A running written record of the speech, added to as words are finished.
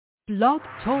Blog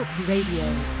Talk Radio.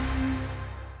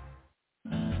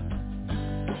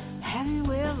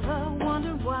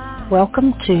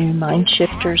 Welcome to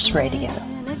MindShifters Radio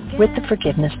with the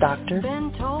Forgiveness Doctor,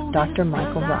 Dr.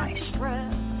 Michael Ryce.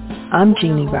 I'm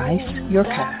Jeannie Ryce, your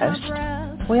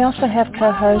co-host. We also have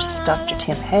co-hosts Dr.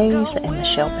 Tim Hayes and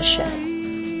Michelle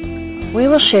Pacheco. We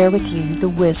will share with you the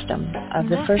wisdom of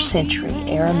the first century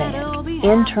Aramaic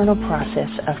internal process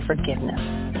of forgiveness.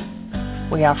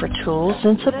 We offer tools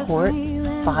and support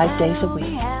 5 days a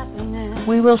week.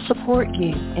 We will support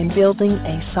you in building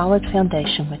a solid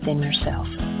foundation within yourself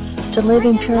to live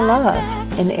in pure love,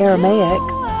 in Aramaic,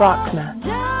 Rachma.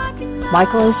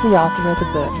 Michael is the author of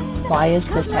the book, Why Is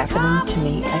This Happening to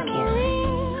Me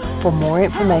Again? For more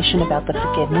information about the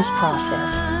forgiveness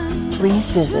process, please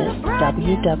visit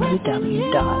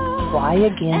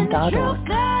www.whyagain.org.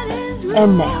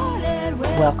 And now,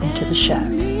 welcome to the show,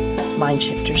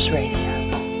 MindShifters Radio.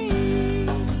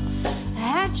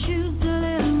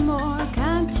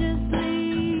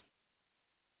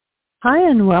 Hi,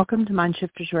 and welcome to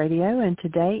MindShifters Radio, and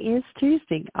today is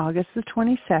Tuesday, August the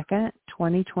 22nd,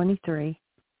 2023,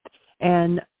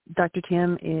 and Dr.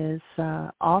 Tim is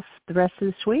off the rest of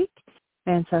this week,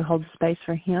 and so hold space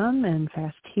for him and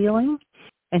fast healing,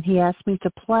 and he asked me to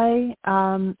play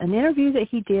an interview that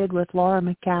he did with Laura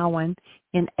McGowan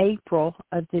in April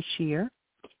of this year,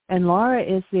 and Laura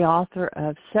is the author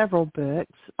of several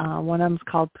books. One of them is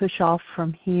called Push Off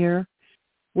From Here,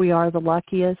 We Are the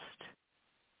Luckiest.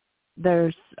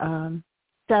 There's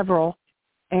several,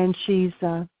 and she's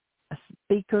a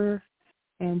speaker,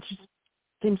 and she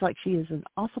seems like she is an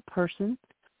awesome person,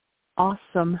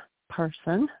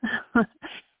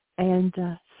 and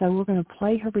so we're going to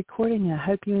play her recording, and I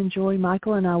hope you enjoy.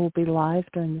 Michael and I will be live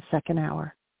during the second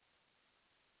hour.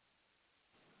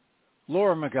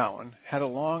 Laura McGowan had a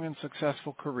long and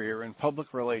successful career in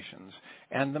public relations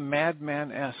and the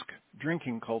madman-esque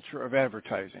drinking culture of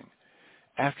advertising.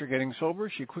 After getting sober,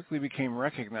 she quickly became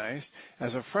recognized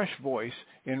as a fresh voice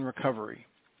in recovery.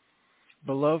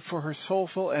 Beloved for her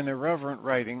soulful and irreverent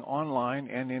writing online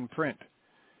and in print,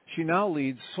 she now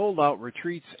leads sold-out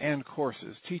retreats and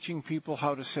courses, teaching people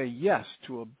how to say yes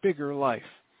to a bigger life.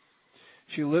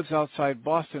 She lives outside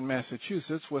Boston,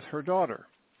 Massachusetts, with her daughter.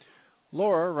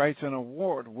 Laura writes an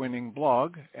award-winning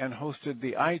blog and hosted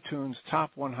the iTunes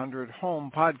Top 100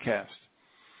 Home podcast.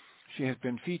 She has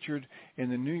been featured in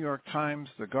the New York Times,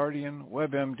 The Guardian,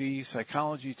 WebMD,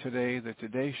 Psychology Today, The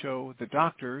Today Show, The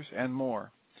Doctors, and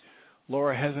more.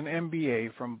 Laura has an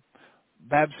MBA from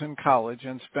Babson College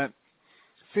and spent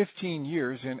 15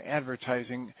 years in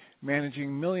advertising,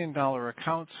 managing million-dollar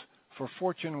accounts for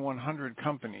Fortune 100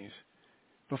 companies,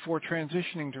 before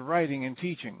transitioning to writing and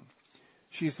teaching.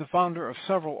 She's the founder of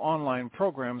several online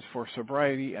programs for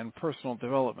sobriety and personal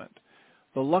development,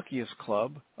 The Luckiest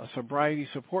Club, a sobriety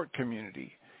support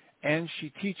community, and she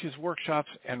teaches workshops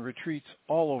and retreats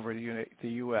all over the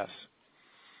U.S.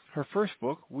 Her first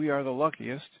book, We Are the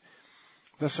Luckiest,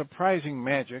 The Surprising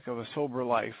Magic of a Sober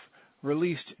Life,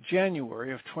 released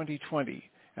January of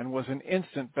 2020 and was an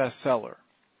instant bestseller.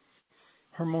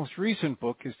 Her most recent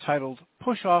book is titled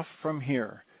Push Off From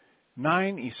Here,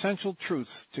 9 Essential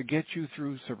Truths to Get You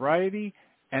Through Sobriety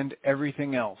and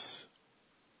Everything Else.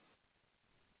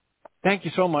 Thank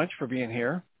you so much for being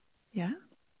here. Yeah,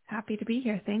 happy to be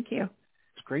here. Thank you.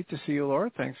 It's great to see you, Laura.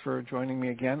 Thanks for joining me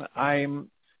again. I'm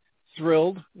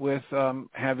thrilled with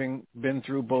having been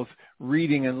through both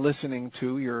reading and listening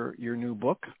to your new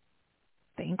book,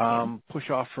 Thank you. Push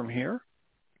Off From Here.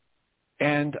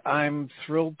 And I'm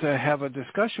thrilled to have a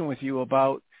discussion with you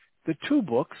about the two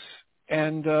books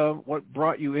and what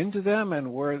brought you into them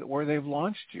and where they've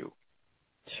launched you.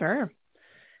 Sure.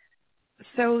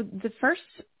 So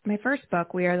my first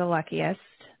book, We Are the Luckiest,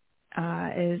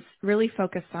 is really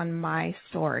focused on my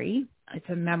story. It's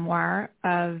a memoir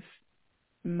of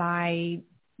my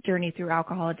journey through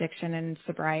alcohol addiction and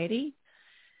sobriety.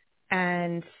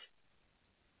 And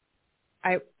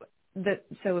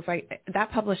that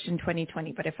published in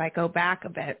 2020, but if I go back a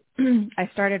bit, I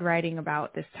started writing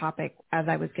about this topic as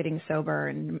I was getting sober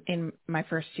and in my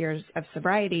first years of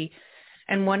sobriety.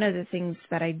 And one of the things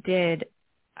that I did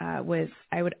was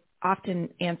I would often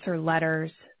answer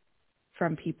letters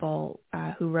from people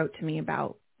who wrote to me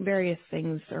about various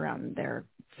things around their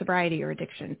sobriety or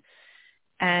addiction.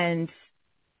 And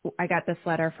I got this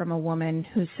letter from a woman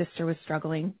whose sister was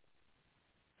struggling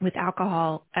with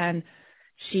alcohol, and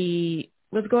she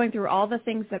was going through all the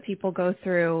things that people go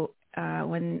through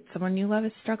when someone you love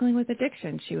is struggling with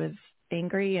addiction. She was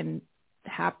angry and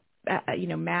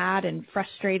mad and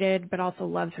frustrated, but also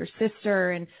loves her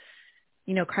sister. And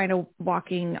kind of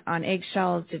walking on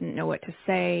eggshells, didn't know what to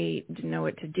say, didn't know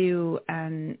what to do.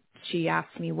 And she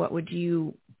asked me, what would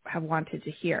you have wanted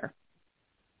to hear?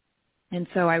 And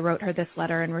so I wrote her this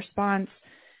letter in response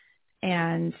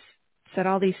and said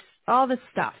all this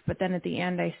stuff. But then at the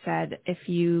end I said, if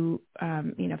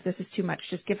if this is too much,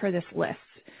 just give her this list.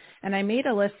 And I made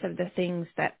a list of the things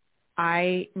that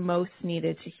I most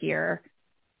needed to hear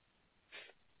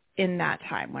in that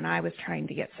time when I was trying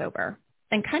to get sober,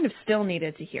 and kind of still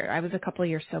needed to hear. I was a couple of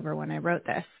years sober when I wrote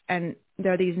this, and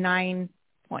there are these 9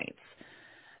 points,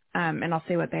 and I'll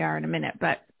say what they are in a minute.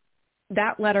 But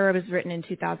that letter was written in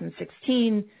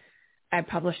 2016. I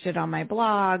published it on my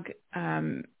blog,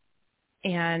 and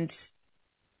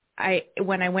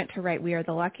when I went to write We Are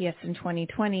the Luckiest in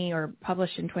 2020, or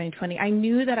published in 2020, I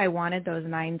knew that I wanted those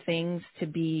 9 things to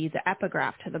be the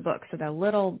epigraph to the book, so the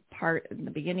little part in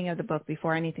the beginning of the book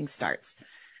before anything starts.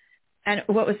 And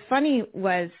what was funny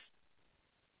was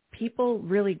people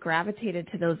really gravitated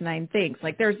to those 9 things.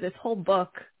 Like there's this whole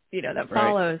book, that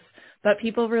follows, but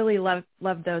people really love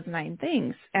those 9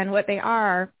 things. And what they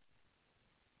are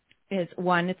is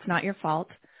 1, it's not your fault.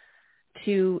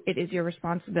 2, it is your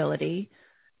responsibility.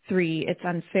 3, it's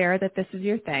unfair that this is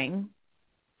your thing.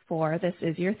 4, this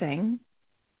is your thing.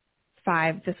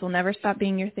 5, this will never stop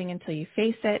being your thing until you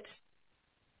face it.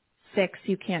 6,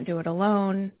 you can't do it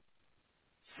alone.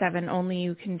 7, only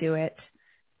you can do it.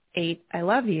 8, I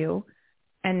love you.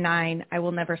 And 9, I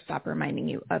will never stop reminding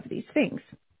you of these things.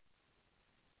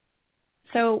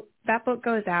 So that book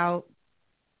goes out.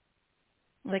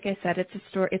 Like I said, it's a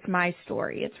story. It's my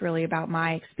story. It's really about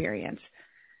my experience.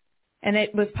 And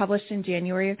it was published in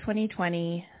January of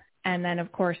 2020. And then,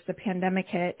 of course, the pandemic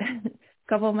hit a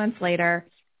couple of months later.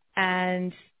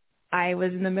 And I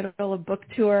was in the middle of book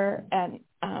tour, and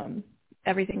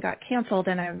everything got canceled.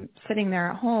 And I'm sitting there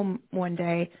at home one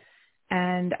day,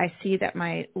 and I see that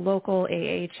my local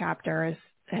AA chapter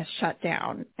has shut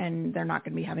down, and they're not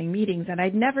going to be having meetings. And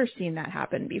I'd never seen that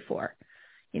happen before,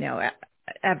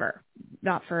 ever,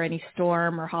 not for any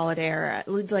storm or holiday or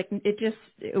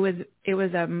it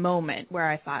was a moment where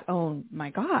I thought, oh my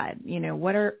God,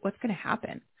 what's going to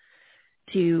happen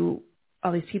to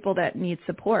all these people that need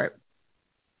support?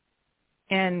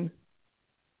 And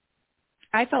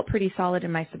I felt pretty solid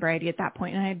in my sobriety at that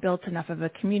point, and I had built enough of a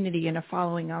community and a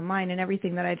following online and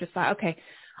everything that I just thought, okay,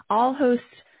 I'll host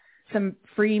some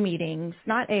free meetings,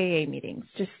 not AA meetings,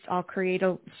 just I'll create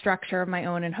a structure of my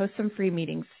own and host some free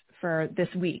meetings for this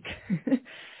week,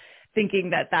 thinking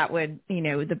that would,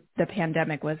 the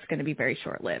pandemic was going to be very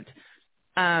short-lived.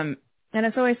 And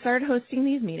so I started hosting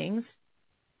these meetings,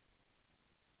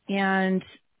 and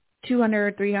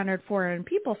 200, 300, 400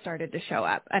 people started to show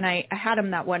up. And I had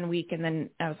them that one week, and then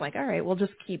I was like, all right, we'll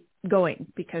just keep going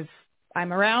because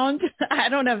I'm around. I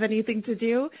don't have anything to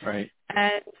do. Right.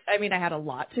 And I mean, I had a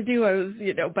lot to do. I was,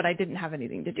 but I didn't have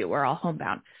anything to do. We're all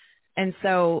homebound. And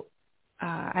so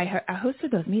I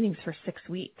hosted those meetings for 6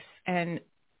 weeks, and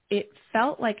it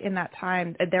felt like in that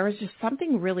time there was just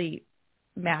something really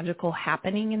magical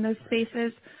happening in those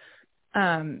spaces.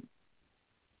 A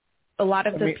lot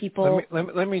of the people.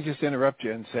 Let me just interrupt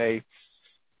you and say,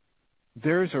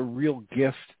 there's a real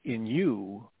gift in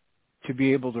you to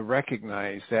be able to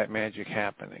recognize that magic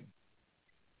happening.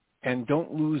 And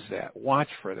don't lose that. Watch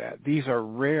for that. These are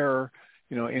rare,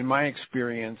 in my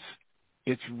experience,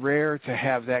 it's rare to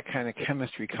have that kind of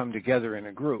chemistry come together in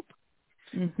a group.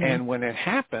 Mm-hmm. And when it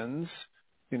happens,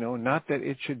 not that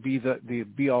it should be the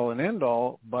be-all and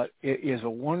end-all, but it is a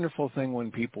wonderful thing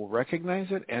when people recognize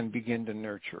it and begin to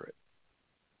nurture it.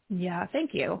 Yeah,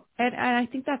 thank you. And I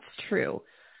think that's true.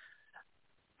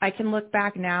 I can look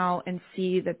back now and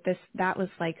see that was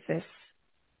like this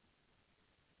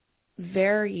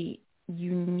very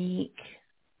unique,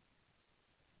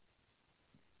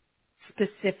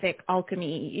 specific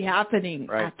alchemy happening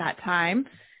at that time.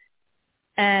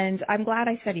 And I'm glad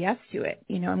I said yes to it.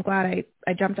 I'm glad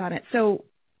I jumped on it. So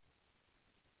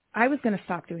I was going to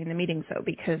stop doing the meetings, though,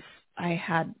 because I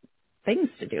had things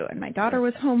to do, and my daughter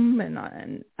was home, and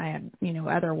I had,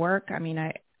 other work. I mean,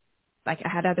 I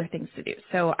had other things to do.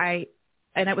 So and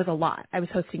it was a lot. I was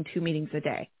hosting 2 meetings a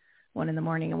day, one in the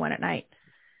morning and one at night.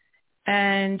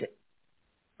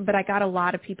 But I got a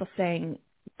lot of people saying,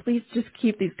 please just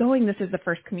keep these going. This is the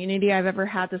first community I've ever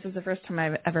had. This is the first time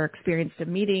I've ever experienced a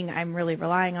meeting. I'm really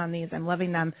relying on these. I'm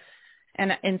loving them.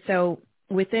 And so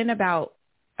within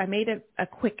I made a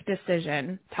quick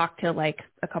decision, talked to like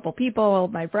a couple people,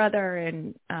 my brother,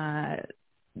 and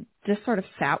just sort of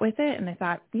sat with it. And I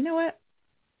thought, you know what?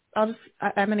 I'm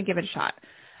going to give it a shot.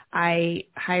 I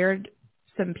hired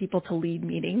some people to lead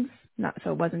meetings,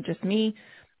 so it wasn't just me.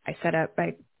 I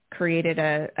created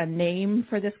a name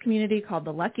for this community called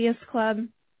the Luckiest Club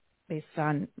based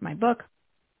on my book,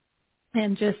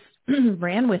 and just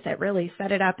ran with it, really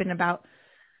set it up in about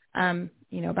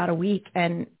a week,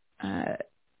 and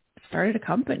started a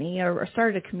company, or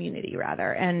started a community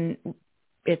rather. And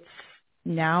it's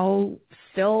now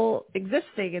still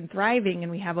existing and thriving.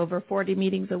 And we have over 40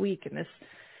 meetings a week in this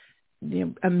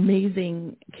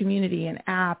amazing community and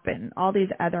app and all these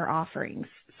other offerings.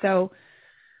 So,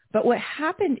 but what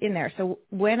happened in there, so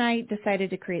when I decided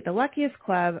to create the Luckiest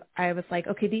Club, I was like,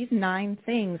 okay, these 9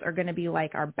 things are going to be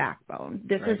like our backbone.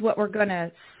 This is what we're going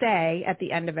to say at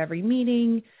the end of every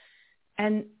meeting.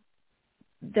 And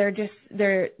they're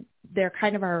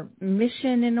kind of our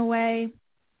mission in a way.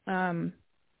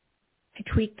 I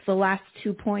tweaked the last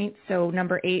 2 points. So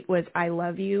number 8 was I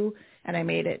love you, and I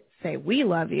made it say we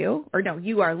love you, or no,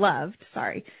 you are loved.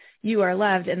 Sorry. You are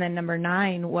loved. And then number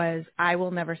 9 was, I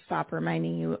will never stop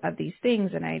reminding you of these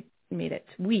things. And I made it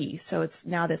we. So it's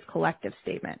now this collective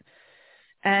statement.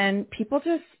 And people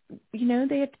just,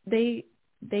 they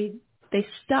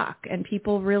stuck, and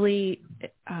people really,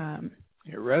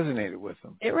 it resonated with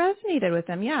them. It resonated with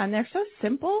them. Yeah. And they're so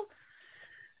simple.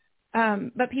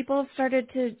 But people started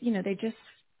to,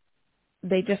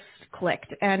 they just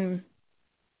clicked. And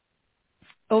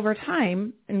over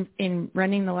time, in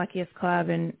running the Luckiest Club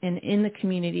and in the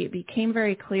community, it became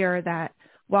very clear that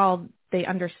while they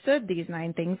understood these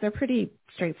 9 things, they're pretty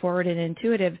straightforward and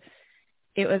intuitive.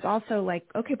 It was also like,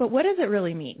 okay, but what does it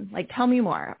really mean? Like, tell me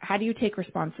more. How do you take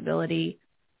responsibility?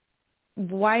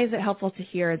 Why is it helpful to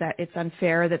hear that it's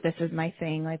unfair that this is my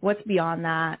thing? Like, what's beyond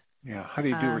that? Yeah. How do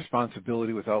you do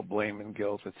responsibility without blame and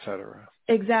guilt, et cetera?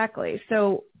 Exactly.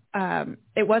 So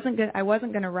it wasn't good. I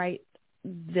wasn't going to write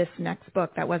this next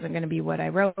book. That wasn't going to be what I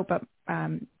wrote, but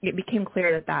it became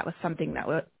clear that was something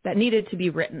that needed to be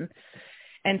written.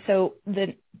 And so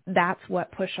that's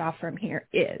what Push Off From Here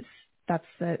is. That's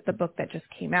the book that just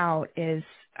came out, is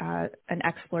an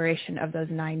exploration of those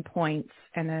 9 points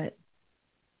and a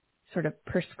sort of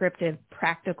prescriptive,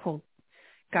 practical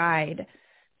guide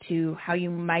to how you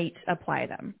might apply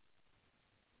them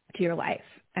to your life.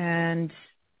 And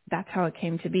that's how it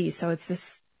came to be. So it's this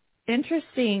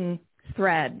interesting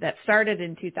thread that started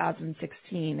in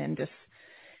 2016, and just,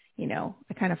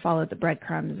 I kind of followed the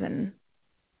breadcrumbs and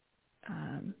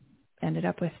ended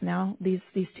up with now these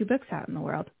 2 books out in the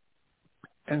world.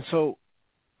 And so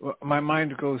my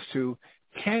mind goes to,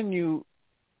 can you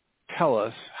tell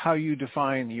us how you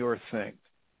define your thing?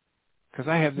 Because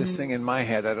I have this thing in my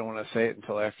head. I don't want to say it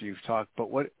until after you've talked, but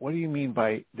what do you mean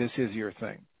by this is your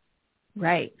thing?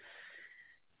 Right.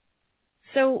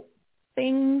 So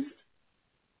things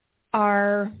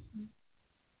are,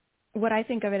 what I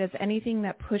think of it as anything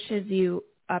that pushes you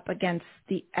up against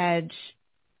the edge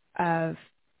of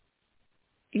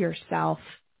yourself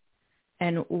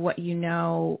and what you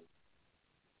know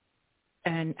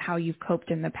and how you've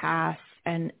coped in the past,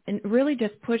 and really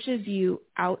just pushes you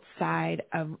outside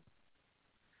of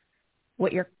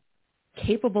what you're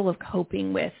capable of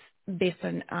coping with based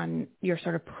on your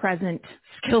sort of present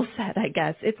skill set, I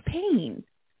guess. It's pain.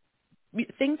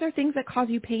 Things are things that cause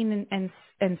you pain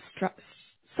and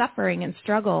suffering and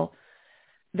struggle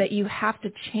that you have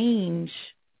to change.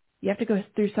 You have to go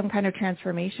through some kind of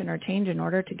transformation or change in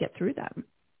order to get through them.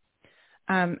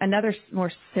 Another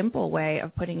more simple way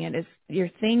of putting it is your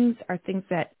things are things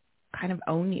that kind of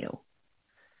own you.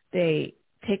 They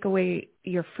take away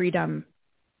your freedom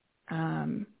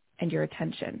and your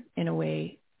attention in a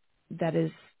way that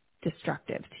is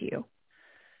destructive to you.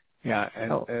 Yeah,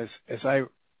 and as I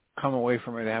come away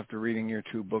from it after reading your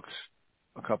 2 books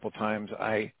a couple times,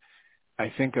 I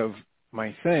think of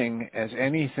my thing as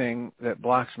anything that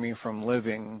blocks me from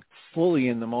living fully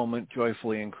in the moment,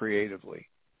 joyfully and creatively.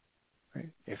 Right?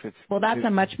 That's a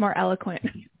much more eloquent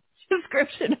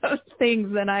description of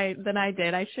things than I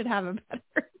did. I should have a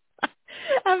better.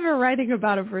 I've been writing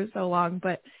about it for so long,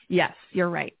 but yes, you're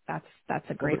right. That's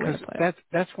a great way to put it.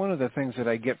 That's one of the things that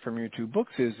I get from your 2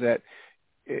 books is that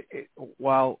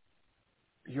while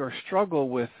your struggle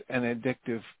with an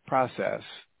addictive process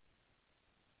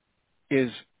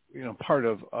is, part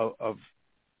of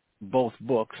both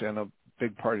books and a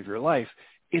big part of your life,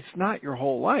 it's not your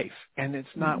whole life, and it's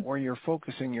not where you're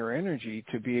focusing your energy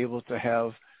to be able to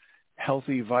have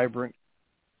healthy, vibrant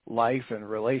life and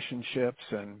relationships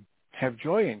and have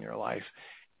joy in your life.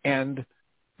 And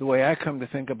the way I come to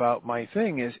think about my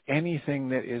thing is anything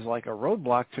that is like a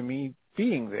roadblock to me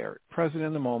being there, present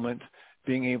in the moment,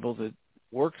 being able to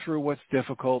work through what's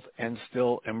difficult and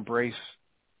still embrace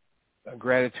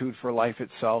gratitude for life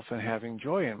itself and having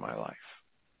joy in my life.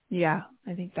 Yeah,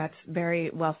 I think that's very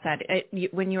well said.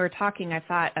 When you were talking, I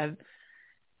thought of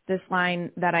this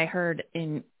line that I heard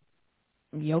in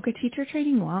yoga teacher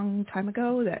training a long time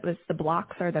ago that was, the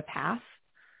blocks are the path.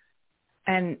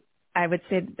 And I would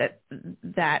say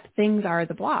that things are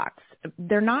the blocks.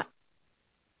 They're not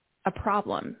a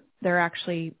problem. They're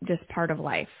actually just part of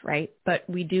life, right? But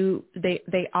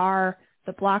they are,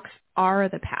 the blocks are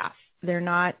the path. They're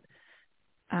not,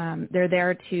 they're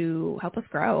there to help us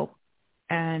grow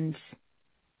and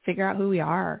figure out who we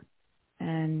are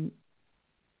and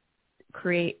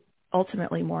create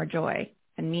ultimately more joy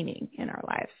and meaning in our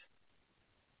lives.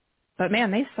 But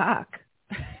man, they suck.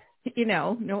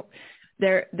 No,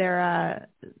 their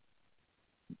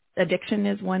addiction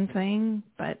is one thing,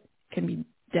 but can be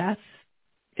death,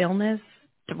 illness,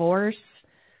 divorce,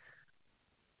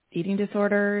 eating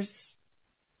disorders,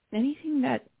 anything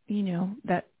that,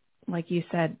 that, like you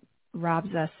said,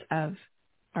 robs us of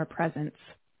our presence.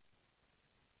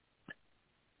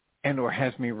 And or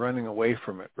has me running away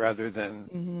from it rather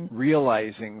than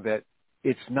realizing that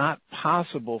it's not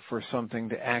possible for something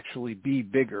to actually be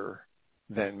bigger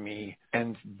than me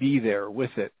and be there with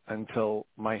it until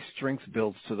my strength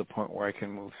builds to the point where I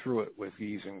can move through it with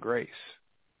ease and grace.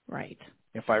 Right.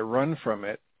 If I run from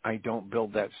it, I don't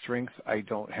build that strength. I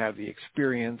don't have the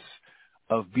experience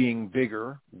of being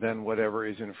bigger than whatever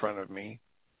is in front of me.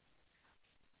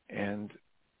 And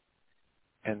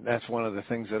that's one of the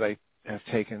things that I have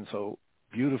taken so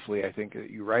beautifully, I think,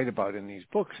 that you write about in these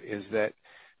books, is that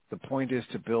the point is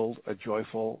to build a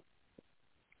joyful,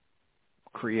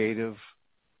 creative,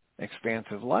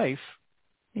 expansive life.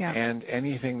 Yeah. And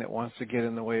anything that wants to get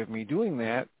in the way of me doing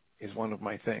that is one of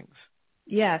my things.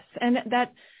 Yes. And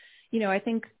that, I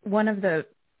think one of the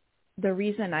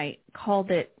reason I called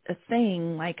it a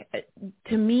thing, like,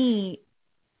 to me,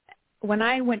 when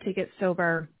I went to get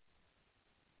sober,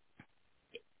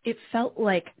 it felt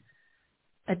like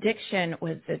addiction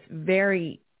was this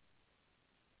very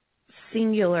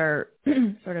singular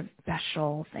sort of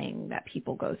special thing that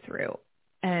people go through.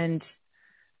 And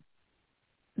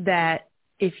that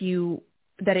it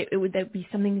would be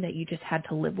something that you just had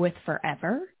to live with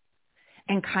forever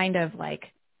and kind of like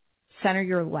center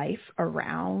your life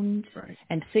around, right,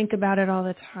 and think about it all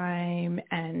the time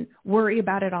and worry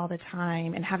about it all the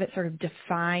time and have it sort of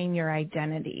define your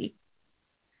identity.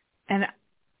 And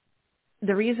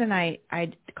the reason I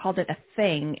called it a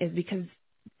thing is because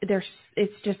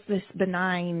it's just this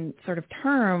benign sort of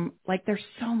term. Like, there's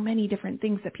so many different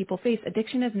things that people face.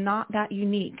 Addiction is not that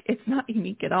unique. It's not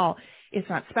unique at all. It's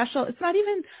not special. It's not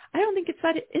even, I don't think it's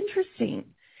that interesting.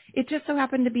 It just so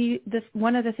happened to be this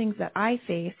one of the things that I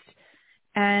faced.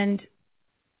 And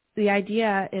the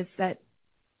idea is that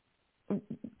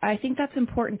I think that's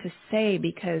important to say,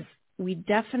 because we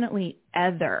definitely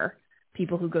other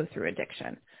people who go through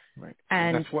addiction. Right.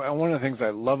 And that's one of the things I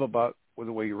love about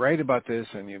the way you write about this,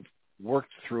 and you've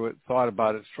worked through it, thought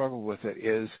about it, struggled with it,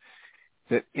 is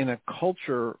that in a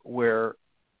culture where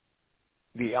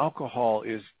the alcohol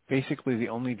is basically the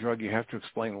only drug you have to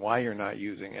explain why you're not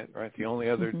using it, right? The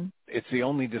only other, it's the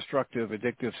only destructive,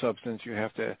 addictive substance you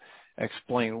have to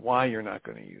explain why you're not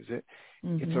going to use it.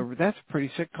 That's a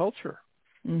pretty sick culture.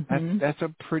 That's a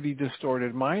pretty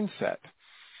distorted mindset.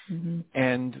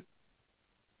 And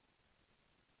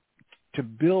to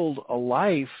build a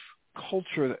life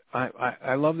culture,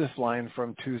 I love this line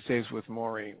from Tuesdays with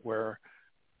Morrie, where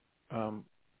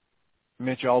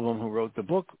Mitch Albom, who wrote the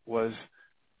book, was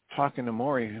talking to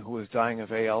Morrie, who was dying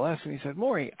of ALS, and he said,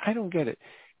 "Morrie, I don't get it.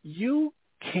 You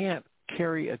can't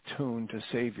carry a tune to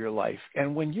save your life.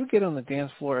 And when you get on the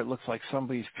dance floor, it looks like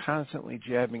somebody's constantly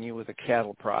jabbing you with a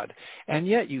cattle prod. And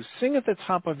yet you sing at the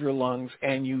top of your lungs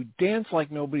and you dance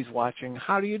like nobody's watching.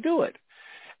 How do you do it?"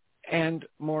 And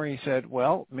Morrie said,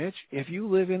 "Well, Mitch, if you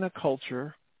live in a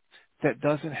culture that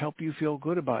doesn't help you feel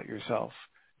good about yourself,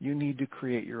 you need to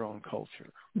create your own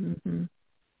culture."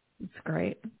 That's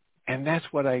great. And that's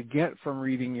what I get from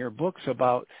reading your books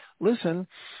about, listen,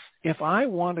 if I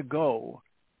want to go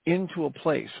into a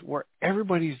place where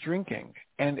everybody's drinking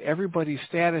and everybody's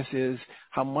status is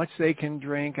how much they can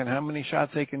drink and how many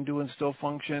shots they can do and still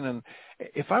function, and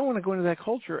if I want to go into that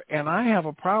culture and I have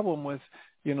a problem with,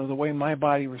 the way my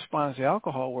body responds to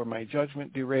alcohol, where my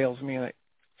judgment derails me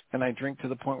and I drink to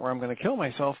the point where I'm going to kill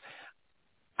myself,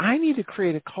 I need to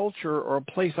create a culture or a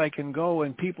place I can go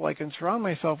and people I can surround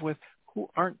myself with who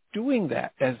aren't doing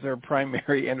that as their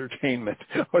primary entertainment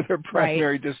or their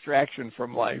primary distraction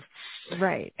from life.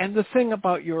 Right. And the thing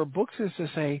about your books is to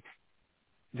say,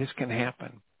 this can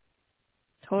happen.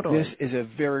 Totally. This is a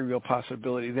very real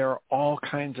possibility. There are all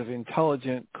kinds of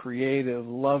intelligent, creative,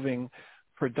 loving,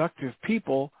 productive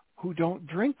people who don't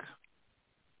drink.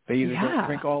 They either don't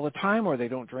drink all the time or they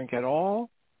don't drink at all.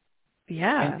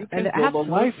 Yeah. And you can build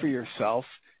a life for yourself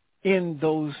in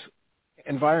those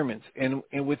environments and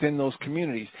within those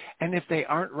communities. And if they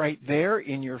aren't right there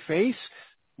in your face,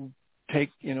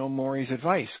 take, Maury's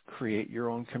advice, create your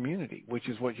own community, which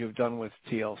is what you've done with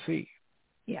TLC.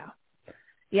 Yeah.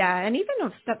 Yeah. And even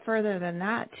a step further than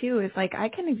that too, is like, I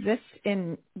can exist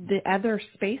in the other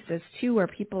spaces too, where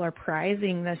people are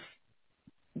prizing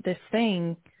this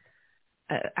thing,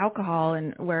 alcohol,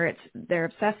 and where they're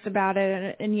obsessed about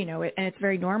it, and it's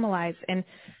very normalized, and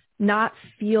not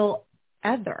feel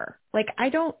other. Like, I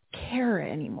don't care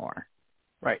anymore.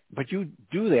 Right. But you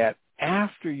do that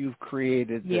after you've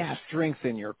created this strength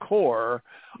in your core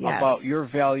about your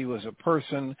value as a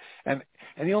person. And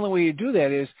the only way you do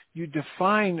that is you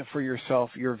define for yourself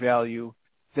your value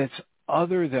that's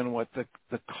other than what the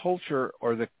culture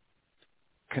or the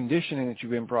conditioning that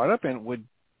you've been brought up in would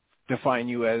define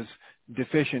you as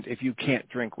deficient if you can't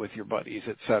drink with your buddies,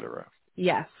 et cetera.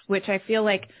 Yes, which I feel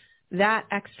like that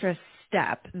extra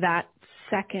step, that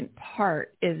second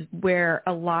part, is where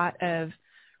a lot of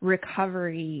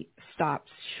recovery stops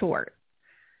short.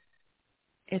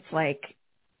 It's like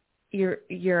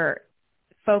you're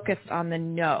focused on the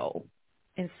no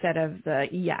instead of the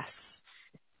yes.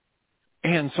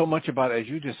 And so much about, as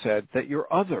you just said, that you're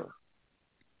other.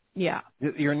 Yeah.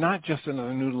 You're not just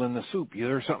another noodle in the soup.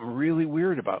 There's something really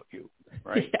weird about you,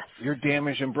 right? Yes. You're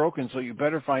damaged and broken, so you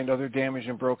better find other damaged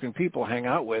and broken people, hang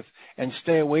out with, and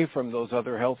stay away from those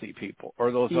other healthy people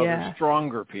or those other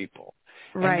stronger people.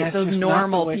 Right, those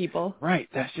normal people. Right,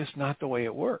 that's just not the way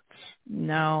it works.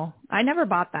 No, I never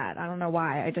bought that. I don't know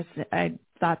why. I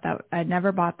thought that I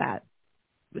never bought that.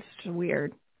 It's just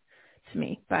weird to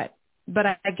me, but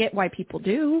I get why people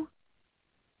do.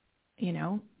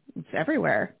 It's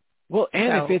everywhere. Well,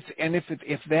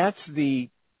 if that's the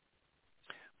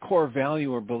core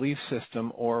value or belief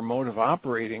system or mode of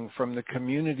operating from the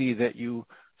community that you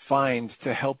find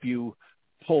to help you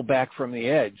pull back from the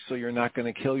edge so you're not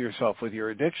going to kill yourself with your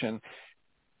addiction,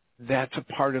 that's a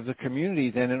part of the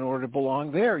community. Then in order to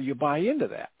belong there, you buy into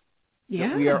that. Yeah.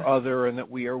 That we are other and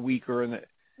that we are weaker and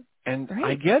right.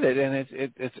 I get it. And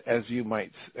it's, as you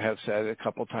might have said a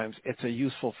couple times, it's a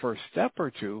useful first step or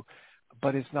two,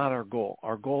 but it's not our goal.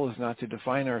 Our goal is not to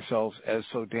define ourselves as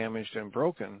so damaged and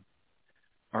broken.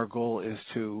 Our goal is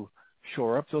to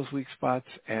shore up those weak spots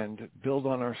and build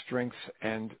on our strengths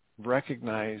and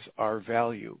recognize our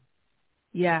value.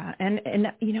 Yeah. And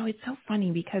it's so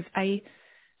funny because I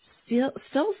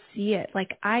still see it.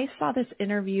 Like, I saw this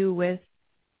interview with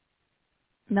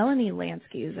Melanie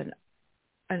Lansky, who's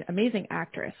an amazing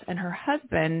actress, and her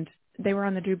husband. They were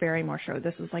on the Drew Barrymore show.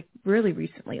 This was like really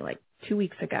recently, like 2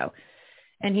 weeks ago.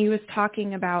 And he was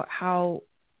talking about how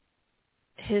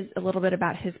a little bit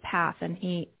about his path, and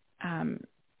he,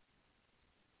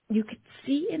 you could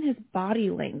see in his body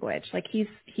language, like he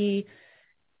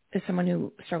is someone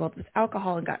who struggled with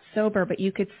alcohol and got sober, but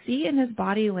you could see in his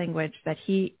body language that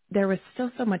there was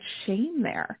still so much shame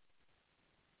there.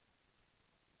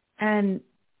 And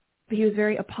he was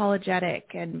very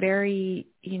apologetic and very,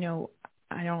 there's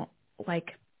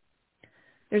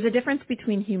a difference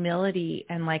between humility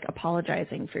and like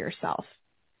apologizing for yourself.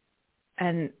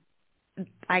 And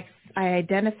I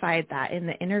identified that in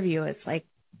the interview. It's like,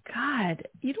 God,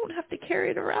 you don't have to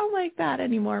carry it around like that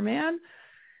anymore, man.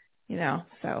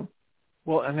 So.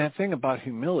 Well, and that thing about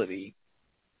humility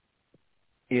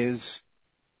is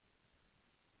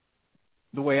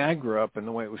the way I grew up and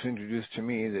the way it was introduced to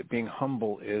me, that being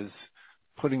humble is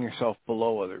putting yourself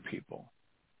below other people.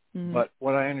 Mm-hmm. But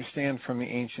what I understand from the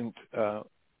ancient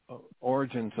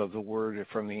origins of the word,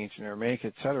 from the ancient Aramaic,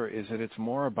 et cetera, is that it's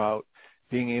more about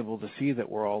being able to see that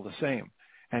we're all the same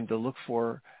and to look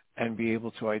for and be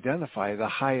able to identify the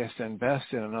highest and best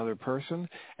in another person.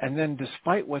 And then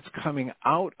despite what's coming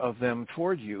out of them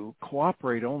toward you,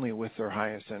 cooperate only with their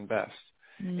highest and best.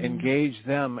 Mm. Engage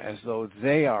them as though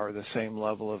they are the same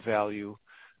level of value.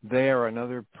 They are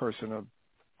another person,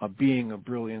 a being of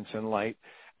brilliance and light.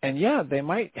 And yeah, they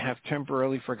might have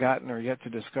temporarily forgotten or yet to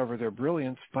discover their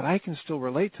brilliance, but I can still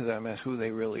relate to them as who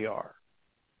they really are.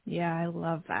 Yeah, I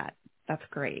love that. That's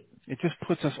great. It just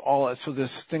puts us all, so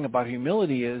this thing about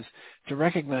humility is to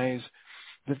recognize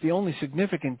that the only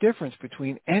significant difference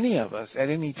between any of us at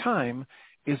any time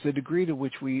is the degree to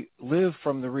which we live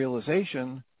from the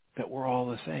realization that we're all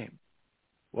the same.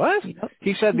 What? Yep.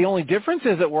 He said the only difference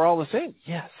is that we're all the same.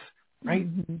 Yes, right?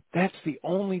 Mm-hmm. That's the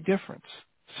only difference.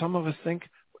 Some of us think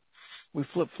we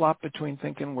flip-flop between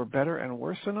thinking we're better and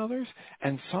worse than others,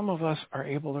 and some of us are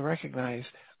able to recognize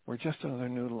we're just another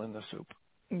noodle in the soup.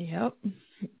 Yep,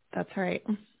 that's right.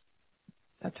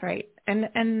 That's right. And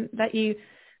that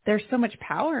there's so much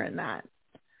power in that.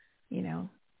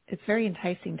 it's very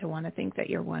enticing to want to think that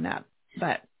you're one up,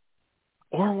 but.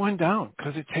 Or one down,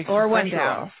 because it takes or the one pressure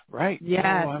down. off, right?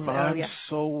 Yes. I'm yes.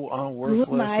 so worthless.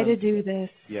 Who am I to do this?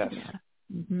 Yes. Yeah.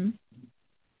 Mm-hmm.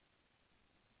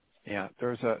 Yeah,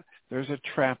 there's a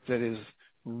trap that is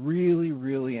really,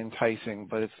 really enticing,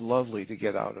 but it's lovely to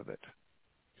get out of it.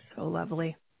 So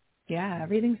lovely. Yeah,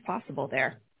 everything's possible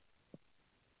there.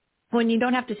 When you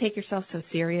don't have to take yourself so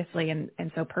seriously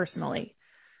and so personally,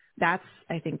 that's,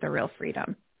 I think, the real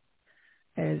freedom.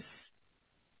 Is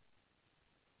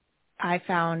I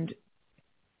found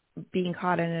being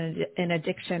caught in an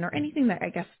addiction or anything that I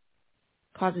guess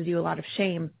causes you a lot of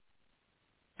shame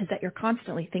is that you're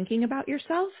constantly thinking about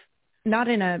yourself, not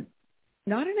in a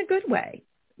good way,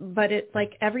 but it's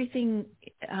like everything.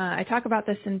 I talk about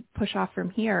this in Push Off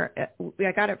From Here.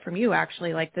 I got it from you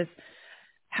actually, like this,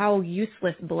 how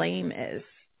useless blame is,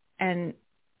 and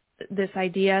this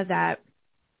idea that,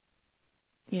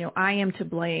 I am to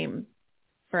blame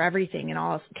for everything in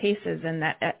all cases, and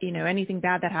that, anything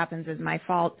bad that happens is my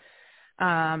fault,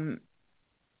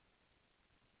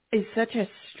 is such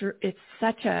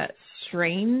a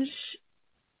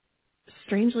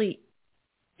strangely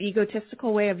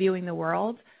egotistical way of viewing the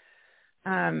world.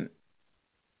 And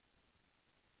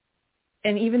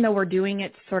even though we're doing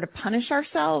it to sort of punish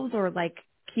ourselves or like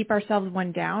keep ourselves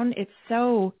one down, it's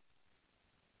so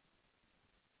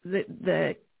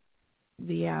the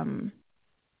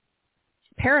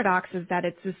paradox is that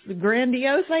it's this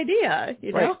grandiose idea,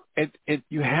 Right.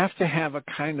 You have to have a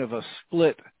kind of a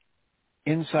split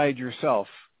inside yourself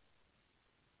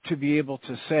to be able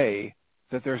to say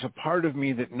that there's a part of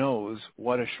me that knows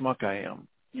what a schmuck I am.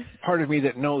 Part of me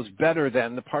that knows better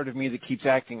than the part of me that keeps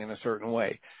acting in a certain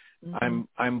way. Mm-hmm.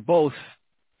 I'm both,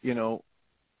 the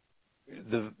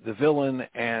villain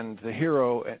and the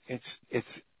hero.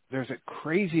 There's a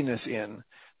craziness in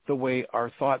the way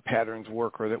our thought patterns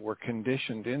work, or that we're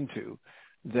conditioned into,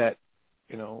 that,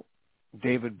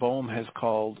 David Bohm has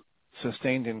called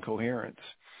sustained incoherence.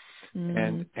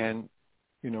 Mm. And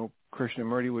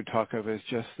Krishnamurti would talk of as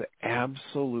just the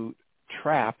absolute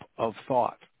trap of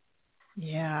thought.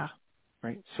 Yeah.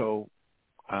 Right. So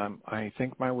I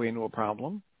think my way into a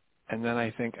problem, and then I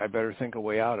think I better think a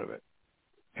way out of it.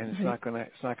 And it's not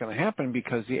gonna happen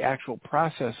because the actual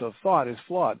process of thought is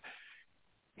flawed.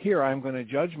 Here I'm going to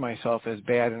judge myself as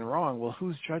bad and wrong. Well,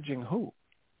 who's judging who?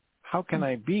 How can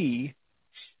I be,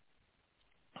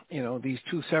 these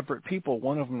two separate people?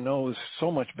 One of them knows so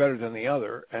much better than the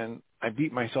other, and I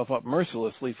beat myself up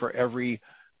mercilessly for every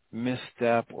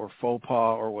misstep or faux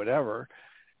pas or whatever.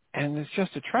 And it's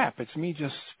just a trap. It's me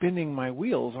just spinning my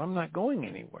wheels. I'm not going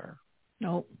anywhere.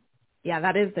 Nope. Yeah,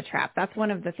 that is the trap. That's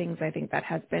one of the things I think that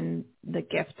has been the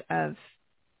gift of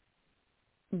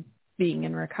being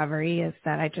in recovery, is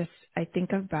that I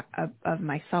think of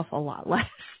myself a lot less.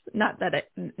 Not that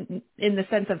in the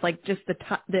sense of like just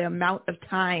the amount of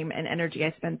time and energy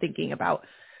I spend thinking about,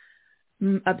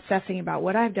 obsessing about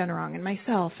what I've done wrong and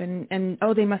myself, and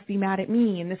oh, they must be mad at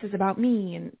me, and this is about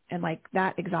me, and like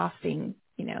that exhausting,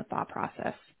 thought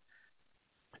process.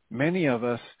 Many of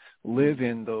us live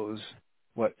in those,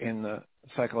 what in the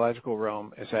psychological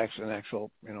realm is actually an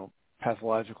actual,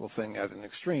 pathological thing at an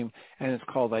extreme, and it's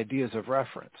called ideas of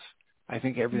reference. I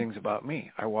think everything's about me.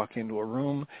 I walk into a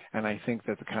room and I think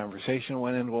that the conversation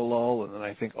went into a lull, and then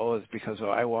I think, oh, it's because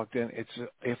I walked in.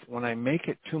 When I make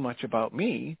it too much about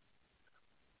me,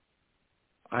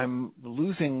 I'm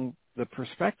losing the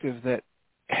perspective that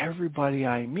everybody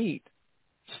I meet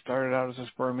started out as a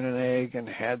sperm and an egg and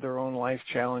had their own life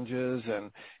challenges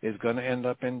and is going to end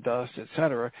up in dust, et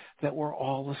cetera, that we're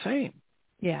all the same.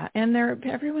 Yeah, and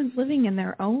everyone's living in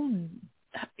their own,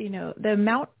 the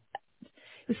amount,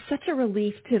 it was such a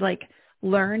relief to like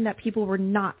learn that people were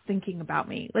not thinking about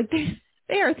me. Like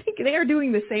they are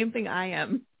doing the same thing I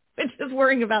am, but just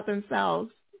worrying about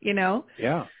themselves, Yeah.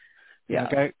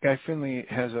 Yeah. Guy Finley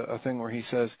has a thing where he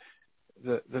says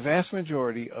the vast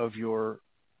majority of your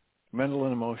mental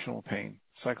and emotional pain,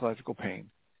 psychological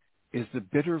pain, is the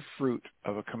bitter fruit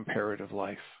of a comparative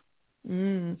life.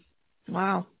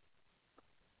 Wow.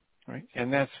 Right?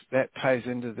 And that ties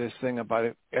into this thing about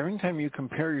it. Every time you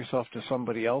compare yourself to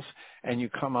somebody else and you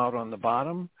come out on the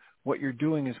bottom, what you're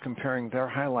doing is comparing their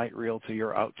highlight reel to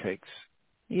your outtakes.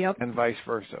 Yep. And vice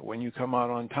versa. When you come out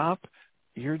on top,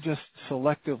 you're just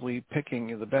selectively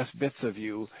picking the best bits of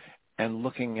you and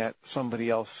looking at somebody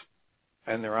else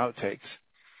and their outtakes.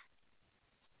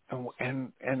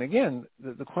 And again,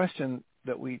 the question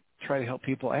that we try to help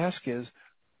people ask is,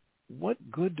 what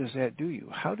good does that do you?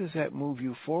 How does that move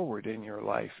you forward in your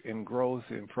life, in growth,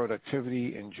 in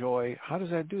productivity, in joy? How does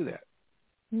that do that?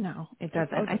 No, it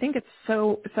doesn't. I think it's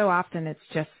so often it's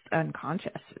just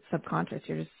unconscious. It's subconscious.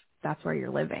 That's where you're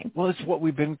living. Well, it's what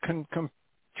we've been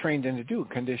trained in to do,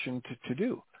 conditioned to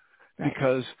do. Right.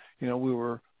 Because, we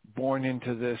were born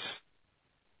into this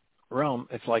realm.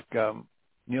 It's like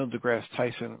Neil deGrasse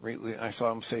Tyson, I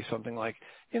saw him say something like,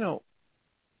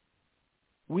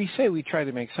 we say we try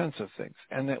to make sense of things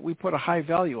and that we put a high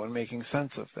value on making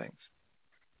sense of things.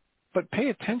 But pay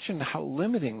attention to how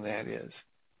limiting that is.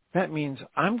 That means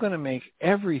I'm going to make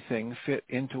everything fit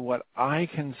into what I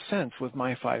can sense with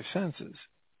my five senses.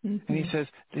 Mm-hmm. And he says,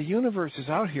 the universe is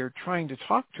out here trying to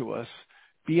talk to us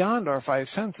beyond our five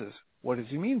senses. What does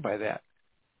he mean by that?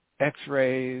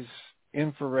 X-rays,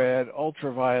 infrared,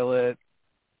 ultraviolet,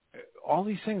 all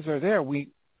these things are there,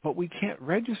 but we can't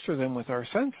register them with our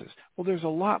senses. Well, there's a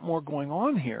lot more going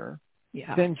on here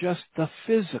than just the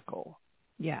physical.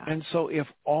 Yeah. And so if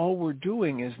all we're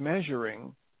doing is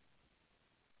measuring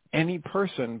any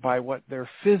person by what their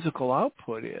physical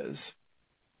output is,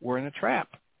 we're in a trap.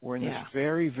 We're in this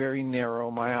very, very narrow,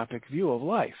 myopic view of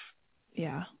life.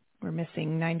 Yeah. We're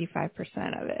missing 95%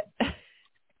 of it.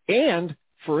 And,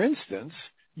 for instance,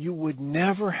 you would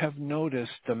never have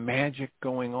noticed the magic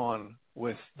going on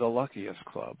with the Luckiest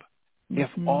Club if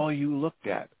all you looked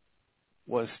at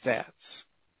was stats.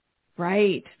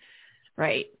 Right.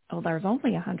 Well, there's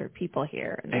only 100 people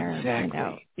here. And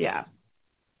exactly.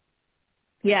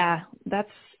 Yeah,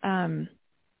 that's, I've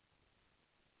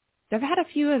had a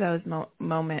few of those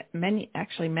moments, many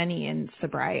in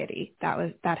sobriety.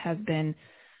 That has been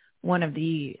one of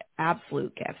the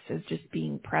absolute gifts, is just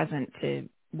being present to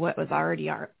what was already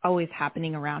always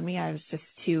happening around me. I was just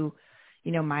too,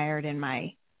 mired in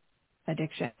my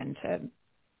addiction to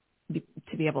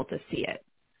be able to see it.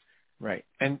 Right.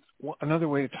 And another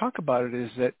way to talk about it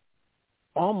is that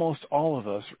almost all of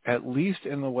us, at least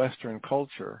in the Western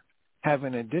culture, have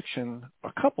an addiction,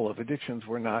 a couple of addictions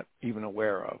we're not even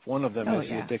aware of. One of them is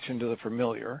the addiction to the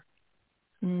familiar.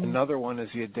 Another one is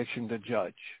the addiction to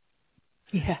judge.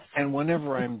 Yes. And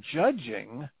whenever I'm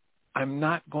judging, I'm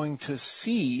not going to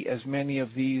see as many of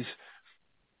these,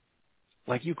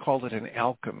 like you called it, an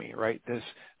alchemy, right?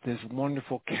 This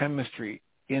wonderful chemistry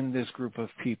in this group of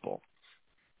people.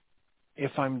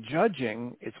 If I'm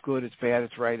judging, it's good, it's bad,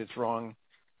 it's right, it's wrong.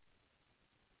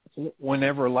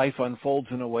 Whenever life unfolds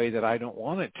in a way that I don't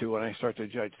want it to and I start to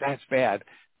judge, that's bad.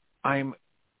 I'm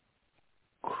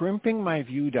crimping my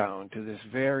view down to this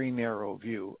very narrow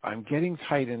view. I'm getting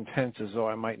tight and tense as though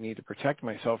I might need to protect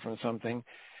myself from something.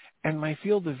 And my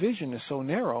field of vision is so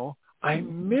narrow, I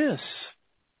miss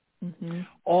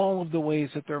all of the ways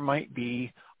that there might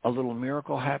be a little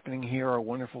miracle happening here, a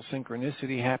wonderful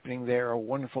synchronicity happening there, a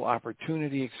wonderful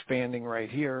opportunity expanding right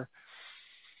here.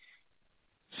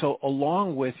 So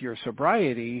along with your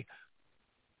sobriety,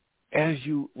 as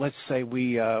let's say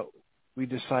we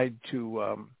decide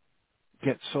to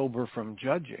get sober from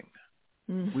judging,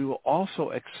 we will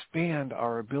also expand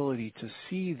our ability to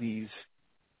see these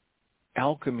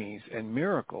alchemies and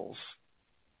miracles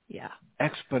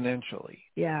exponentially.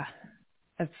 Yeah,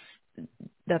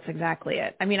 that's exactly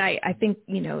it. I mean, I think,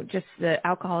 just the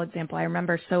alcohol example, I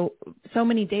remember so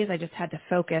many days I just had to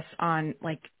focus on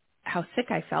like how sick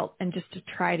I felt and just to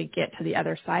try to get to the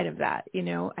other side of that.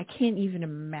 I can't even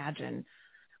imagine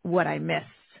what I missed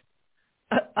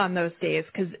on those days.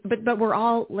 But we're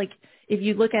all like, if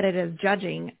you look at it as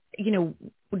judging,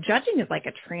 judging is like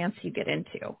a trance you get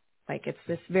into. Like it's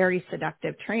this very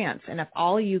seductive trance. And if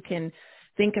all you can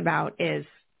think about is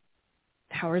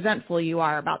how resentful you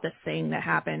are about this thing that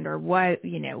happened or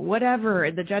whatever,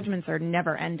 the judgments are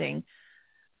never ending.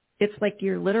 It's like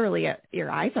you're literally, your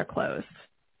eyes are closed.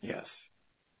 Yes.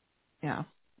 Yeah.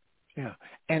 Yeah.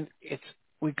 And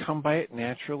we come by it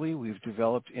naturally. We've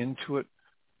developed into it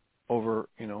over,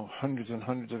 hundreds and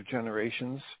hundreds of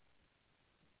generations,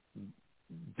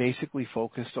 basically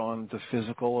focused on the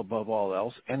physical above all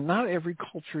else. And not every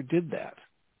culture did that.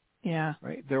 Yeah.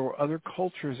 Right. There were other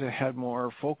cultures that had more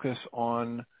focus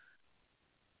on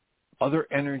other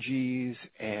energies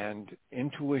and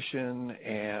intuition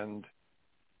and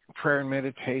prayer and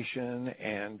meditation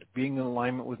and being in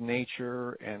alignment with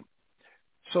nature. And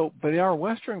so, but our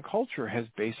Western culture has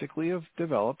basically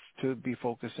developed to be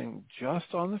focusing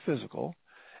just on the physical.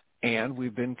 And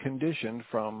we've been conditioned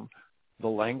from the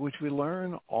language we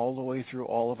learn all the way through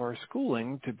all of our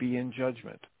schooling to be in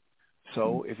judgment.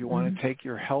 So if you want to take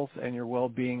your health and your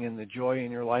well-being and the joy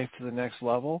in your life to the next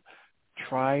level,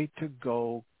 try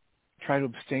to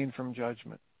abstain from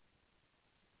judgment.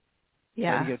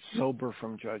 Yeah. Try to get sober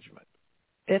from judgment.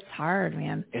 It's hard,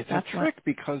 man. It's a trick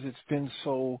because it's been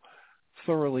so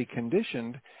thoroughly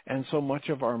conditioned, and so much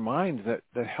of our mind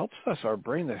that helps us, our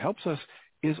brain that helps us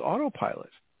is autopilot.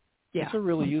 Yeah. It's a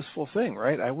really useful thing,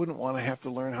 right? I wouldn't want to have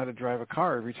to learn how to drive a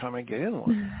car every time I get in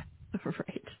one.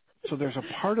 Right. So there's a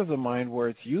part of the mind where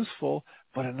it's useful,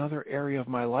 but another area of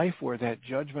my life where that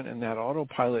judgment and that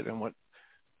autopilot and what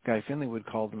Guy Finley would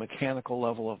call the mechanical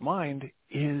level of mind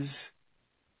is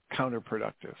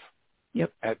counterproductive.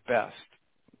 Yep. At best.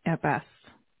 At best.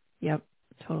 Yep.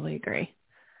 Totally agree.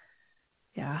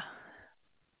 Yeah.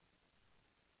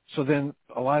 So then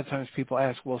a lot of times people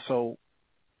ask, well, so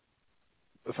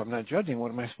if I'm not judging,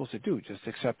 what am I supposed to do? Just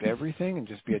accept everything and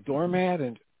just be a doormat?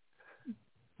 And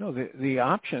no, the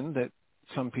option that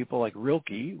some people like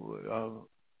Rilke,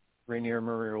 Rainier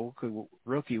Murray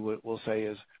Rilke will say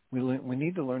is we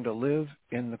need to learn to live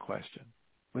in the question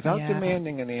without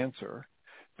demanding an answer,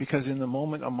 because in the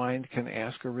moment a mind can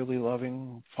ask a really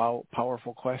loving,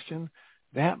 powerful question,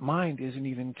 that mind isn't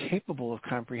even capable of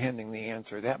comprehending the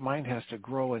answer. That mind has to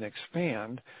grow and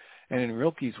expand. And in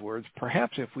Rilke's words,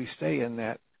 perhaps if we stay in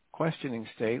that questioning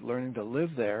state, learning to live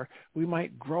there, we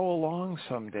might grow along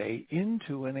someday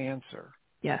into an answer.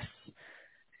 Yes.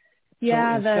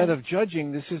 Yeah. So instead of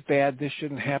judging, this is bad, this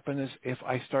shouldn't happen, as if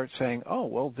I start saying, oh,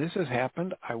 well, this has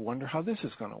happened, I wonder how this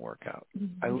is going to work out.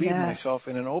 I leave myself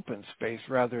in an open space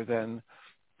rather than,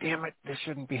 damn it, this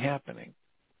shouldn't be happening.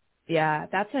 Yeah,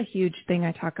 that's a huge thing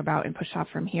I talk about in Push Off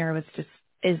From Here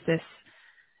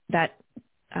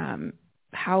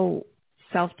how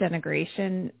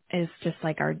self-denigration is just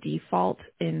like our default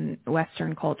in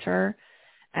Western culture,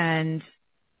 and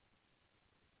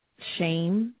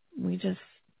shame. We just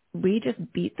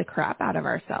beat the crap out of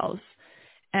ourselves,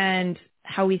 and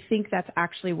how we think that's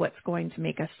actually what's going to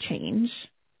make us change,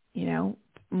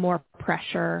 more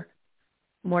pressure,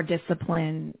 more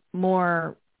discipline,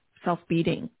 more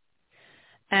self-beating.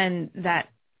 And that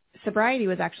sobriety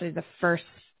was actually the first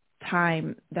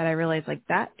time that I realized, like,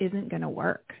 that isn't going to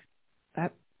work.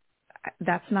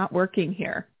 That's not working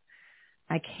here.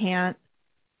 I can't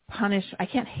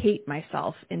hate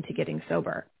myself into getting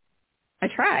sober. I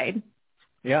tried.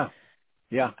 Yeah.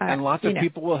 Yeah. And lots of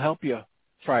people will help you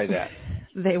try that.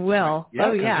 They will.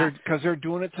 Yeah, because they're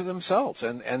doing it to themselves,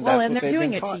 and that's well, what and they've they're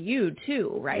doing been it taught. to you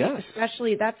too, right? Yes.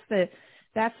 Especially that's the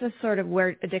sort of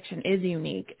where addiction is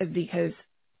unique, because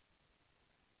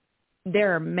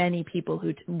there are many people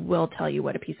who will tell you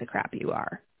what a piece of crap you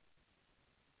are,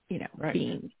 right.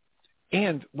 being.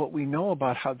 And what we know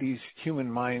about how these human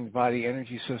mind, body,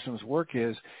 energy systems work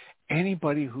is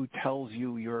anybody who tells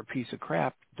you you're a piece of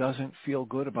crap doesn't feel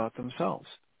good about themselves.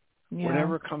 Yeah.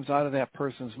 Whatever comes out of that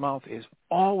person's mouth is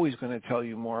always going to tell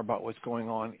you more about what's going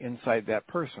on inside that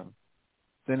person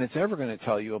than it's ever going to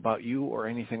tell you about you or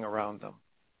anything around them.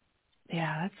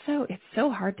 Yeah, it's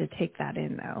so hard to take that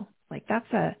in, though. Like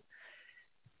that's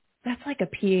like a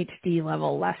PhD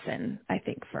level lesson, I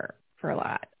think, for a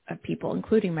lot of people,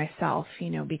 including myself,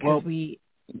 because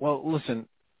Well, listen,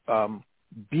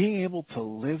 being able to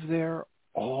live there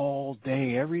all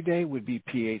day, every day would be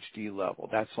PhD level.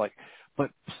 That's like, but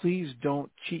please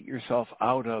don't cheat yourself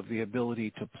out of the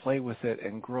ability to play with it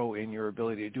and grow in your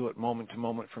ability to do it moment to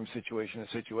moment from situation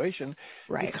to situation.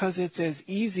 Right. Because it's as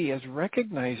easy as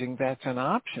recognizing that's an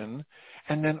option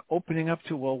and then opening up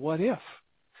to, well, what if?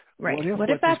 Right. What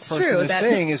if that's this person true? is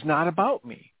saying is not about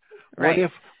me? Right. What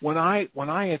if when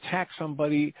I attack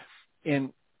somebody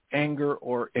in anger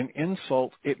or an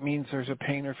insult, it means there's a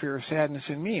pain or fear or sadness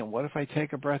in me? And what if I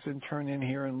take a breath and turn in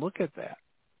here and look at that?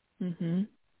 Mm-hmm.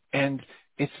 And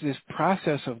it's this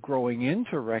process of growing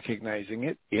into recognizing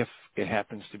it, if it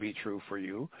happens to be true for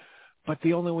you. But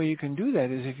the only way you can do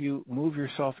that is if you move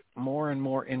yourself more and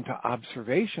more into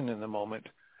observation in the moment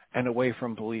and away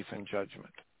from belief and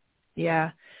judgment.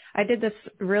 Yeah. I did this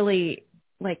really,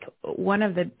 like, one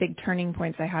of the big turning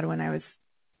points I had when I was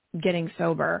getting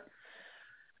sober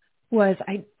was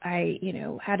I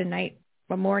had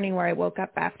a morning where I woke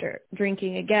up after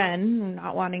drinking again,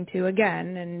 not wanting to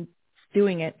again, and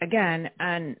doing it again.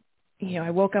 And,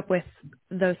 I woke up with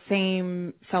those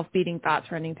same self-beating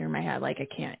thoughts running through my head. Like, I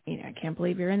can't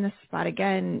believe you're in this spot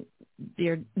again.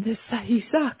 You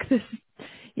suck. This,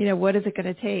 what is it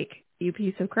going to take, you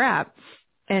piece of crap?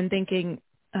 And thinking,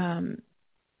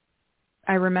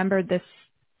 I remembered this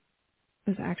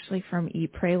was actually from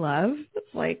Eat, Pray, Love.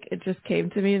 It's like, it just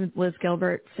came to me, Liz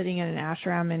Gilbert sitting in an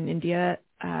ashram in India,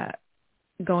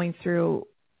 going through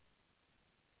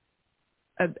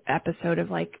an episode of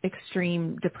like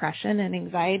extreme depression and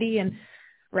anxiety, and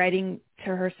writing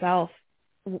to herself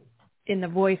in the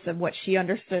voice of what she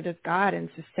understood as God, and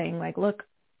just saying, like, look,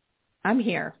 I'm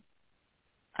here.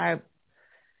 I'm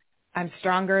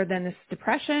stronger than this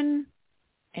depression,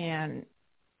 and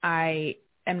I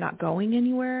am not going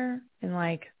anywhere. And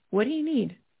like, what do you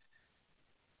need?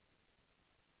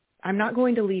 I'm not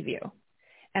going to leave you.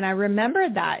 And I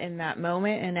remembered that in that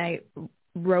moment, and I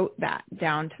wrote that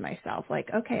down to myself, like,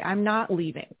 okay, I'm not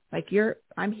leaving. Like,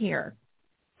 I'm here.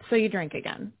 So you drank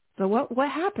again. So what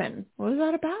happened? What was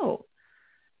that about?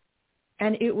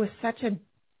 And it was such a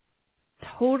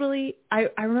totally, I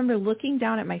remember looking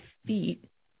down at my feet.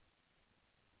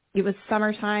 It was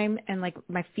summertime, and like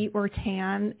my feet were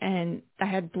tan, and I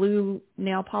had blue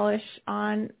nail polish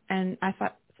on, and I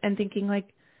thought, and thinking like,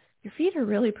 your feet are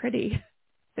really pretty.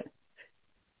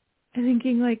 And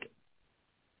thinking like,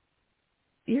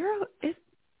 you're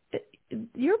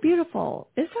beautiful.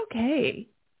 It's okay.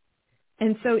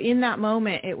 And so in that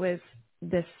moment, it was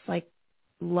this like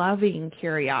loving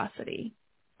curiosity.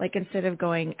 Like, instead of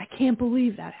going, I can't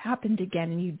believe that happened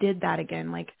again, and you did that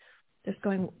again, like just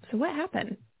going, so what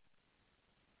happened?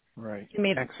 Right. It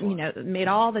made, excellent. It made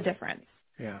all the difference.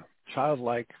 Yeah.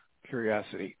 Childlike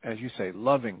curiosity, as you say,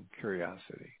 loving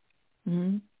curiosity.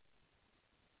 Mm-hmm.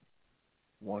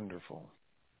 Wonderful.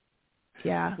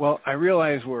 Yeah. Well, I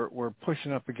realize we're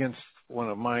pushing up against one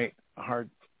of my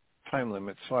hard time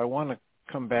limits, so I want to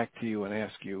come back to you and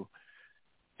ask you,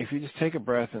 if you just take a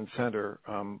breath and center,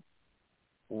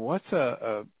 what's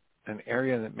an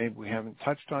area that maybe we haven't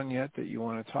touched on yet that you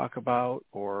want to talk about,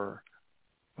 or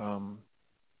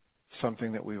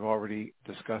something that we've already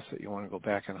discussed that you want to go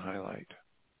back and highlight?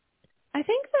 I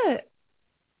think that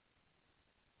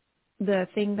the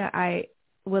thing that I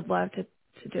would love to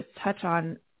just touch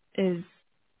on is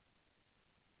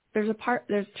there's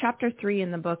chapter 3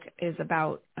 in the book is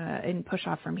about, in Push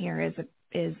Off From Here is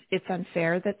it's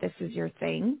unfair that this is your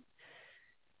thing.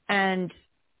 And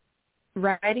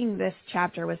writing this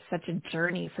chapter was such a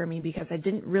journey for me because I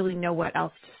didn't really know what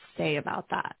else to say about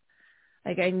that.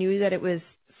 Like, I knew that it was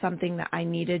something that I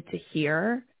needed to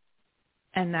hear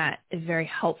and that is very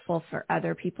helpful for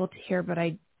other people to hear, but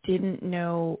I didn't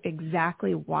know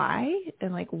exactly why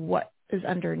and like what is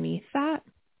underneath that.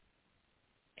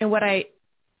 And what I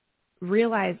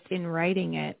realized in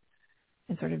writing it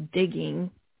and sort of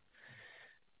digging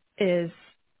is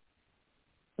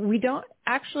we don't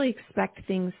actually expect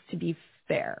things to be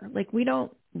fair. Like, we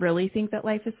don't really think that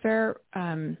life is fair.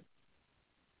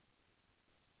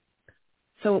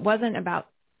 So it wasn't about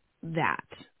that.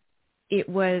 It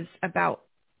was about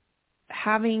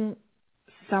having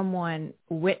someone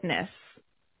witness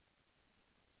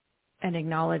and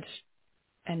acknowledge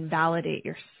and validate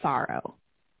your sorrow.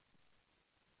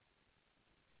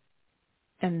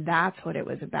 And that's what it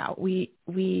was about. We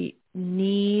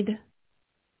need,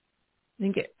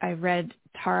 I read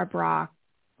Tara Brach,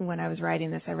 when I was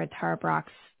writing this, I read Tara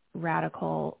Brach's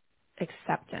Radical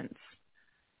Acceptance.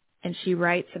 And she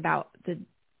writes about the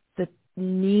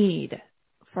need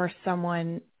for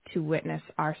someone to witness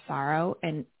our sorrow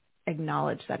and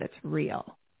acknowledge that it's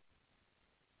real.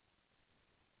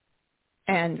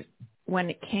 And when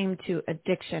it came to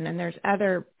addiction, and there's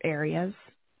other areas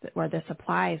where this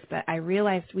applies, but I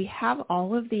realized we have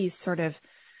all of these sort of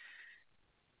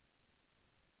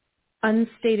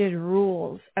unstated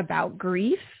rules about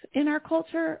grief in our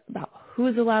culture, about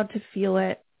who's allowed to feel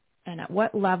it and at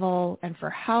what level and for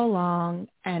how long.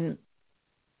 And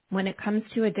when it comes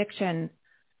to addiction,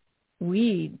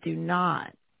 we do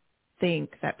not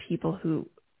think that people who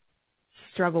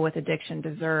struggle with addiction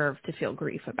deserve to feel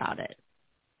grief about it.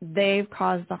 They've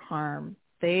caused the harm.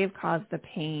 They've caused the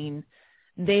pain.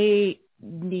 They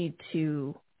need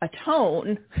to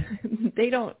atone. They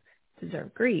don't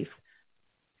deserve grief.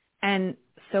 And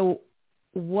so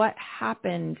what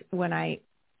happened when I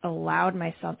allowed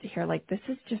myself to hear, like, this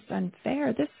is just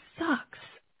unfair, this sucks,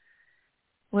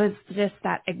 was just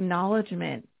that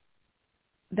acknowledgement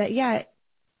that, yeah,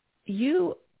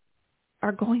 you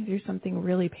are going through something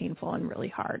really painful and really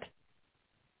hard.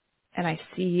 And I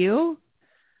see you,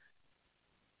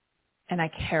 and I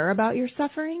care about your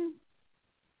suffering.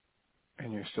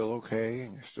 And you're still okay,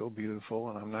 and you're still beautiful,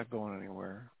 and I'm not going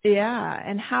anywhere. Yeah,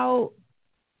 and how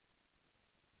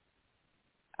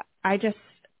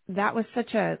that was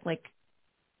such a, like,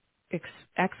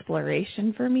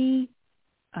 exploration for me,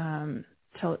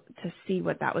 to see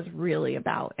what that was really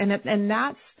about. And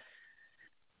that's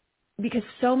because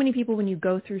so many people, when you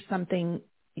go through something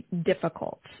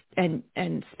difficult and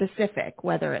specific,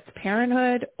 whether it's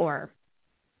parenthood or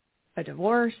a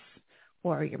divorce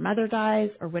or your mother dies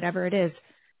or whatever it is,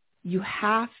 you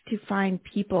have to find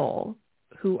people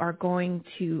who are going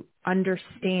to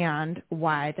understand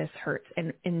why this hurts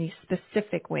and in the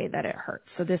specific way that it hurts.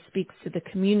 So this speaks to the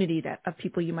community of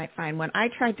people you might find. When I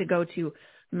tried to go to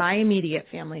my immediate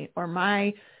family or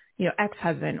my,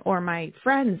 ex-husband or my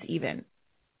friends even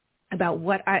about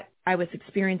what I was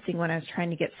experiencing when I was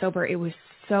trying to get sober, it was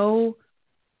so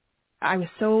I was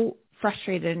so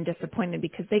frustrated and disappointed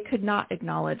because they could not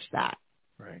acknowledge that.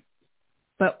 Right.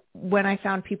 But when I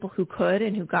found people who could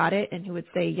and who got it and who would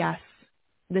say, yes,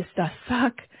 this does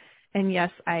suck, and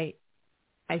yes, I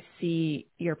see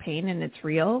your pain and it's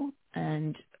real,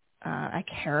 and I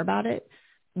care about it,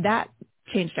 that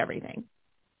changed everything.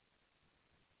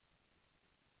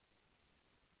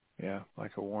 Yeah,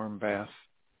 like a warm bath.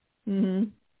 Mm-hmm.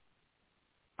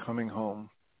 Coming home.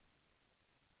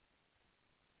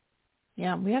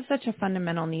 Yeah, we have such a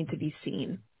fundamental need to be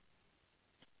seen.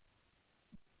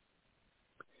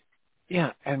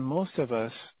 Yeah, and most of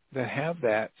us that have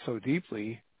that so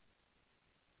deeply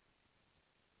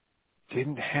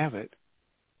didn't have it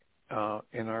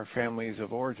in our families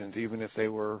of origins, even if they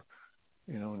were,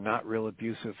 not real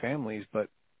abusive families, but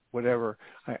whatever.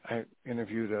 I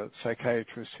interviewed a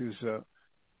psychiatrist who's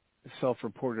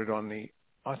self-reported on the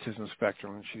autism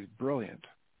spectrum, and she's brilliant.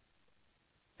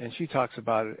 And she talks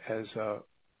about it as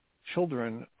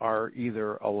children are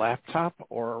either a laptop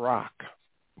or a rock.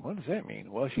 What does that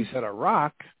mean? Well, she said a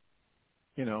rock,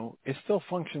 it still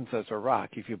functions as a rock.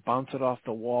 If you bounce it off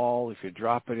the wall, if you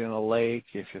drop it in a lake,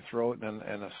 if you throw it in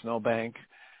a snowbank,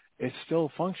 it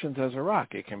still functions as a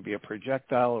rock. It can be a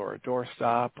projectile or a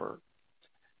doorstop,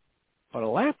 but a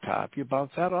laptop, you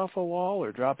bounce that off a wall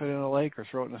or drop it in a lake or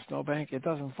throw it in a snowbank, it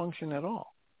doesn't function at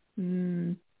all.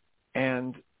 Mm.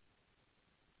 And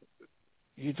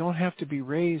you don't have to be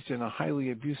raised in a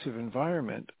highly abusive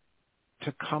environment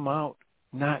to come out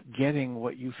not getting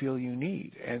what you feel you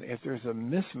need. And if there's a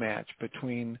mismatch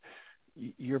between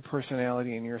your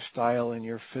personality and your style and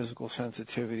your physical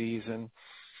sensitivities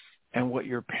and what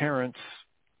your parents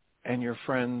and your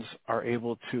friends are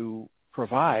able to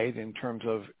provide in terms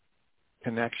of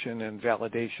connection and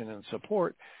validation and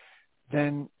support,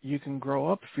 then you can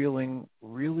grow up feeling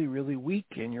really, really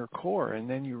weak in your core, and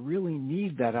then you really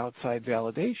need that outside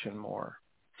validation more.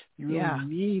 You really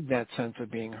need that sense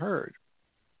of being heard.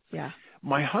 Yeah.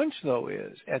 My hunch, though,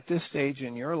 is at this stage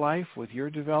in your life with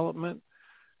your development,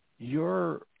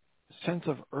 your sense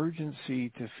of urgency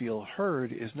to feel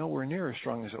heard is nowhere near as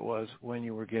strong as it was when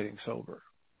you were getting sober.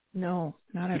 No,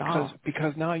 not at all.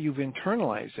 Because now you've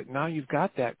internalized it. Now you've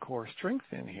got that core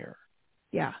strength in here.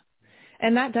 Yeah.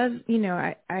 And that does,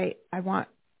 I want,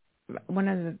 one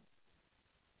of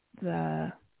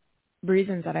the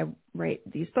reasons that I write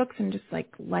these books and just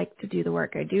like to do the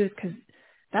work I do is because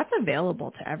that's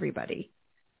available to everybody.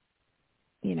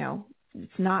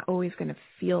 It's not always going to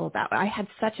feel that way.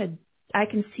 I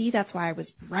can see that's why I was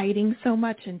writing so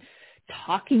much and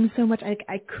talking so much.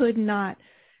 I could not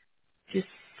just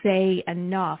say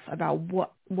enough about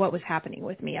what was happening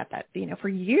with me at that, for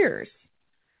years.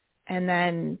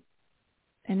 And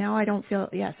now I don't feel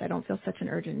such an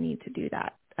urgent need to do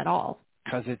that at all.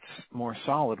 Because it's more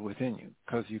solid within you,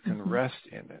 because you can rest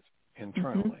in it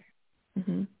internally.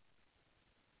 Mm-hmm.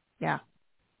 Yeah.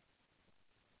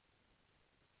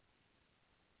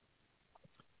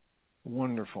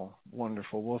 Wonderful,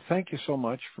 wonderful. Well, thank you so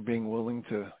much for being willing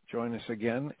to join us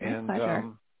again. My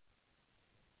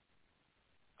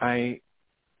pleasure.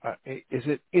 Is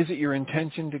it your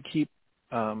intention to keep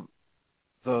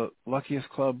the Luckiest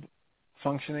Club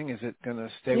functioning? Is it going to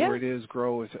stay where it is,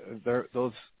 grow?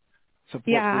 Those support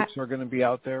groups are going to be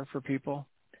out there for people?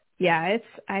 Yeah,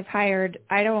 I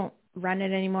don't run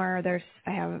it anymore.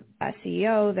 I have a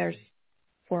CEO. There's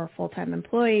 4 full-time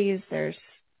employees. There's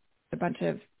a bunch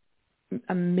of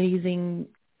amazing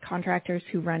contractors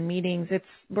who run meetings.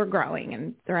 We're growing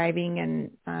and thriving,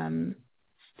 and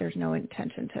there's no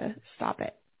intention to stop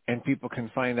it. And people can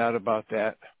find out about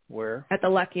that where? At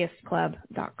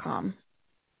theluckiestclub.com.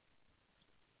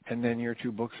 And then your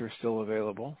 2 books are still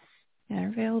available? They're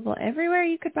available everywhere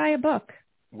you could buy a book.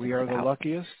 We Are the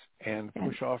Luckiest and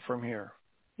Push Off From Here.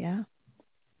 Yeah.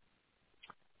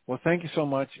 Well, thank you so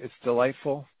much. It's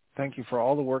delightful. Thank you for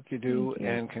all the work you do, Thank you.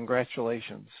 And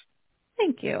congratulations.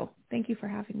 Thank you. Thank you for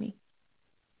having me.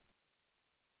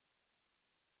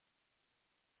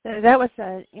 So that was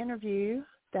an interview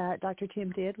that Dr.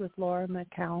 Tim did with Laura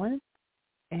McCowan,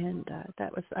 and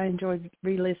I enjoyed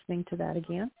re-listening to that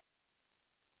again.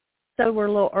 So we're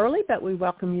a little early, but we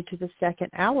welcome you to the second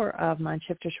hour of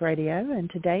MindShifters Radio, and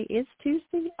today is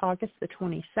Tuesday, August the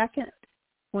 22nd,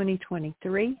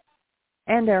 2023,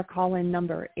 and our call-in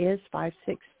number is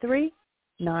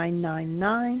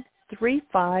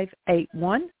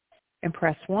 563-999-3581, and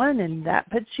press 1, and that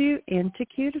puts you into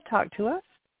queue to talk to us.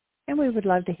 And we would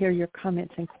love to hear your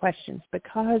comments and questions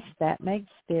because that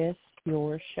makes this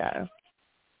your show.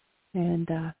 And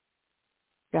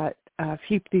got a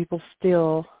few people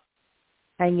still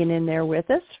hanging in there with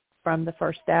us from the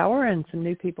first hour and some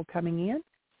new people coming in.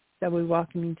 So we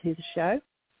welcome you to the show.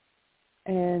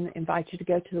 and invite you to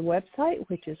go to the website,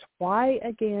 which is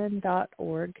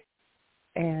whyagain.org,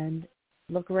 and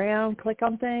look around, click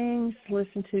on things,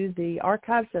 listen to the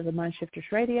archives of the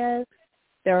MindShifters Radio.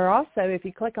 There are also, if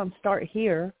you click on Start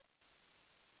Here,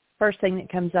 first thing that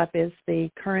comes up is the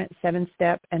current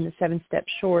 7-step and the 7-step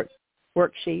short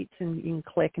worksheets, and you can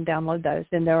click and download those.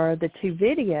 Then there are the 2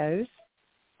 videos,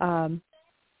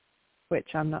 which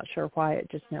I'm not sure why it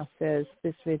just now says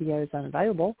this video is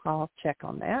unavailable. I'll check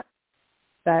on that.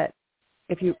 But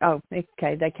if you,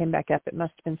 okay, they came back up. It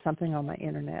must have been something on my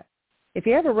internet. If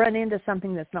you ever run into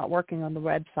something that's not working on the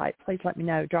website, please let me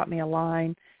know. Drop me a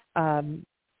line,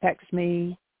 text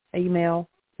me, email,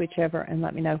 whichever, and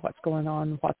let me know what's going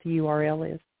on, what the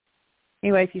URL is.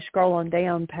 Anyway, if you scroll on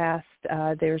down past,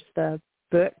 there's the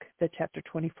book, the chapter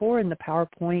 24, and the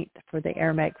PowerPoint for the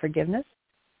Aramaic forgiveness,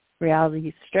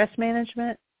 reality stress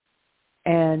management.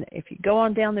 And if you go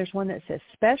on down, there's one that says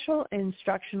special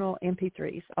instructional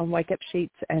MP3s on wake-up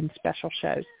sheets and special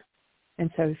shows.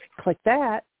 And so if you click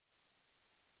that,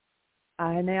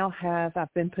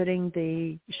 I've been putting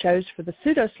the shows for the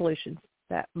pseudo solutions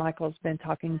that Michael's been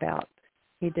talking about.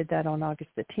 He did that on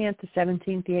August the 10th, the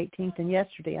 17th, the 18th, and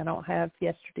yesterday. I don't have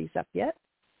yesterday's up yet,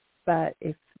 but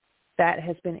if that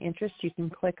has been interest, you can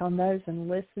click on those and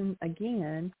listen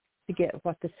again to get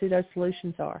what the pseudo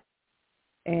solutions are.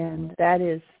 And that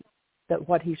is that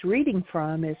what he's reading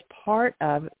from is part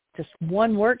of just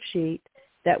one worksheet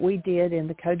that we did in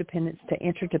the Codependence to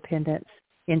Interdependence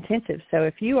Intensive. So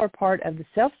if you are part of the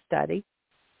self-study,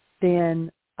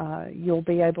 then you'll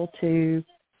be able to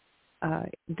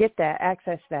get that,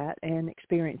 access that, and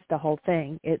experience the whole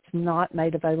thing. It's not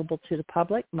made available to the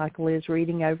public. Michael is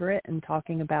reading over it and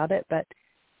talking about it, but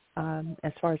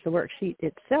as far as the worksheet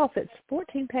itself, it's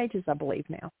 14 pages, I believe,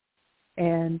 now.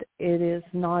 And it is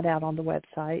not out on the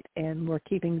website, and we're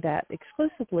keeping that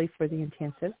exclusively for the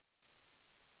intensive.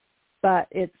 But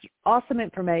it's awesome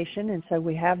information, and so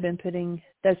we have been putting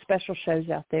those special shows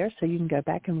out there so you can go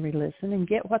back and re-listen and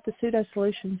get what the pseudo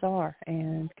solutions are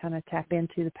and kind of tap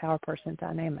into the power person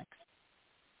dynamics.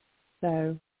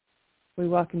 So we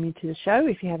welcome you to the show.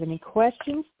 If you have any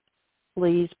questions,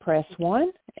 please press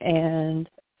 1 and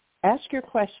ask your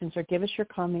questions or give us your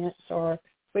comments or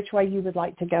which way you would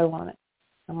like to go on it.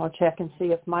 I'm going to check and see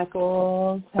if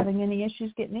Michael's having any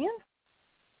issues getting in.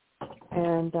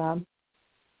 And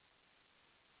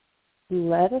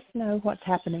let us know what's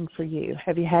happening for you.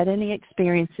 Have you had any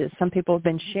experiences? Some people have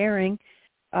been sharing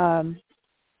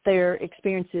their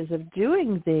experiences of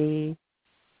doing the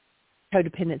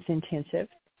Codependence Intensive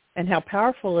and how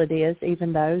powerful it is,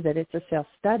 even though that it's a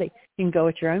self-study. You can go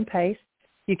at your own pace.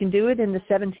 You can do it in the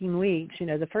 17 weeks. You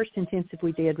know, the first intensive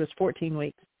we did was 14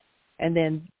 weeks. And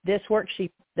then this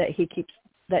worksheet that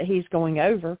he's going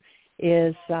over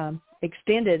is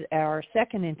extended our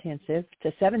second intensive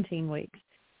to 17 weeks.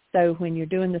 So when you're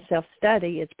doing the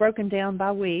self-study, it's broken down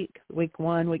by week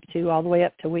 1, week 2, all the way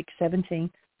up to week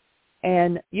 17.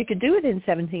 And you could do it in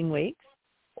 17 weeks,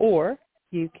 or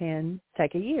you can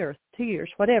take a year, 2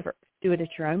 years, whatever. Do it at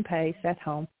your own pace at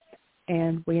home.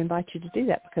 And we invite you to do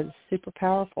that because it's super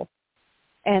powerful.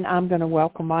 And I'm going to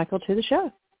welcome Michael to the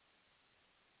show.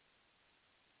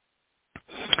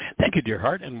 Thank you, dear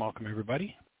heart, and welcome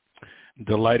everybody.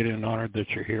 Delighted and honored that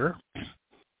you're here.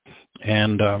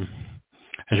 And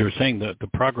as you were saying, the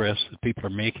progress that people are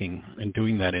making in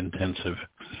doing that intensive,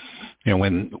 you know,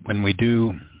 when we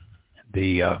do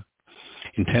the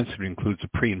intensive, it includes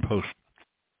a pre and post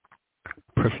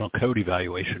personal code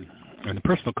evaluation. And the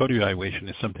personal code evaluation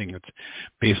is something that's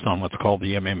based on what's called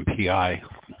the MMPI,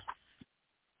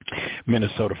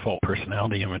 Minnesota Fault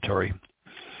Personality Inventory.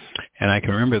 And I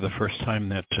can remember the first time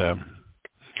that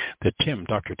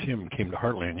Dr. Tim came to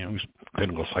Heartland. You know, he was a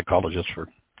clinical psychologist for,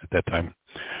 at that time,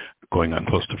 going on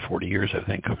close to 40 years, I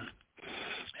think.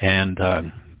 And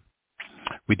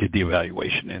we did the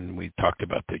evaluation, and we talked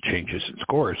about the changes in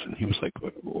scores. And he was like,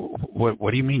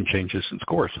 what do you mean changes in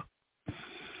scores?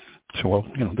 So, well,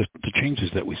 you know, the changes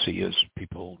that we see as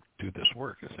people do this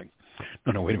work, I think,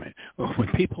 no, wait a minute. When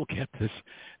people get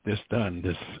this done,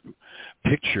 this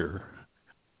picture,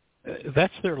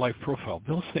 that's their life profile.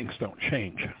 Those things don't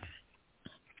change.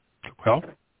 Well,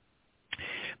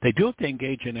 they do if they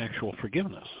engage in actual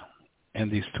forgiveness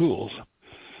and these tools.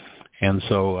 And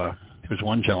so there's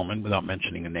one gentleman, without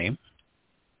mentioning a name,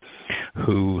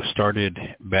 who started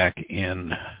back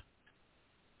in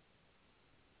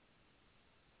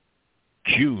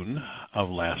June of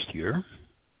last year,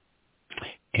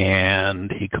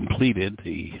 and he completed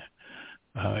the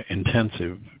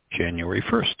intensive January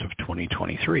 1st of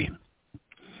 2023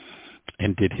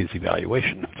 and did his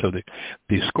evaluation. So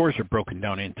the scores are broken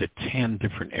down into 10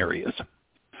 different areas.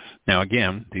 Now,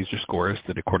 again, these are scores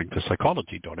that, according to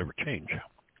psychology, don't ever change.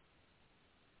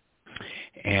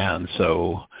 And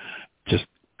so just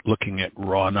looking at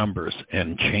raw numbers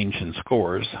and change in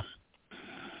scores,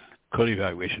 code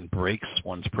evaluation breaks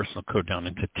one's personal code down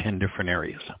into 10 different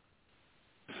areas.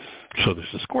 So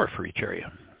there's a score for each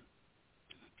area,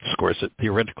 scores that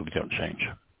theoretically don't change.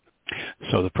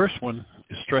 So the first one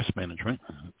is stress management,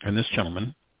 and this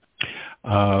gentleman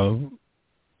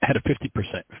had a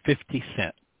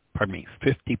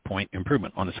 50-point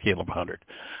improvement on a scale of 100.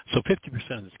 So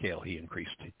 50% of the scale he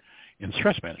increased in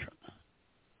stress management.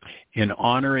 In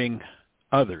honoring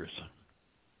others,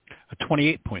 a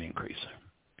 28-point increase.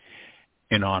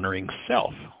 In honoring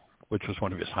self, which was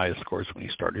one of his highest scores when he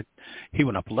started, he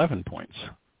went up 11 points.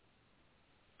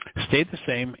 Stayed the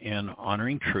same in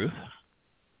honoring truth.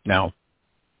 Now,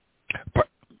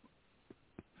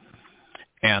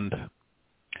 and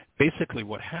basically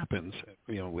what happens,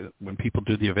 when people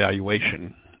do the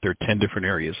evaluation, there are 10 different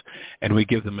areas, and we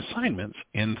give them assignments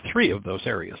in 3 of those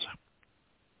areas.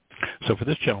 So for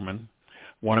this gentleman,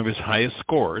 one of his highest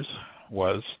scores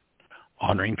was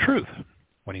honoring truth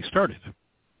when he started.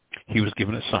 He was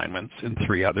given assignments in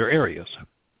 3 other areas.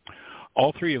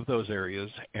 All 3 of those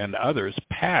areas and others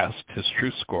passed his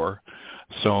truth score.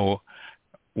 So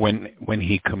when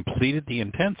he completed the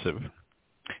intensive,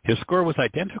 his score was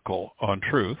identical on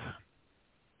truth.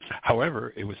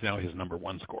 However, it was now his number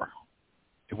 1 score.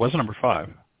 It wasn't number 5.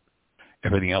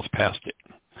 Everything else passed it.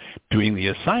 Doing the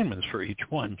assignments for each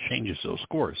one changes those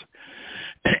scores.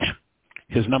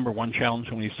 His number 1 challenge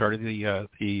when he started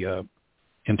the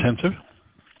intensive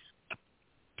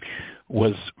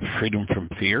was freedom from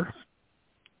fear,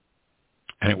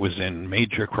 and it was in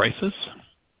major crisis,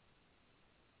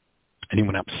 and he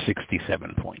went up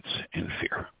 67 points in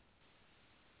fear,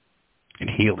 in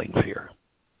healing fear.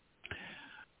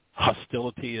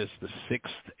 Hostility is the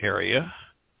 6th area,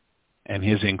 and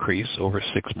his increase over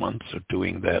 6 months of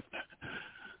doing that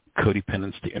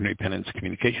codependence to interdependence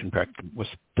communication practice was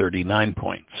 39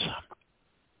 points.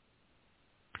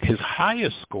 His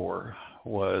highest score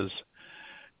was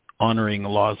honoring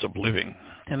laws of living,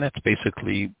 and that's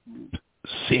basically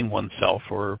seeing oneself,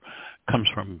 or comes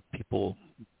from people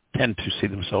tend to see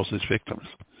themselves as victims.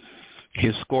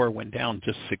 His score went down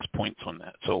just 6 points on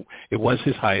that. So it was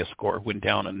his highest score, went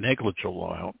down a negligible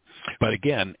amount. But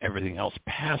again, everything else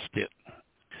passed it.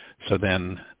 So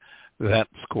then that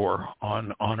score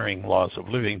on honoring laws of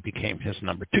living became his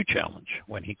number 2 challenge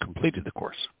when he completed the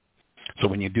course. So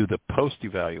when you do the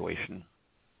post-evaluation,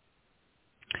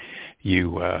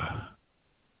 you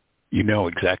know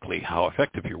exactly how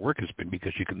effective your work has been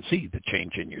because you can see the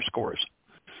change in your scores.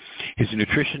 His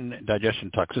nutrition,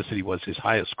 digestion, toxicity was his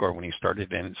highest score when he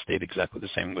started, and it stayed exactly the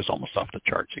same. It was almost off the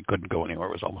charts. It couldn't go anywhere.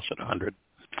 It was almost at 100.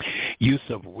 Use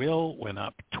of will went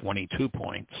up 22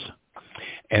 points.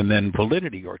 And then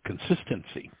validity or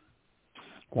consistency,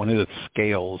 one of the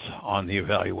scales on the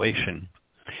evaluation.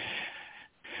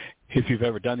 If you've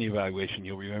ever done the evaluation,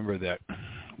 you'll remember that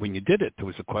when you did it, there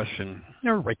was a question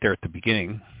right there at the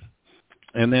beginning.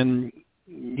 And then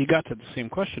you got to the same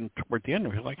question toward the end,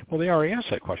 and you're like, well, they already asked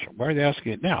that question. Why are they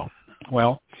asking it now?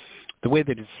 Well, the way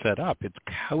that it's set up, it's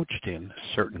couched in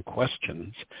certain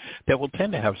questions that will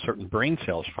tend to have certain brain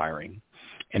cells firing.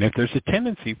 And if there's a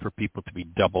tendency for people to be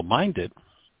double-minded,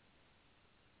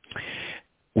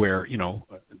 where,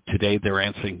 today they're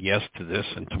answering yes to this,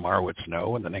 and tomorrow it's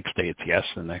no, and the next day it's yes,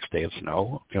 and the next day it's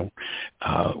no,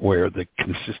 where the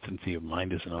consistency of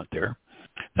mind is not there.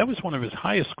 That was one of his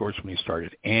highest scores when he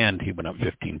started, and he went up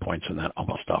 15 points in that,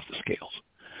 almost off the scales.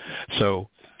 So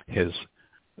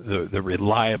the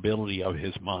reliability of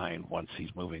his mind once he's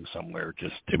moving somewhere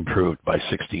just improved by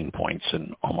 16 points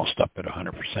and almost up at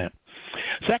 100%.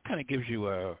 So that kind of gives you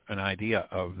an idea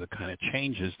of the kind of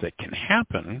changes that can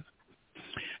happen.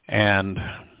 And,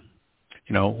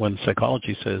 when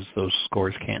psychology says those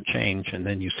scores can't change, and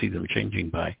then you see them changing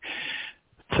by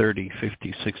 30,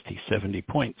 50, 60, 70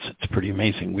 points, it's pretty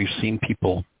amazing. We've seen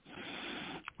people,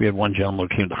 we had one gentleman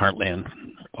who came to Heartland,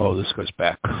 this goes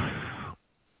back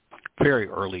very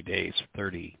early days,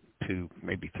 32,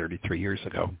 maybe 33 years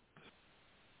ago.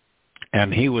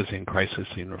 And he was in crisis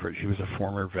university. He was a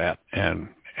former vet and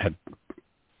had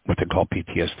what they call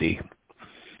PTSD.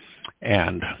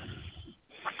 And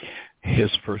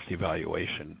his first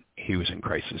evaluation, he was in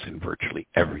crisis in virtually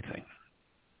everything.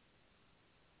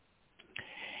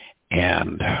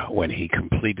 And when he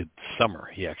completed summer,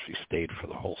 he actually stayed for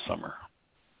the whole summer.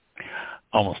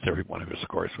 Almost every one of his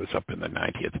scores was up in the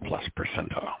 90th plus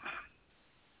percentile.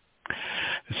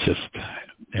 It's just,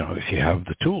 if you have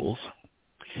the tools,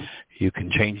 you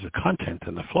can change the content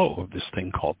and the flow of this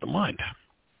thing called the mind.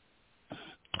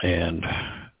 And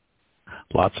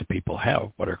lots of people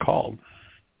have what are called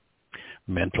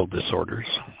mental disorders,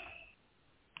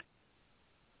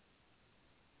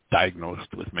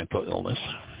 diagnosed with mental illness.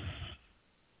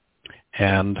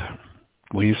 And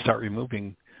when you start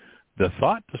removing the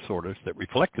thought disorders that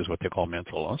reflect as what they call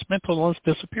mental illness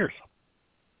disappears.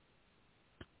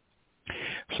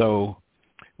 So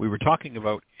we were talking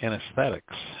about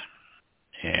anesthetics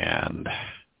and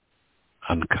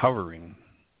uncovering,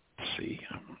 let's see,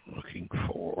 I'm looking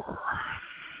for...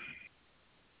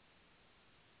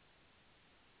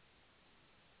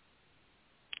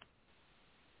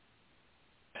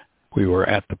 We were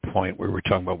at the point where we were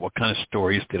talking about what kind of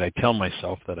stories did I tell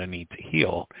myself that I need to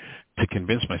heal to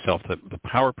convince myself that the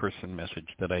power person message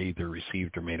that I either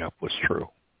received or made up was true.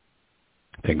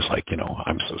 Things like,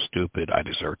 I'm so stupid, I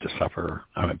deserve to suffer,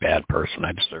 I'm a bad person,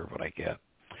 I deserve what I get.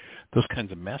 Those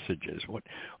kinds of messages.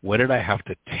 What did I have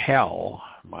to tell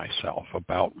myself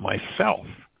about myself?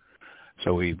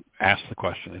 So we asked the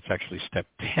question. It's actually step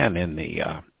 10 in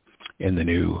the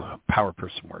new Power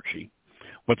Person worksheet.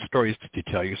 What stories did you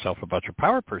tell yourself about your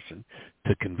power person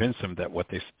to convince them that what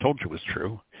they told you was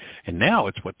true? And now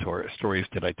it's what stories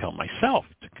did I tell myself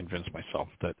to convince myself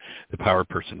that the power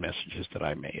person messages that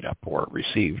I made up or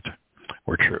received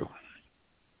were true?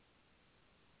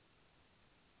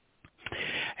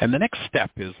 And the next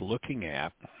step is looking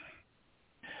at,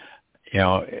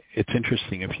 it's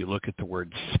interesting if you look at the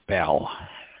word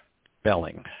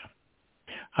spelling.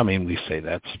 I mean, we say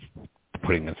that's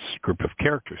putting this group of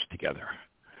characters together.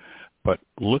 But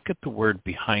look at the word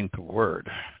behind the word,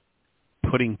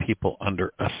 putting people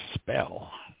under a spell.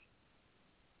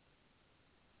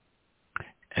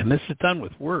 And this is done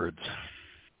with words.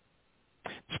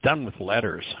 It's done with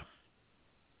letters.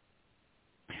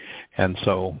 And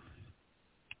so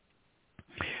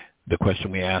the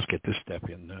question we ask at this step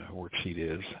in the worksheet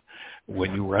is,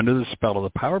 when you were under the spell of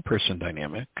the power person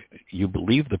dynamic, you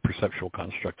believe the perceptual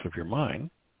constructs of your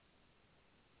mind,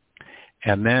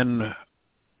 and then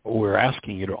we're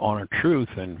asking you to honor truth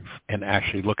and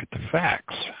actually look at the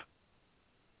facts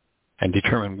and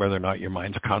determine whether or not your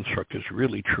mind's construct is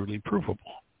really, truly provable.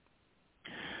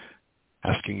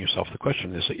 Asking yourself the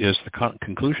question, is the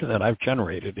conclusion that I've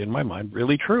generated in my mind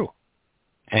really true?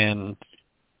 And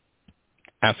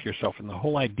ask yourself, and the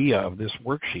whole idea of this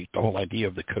worksheet, the whole idea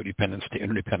of the codependence to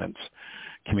interdependence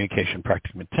communication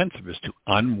practicum intensive is to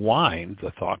unwind the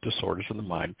thought disorders of the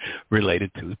mind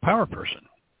related to the power person.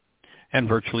 And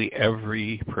virtually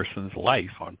every person's life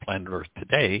on planet Earth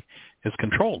today is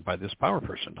controlled by this power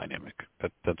person dynamic.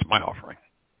 That's my offering.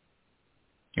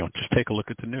 Just take a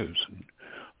look at the news and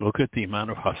look at the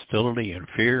amount of hostility and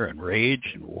fear and rage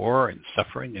and war and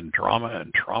suffering and drama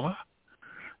and trauma.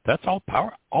 That's all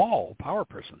power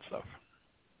person stuff.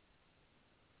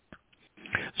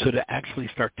 So to actually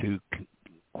start to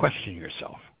question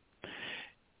yourself,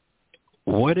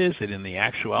 what is it in the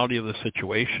actuality of the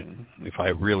situation, if I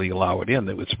really allow it in,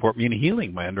 that would support me in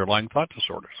healing my underlying thought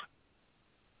disorders?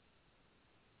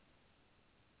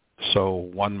 So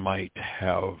one might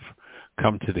have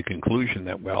come to the conclusion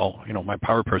that, my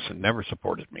power person never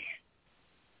supported me.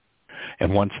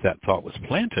 And once that thought was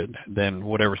planted, then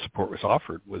whatever support was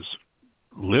offered was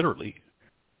literally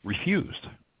refused.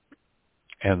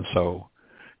 And so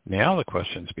now the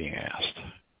question's being asked,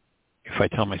 if I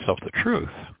tell myself the truth,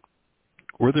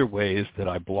 were there ways that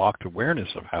I blocked awareness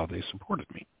of how they supported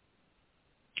me,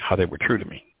 how they were true to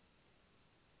me?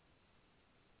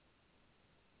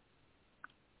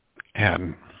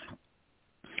 And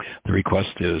the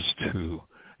request is to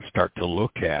start to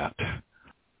look at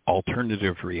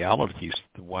alternative realities,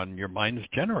 the one your mind is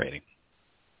generating.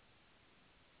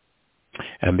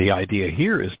 And the idea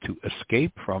here is to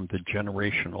escape from the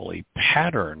generationally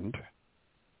patterned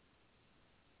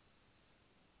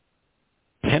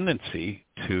tendency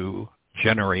to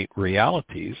generate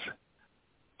realities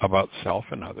about self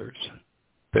and others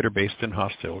that are based in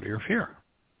hostility or fear.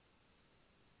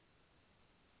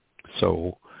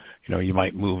 So, you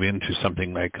might move into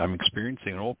something like, I'm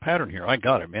experiencing an old pattern here. I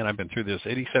got it, man. I've been through this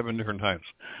 87 different times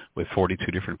with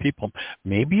 42 different people.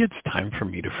 Maybe it's time for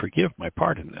me to forgive my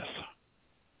part in this.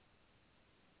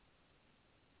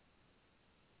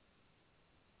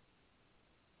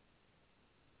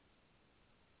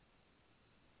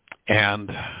 And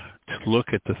to look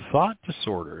at the thought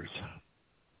disorders,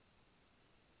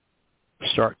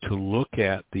 start to look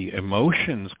at the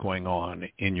emotions going on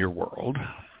in your world,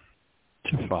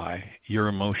 identify your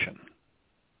emotion.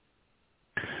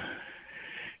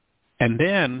 And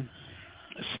then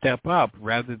step up,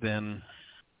 rather than,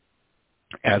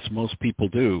 as most people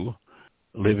do,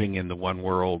 living in the one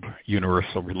world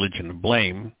universal religion of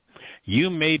blame, You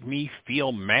made me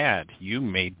feel mad. You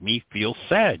made me feel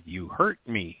sad. You hurt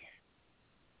me.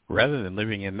 Rather than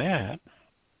living in that,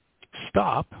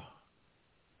 stop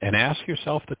and ask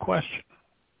yourself the question.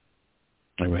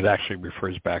 And it actually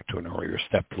refers back to an earlier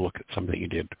step to look at something you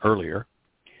did earlier.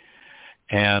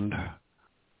 And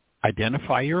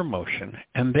identify your emotion,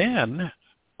 and then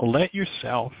let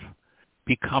yourself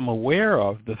become aware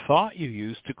of the thought you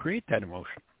used to create that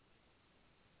emotion.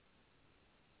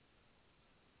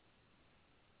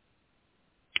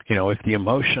 If the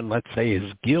emotion, let's say,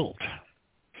 is guilt,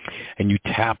 and you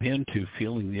tap into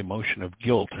feeling the emotion of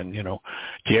guilt, and,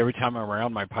 gee, every time I'm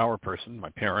around my power person,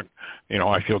 my parent,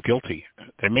 I feel guilty.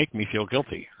 They make me feel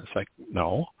guilty. It's like,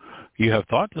 no, you have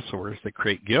thought disorders that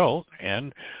create guilt,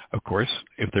 and, of course,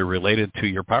 if they're related to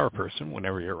your power person,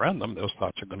 whenever you're around them, those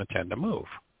thoughts are going to tend to move.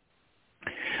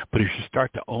 But if you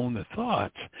start to own the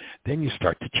thoughts, then you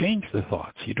start to change the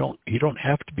thoughts. You don't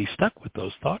have to be stuck with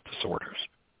those thought disorders.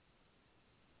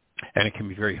 And it can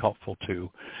be very helpful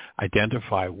to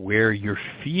identify where you're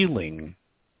feeling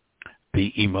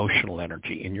the emotional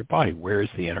energy in your body. Where is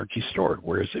the energy stored?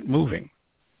 Where is it moving?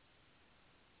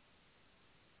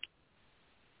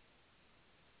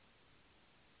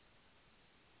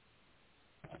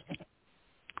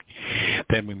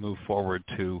 Then we move forward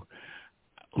to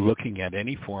looking at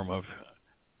any form of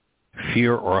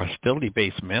fear or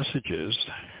hostility-based messages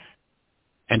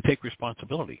and take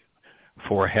responsibility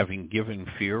for having given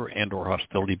fear and or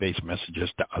hostility-based messages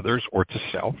to others or to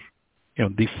self.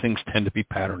 These things tend to be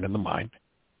patterned in the mind.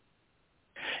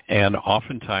 And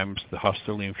oftentimes the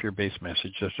hostility and fear-based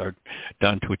messages are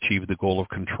done to achieve the goal of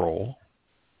control,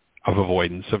 of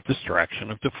avoidance, of distraction,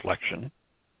 of deflection.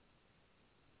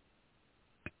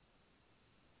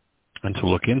 And to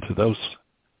look into those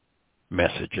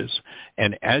messages.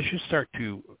 And as you start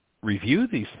to review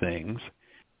these things,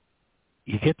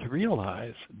 you get to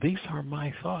realize these are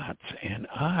my thoughts and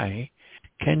I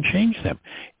can change them.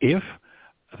 If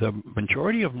the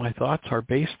majority of my thoughts are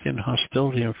based in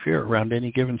hostility and fear around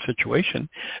any given situation,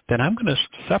 then I'm going to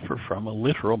suffer from a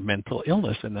literal mental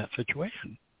illness in that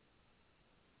situation.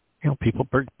 People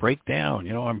break down.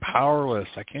 I'm powerless.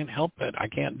 I can't help it. I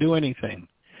can't do anything.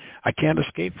 I can't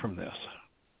escape from this.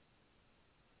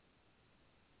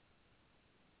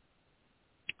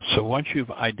 So once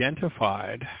you've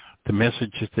identified the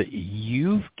messages that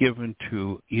you've given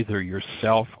to either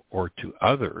yourself or to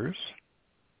others,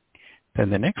 then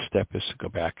the next step is to go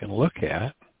back and look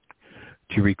at,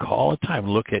 to recall a time,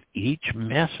 look at each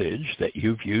message that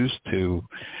you've used to,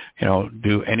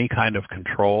 do any kind of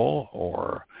control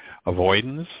or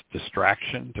avoidance,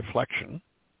 distraction, deflection.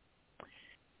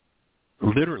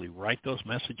 Literally write those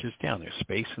messages down. There's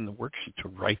space in the worksheet to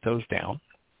write those down.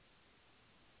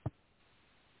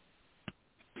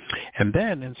 And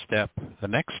then the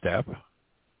next step,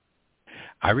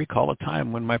 I recall a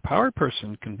time when my power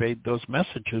person conveyed those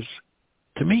messages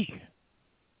to me.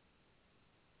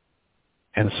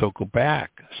 And so go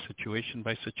back situation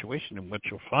by situation, and what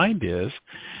you'll find is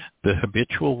the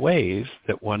habitual ways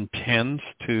that one tends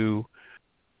to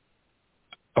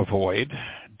avoid,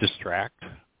 distract,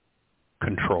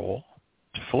 control,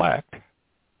 deflect,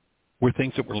 were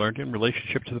things that were learned in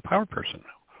relationship to the power person,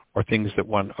 or things that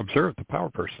one observed the power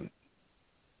person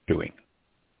doing.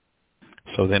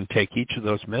 So then take each of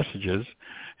those messages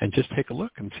and just take a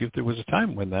look and see if there was a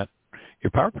time when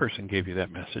your power person gave you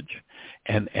that message,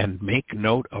 and make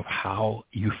note of how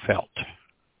you felt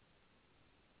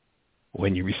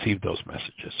when you received those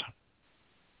messages.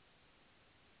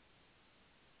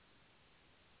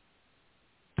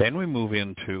 Then we move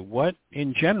into what,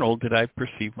 in general, did I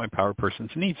perceive my power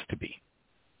person's needs to be?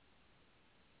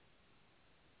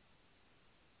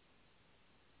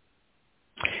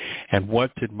 And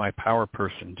what did my power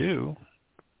person do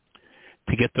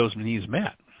to get those needs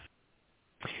met?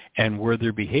 And were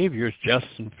their behaviors just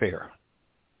and fair?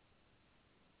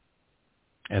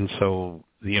 And so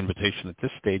the invitation at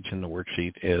this stage in the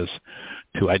worksheet is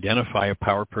to identify a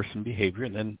power person behavior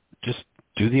and then just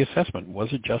do the assessment. Was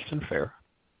it just and fair?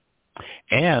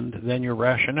 And then your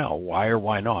rationale, why or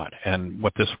why not? And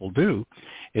what this will do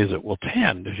is it will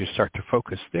tend, as you start to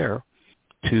focus there,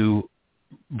 to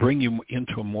bring you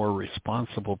into a more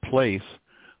responsible place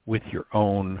with your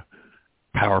own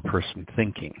power person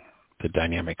thinking, the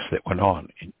dynamics that went on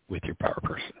with your power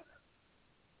person.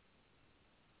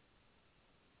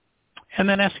 And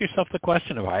then ask yourself the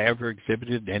question, have I ever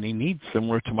exhibited any needs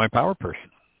similar to my power person?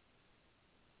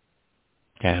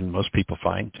 And most people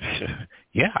find,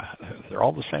 yeah, they're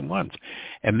all the same ones.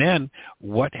 And then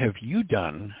what have you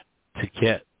done to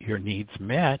get your needs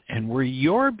met, and were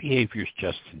your behaviors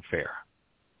just and fair?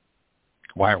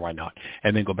 Why or why not?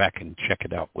 And then go back and check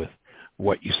it out with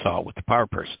what you saw with the power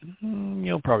person,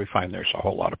 you'll probably find there's a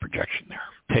whole lot of projection there.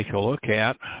 Take a look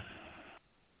at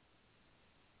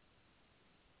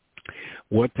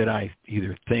what did I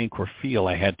either think or feel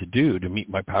I had to do to meet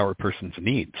my power person's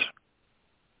needs?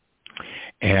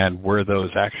 And were those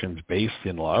actions based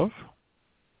in love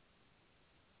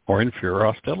or in fear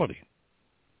or hostility?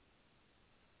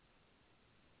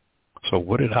 So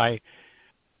what did I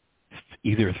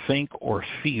either think or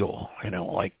feel?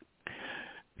 Like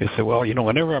they say, well,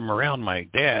 whenever I'm around my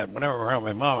dad, whenever I'm around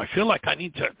my mom, I feel like I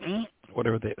need to,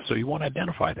 whatever they. So you want to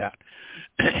identify that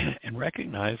and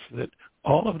recognize that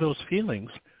all of those feelings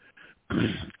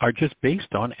are just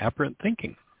based on aberrant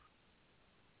thinking.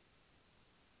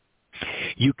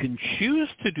 You can choose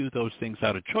to do those things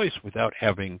out of choice without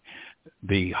having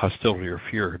the hostility or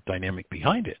fear dynamic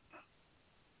behind it.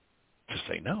 Just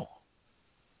say no.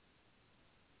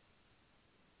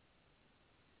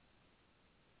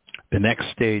 The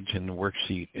next stage in the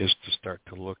worksheet is to start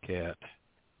to look at,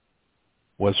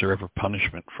 was there ever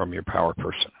punishment from your power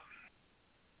person?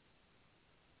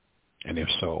 And if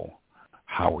so,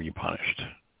 how were you punished?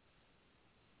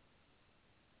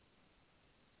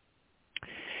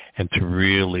 And to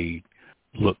really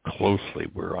look closely,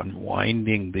 we're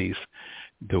unwinding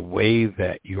the way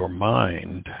that your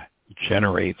mind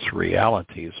generates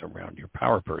realities around your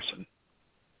power person.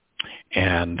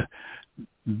 And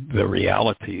the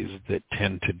realities that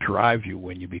tend to drive you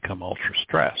when you become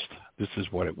ultra-stressed. This is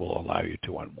what it will allow you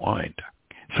to unwind.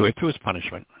 So if there was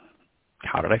punishment,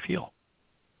 how did I feel?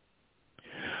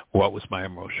 What was my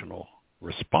emotional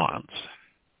response?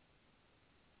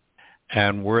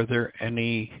 And were there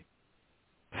any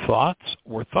thoughts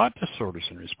or thought disorders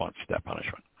in response to that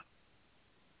punishment?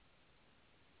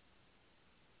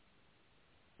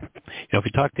 If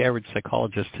you talk to average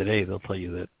psychologists today, they'll tell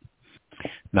you that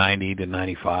 90 to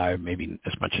 95, maybe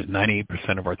as much as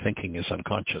 98% of our thinking is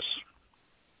unconscious.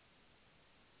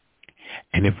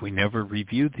 And if we never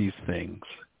review these things,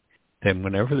 then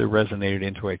whenever they're resonated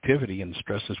into activity, and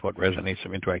stress is what resonates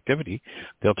them into activity,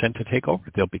 they'll tend to take over.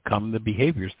 They'll become the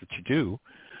behaviors that you do,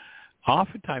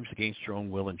 oftentimes against your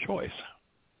own will and choice.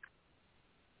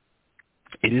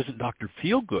 It isn't Dr.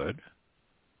 Feelgood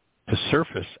to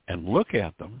surface and look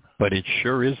at them, but it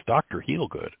sure is Dr.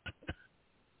 Heelgood.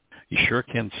 You sure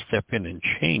can step in and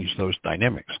change those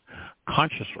dynamics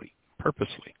consciously,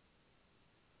 purposely.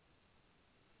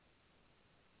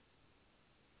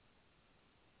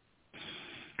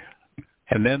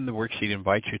 And then the worksheet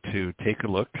invites you to take a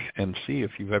look and see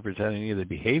if you've ever done any of the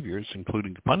behaviors,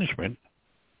 including the punishment,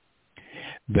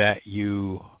 that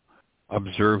you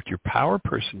observed your power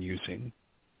person using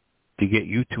to get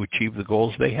you to achieve the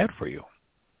goals they had for you.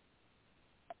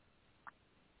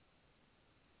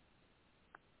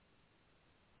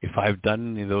 If I've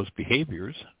done any of those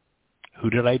behaviors,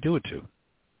 who did I do it to?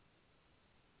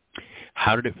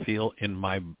 How did it feel in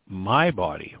my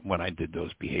body when I did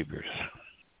those behaviors?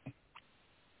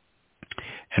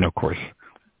 And of course,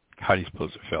 how do you suppose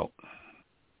it felt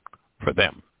for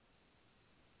them,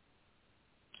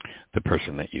 the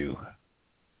person that you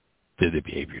did the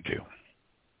behavior to?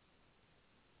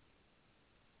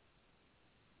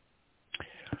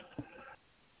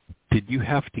 Did you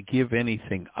have to give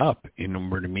anything up in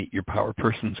order to meet your power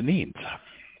person's needs?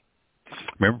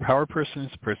 Remember, power person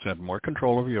is the person who had more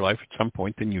control over your life at some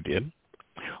point than you did,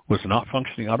 was not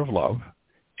functioning out of love,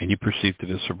 and you perceived it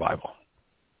as survival.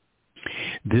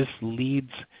 This leads,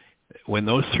 when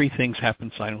those three things happen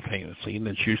simultaneously, and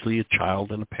it's usually a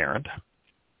child and a parent,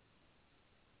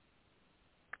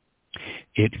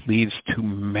 it leads to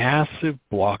massive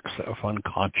blocks of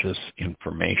unconscious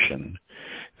information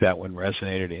that, when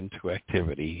resonated into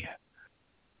activity,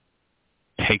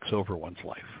 takes over one's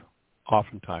life,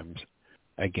 oftentimes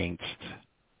against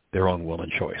their own will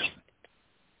and choice.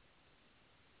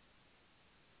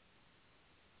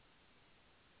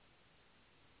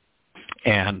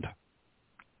 And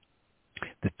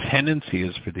the tendency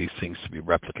is for these things to be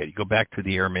replicated. You go back to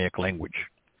the Aramaic language,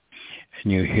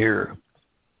 and you hear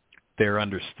their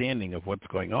understanding of what's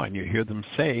going on. You hear them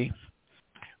say,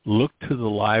 look to the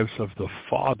lives of the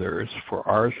fathers, for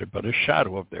ours are but a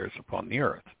shadow of theirs upon the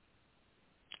earth.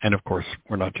 And of course,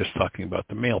 we're not just talking about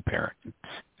the male parent.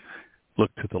 Look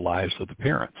to the lives of the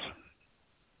parents.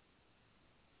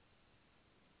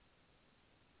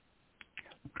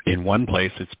 In one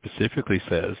place, it specifically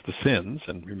says the sins,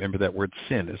 and remember that word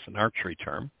sin is an archery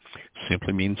term,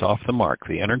 simply means off the mark.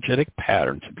 The energetic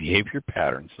patterns, the behavior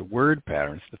patterns, the word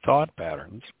patterns, the thought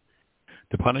patterns,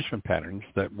 the punishment patterns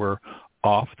that were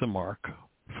off the mark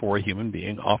for a human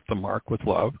being, off the mark with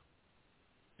love,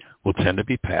 will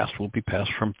be passed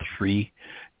from three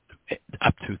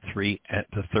up to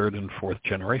the third and fourth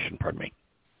generation, pardon me.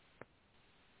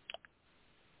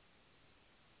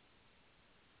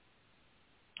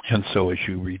 And so as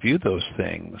you review those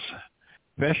things,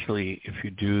 especially if you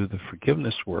do the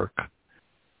forgiveness work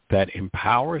that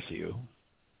empowers you,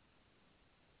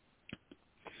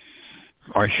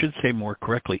 or I should say more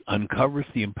correctly, uncovers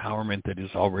the empowerment that is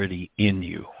already in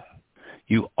you.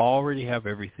 You already have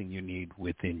everything you need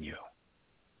within you.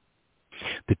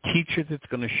 The teacher that's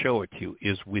going to show it to you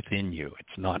is within you.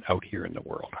 It's not out here in the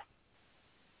world.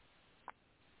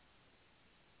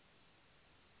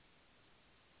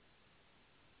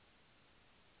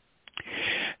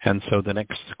 And so the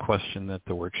next question that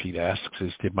the worksheet asks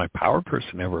is, did my power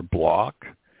person ever block,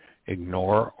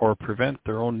 ignore, or prevent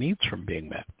their own needs from being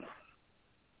met?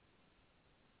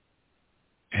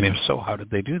 And if so, how did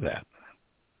they do that?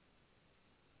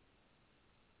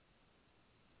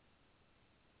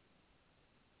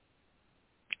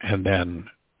 And then,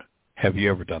 have you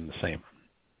ever done the same?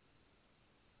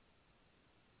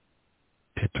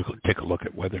 Take a look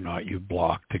at whether or not you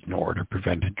blocked, ignored, or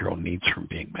prevented your own needs from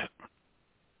being met.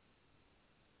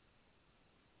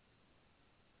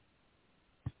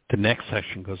 The next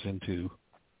section goes into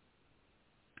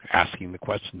asking the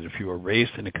question that if you were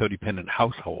raised in a codependent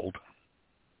household,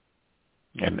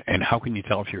 and how can you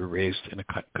tell if you were raised in a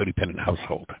codependent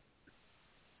household?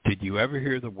 Did you ever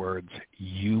hear the words,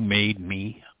 "You made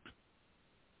me"?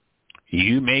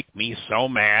 "You make me so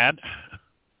mad"?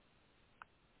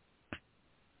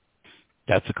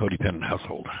 That's a codependent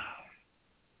household.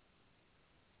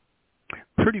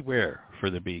 Pretty rare for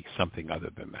there to be something other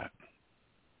than that.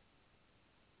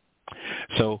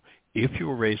 So if you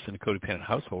were raised in a codependent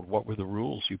household, what were the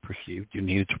rules you perceived you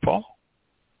needed to follow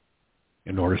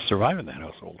in order to survive in that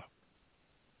household?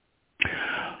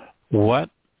 What,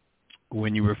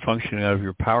 when you were functioning out of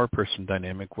your power person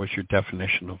dynamic, was your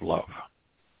definition of love?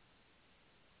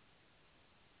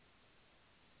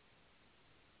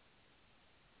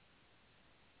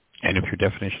 And if your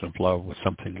definition of love was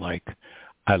something like,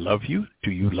 "I love you,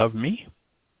 do you love me?"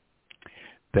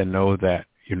 then know that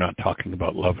you're not talking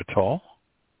about love at all,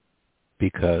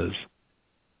 because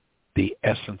the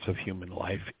essence of human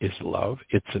life is love.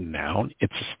 It's a noun.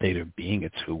 It's a state of being.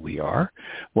 It's who we are.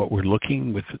 What we're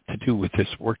looking to do with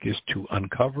this work is to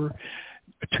uncover,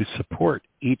 to support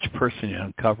each person in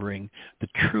uncovering the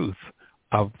truth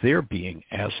of their being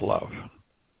as love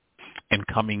and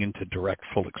coming into direct,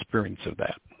 full experience of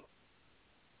that.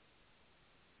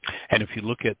 And if you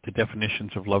look at the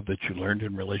definitions of love that you learned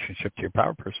in relationship to your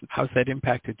power person, how's that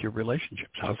impacted your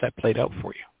relationships? How's that played out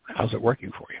for you? How's it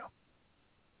working for you?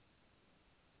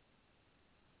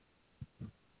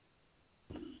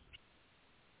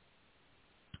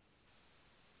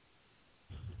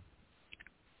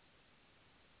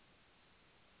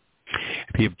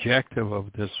 The objective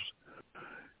of this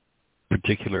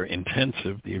particular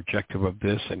intensive, the objective of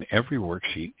this and every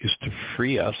worksheet, is to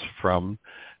free us from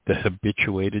the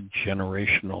habituated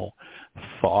generational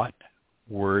thought,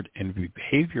 word, and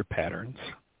behavior patterns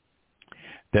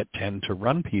that tend to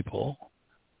run people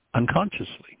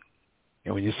unconsciously.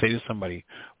 And when you say to somebody,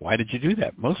 "Why did you do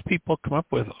that?" most people come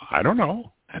up with, "I don't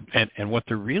know." And what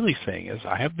they're really saying is,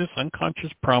 I have this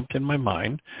unconscious prompt in my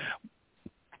mind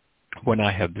when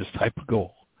I have this type of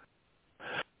goal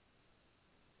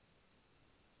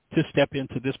to step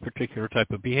into this particular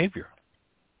type of behavior.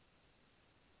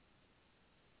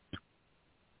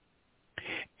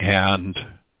 And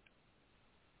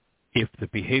if the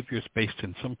behavior is based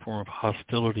in some form of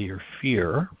hostility or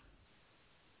fear,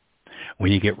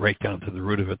 when you get right down to the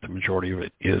root of it, the majority of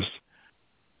it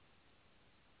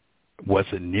was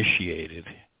initiated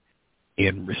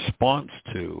in response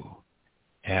to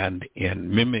and in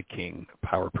mimicking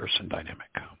power person dynamic.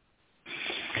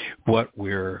 What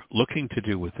we're looking to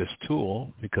do with this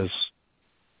tool, because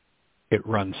it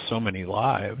runs so many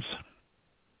lives,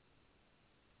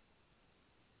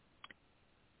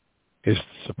 is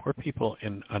to support people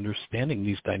in understanding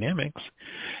these dynamics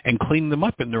and clean them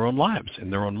up in their own lives, in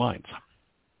their own minds.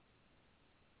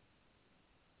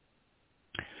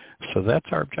 So that's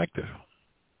our objective.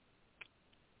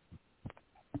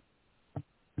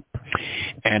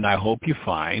 And I hope you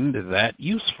find that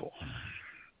useful.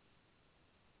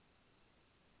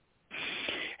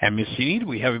 And Miss Jeanie, do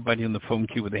we have everybody in the phone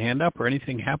queue with a hand up or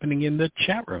anything happening in the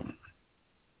chat room?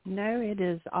 No, it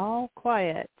is all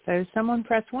quiet. So someone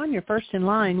press 1. You're first in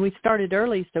line. We started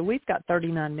early, so we've got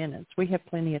 39 minutes. We have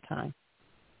plenty of time.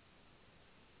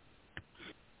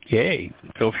 Yay.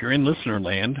 So if you're in listener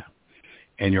land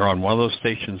and you're on one of those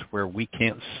stations where we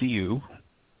can't see you,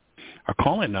 our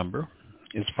call-in number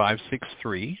is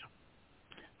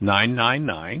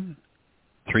 563-999-3999.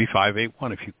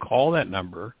 3581. If you call that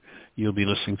number, you'll be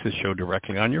listening to the show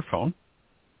directly on your phone.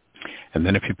 And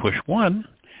then if you push 1,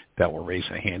 that will raise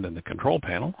a hand in the control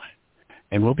panel,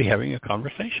 and we'll be having a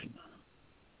conversation.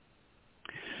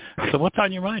 So what's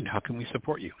on your mind? How can we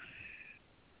support you?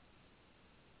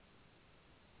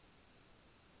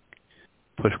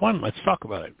 Push 1. Let's talk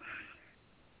about it.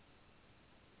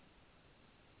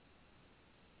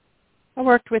 I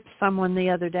worked with someone the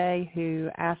other day who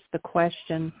asked the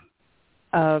question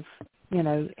of, you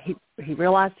know, he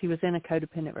realized he was in a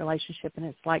codependent relationship, and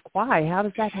it's like, why? How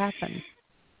does that happen?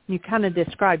 You kind of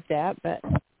described that, but...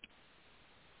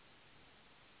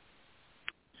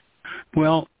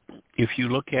 Well, if you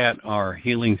look at our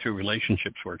Healing Through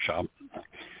Relationships workshop,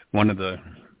 one of the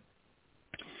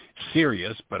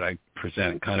serious, but I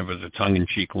present it kind of as a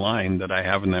tongue-in-cheek line that I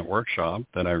have in that workshop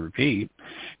that I repeat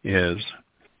is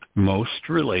most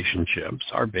relationships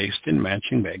are based in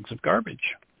matching bags of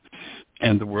garbage,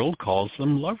 and the world calls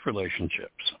them love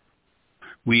relationships.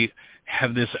 We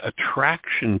have this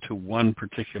attraction to one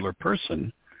particular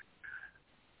person,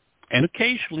 and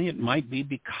occasionally it might be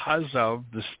because of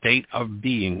the state of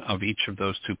being of each of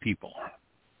those two people.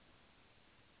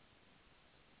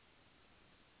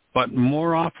 But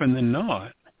more often than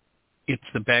not, it's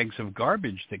the bags of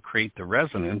garbage that create the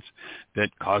resonance that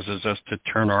causes us to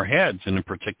turn our heads in a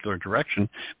particular direction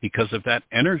because of that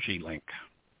energy link.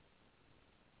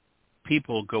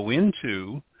 People go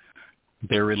into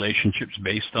their relationships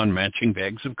based on matching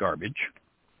bags of garbage,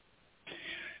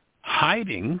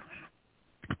 hiding,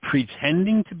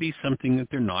 pretending to be something that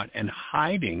they're not, and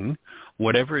hiding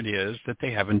whatever it is that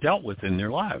they haven't dealt with in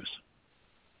their lives.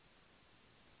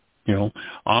 You know,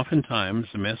 oftentimes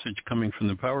the message coming from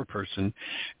the power person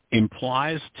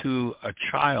implies to a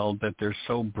child that they're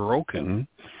so broken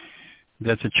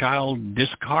that the child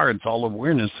discards all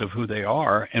awareness of who they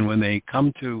are, and when they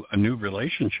come to a new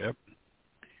relationship,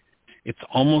 it's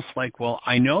almost like, well,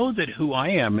 I know that who I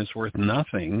am is worth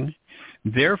nothing,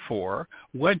 therefore,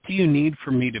 what do you need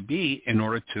for me to be in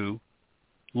order to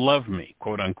love me,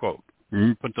 quote unquote?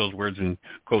 Put those words in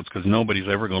quotes because nobody's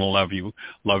ever going to love you.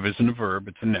 Love isn't a verb,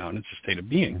 it's a noun, it's a state of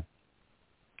being.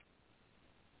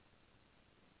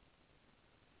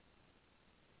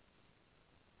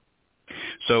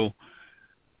 So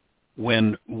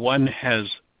when one has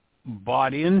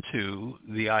bought into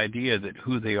the idea that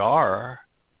who they are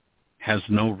has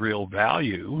no real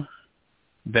value,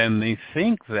 then they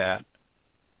think that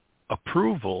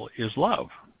approval is love.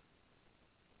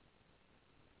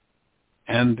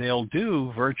 And they'll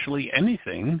do virtually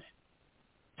anything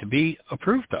to be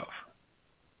approved of.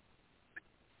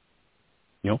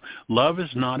 You know, love is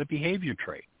not a behavior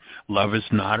trait. Love is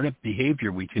not a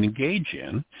behavior we can engage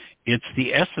in. It's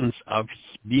the essence of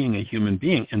being a human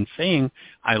being. And saying,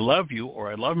 I love you or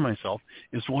I love myself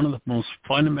is one of the most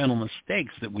fundamental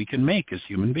mistakes that we can make as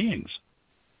human beings.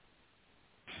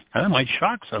 And that might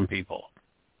shock some people.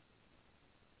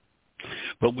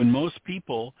 But when most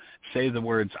people say the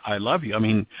words, I love you, I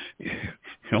mean, you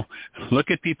know, look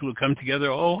at people who come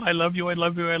together, oh, I love you, I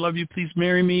love you, I love you, please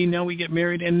marry me, now we get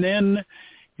married, and then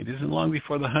it isn't long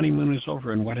before the honeymoon is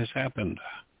over, and what has happened?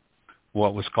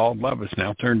 What was called love is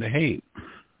now turned to hate.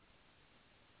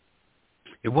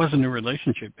 It wasn't a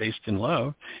relationship based in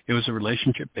love. It was a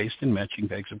relationship based in matching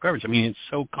bags of garbage. I mean, it's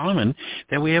so common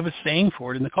that we have a saying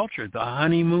for it in the culture, the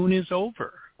honeymoon is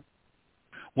over.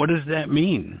 What does that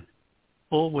mean?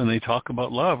 Well, when they talk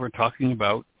about love, we're talking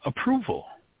about approval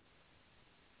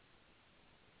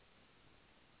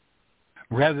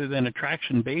rather than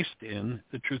attraction based in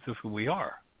the truth of who we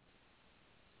are.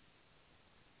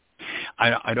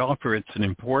 I'd offer it's an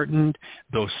important,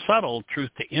 though subtle,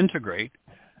 truth to integrate,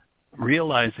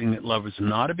 realizing that love is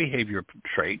not a behavior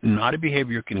trait, not a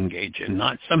behavior you can engage in,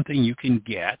 not something you can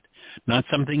get, not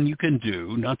something you can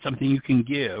do, not something you can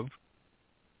give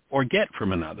or get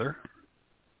from another.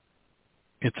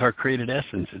 It's our created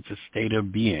essence. It's a state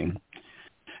of being.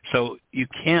 So you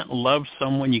can't love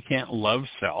someone, you can't love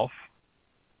self,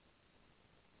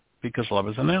 because love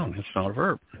is a noun. It's not a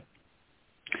verb.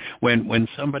 When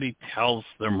somebody tells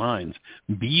their minds,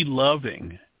 be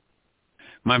loving,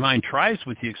 my mind tries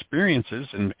with the experiences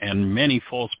and many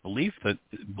false beliefs that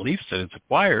it's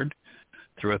acquired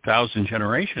through 1,000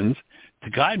 generations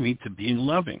to guide me to being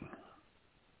loving.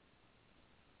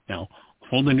 Now,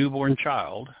 hold a newborn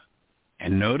child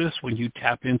and notice when you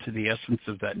tap into the essence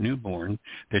of that newborn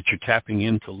that you're tapping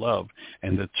into love,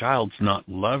 and the child's not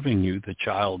loving you, the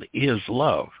child is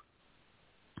love.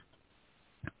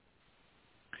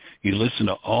 You listen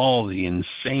to all the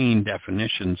insane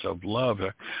definitions of love.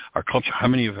 Our culture, how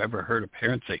many have ever heard a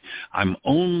parent say, I'm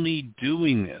only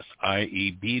doing this,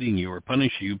 i.e. beating you or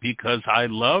punishing you because I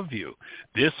love you.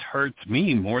 This hurts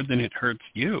me more than it hurts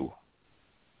you.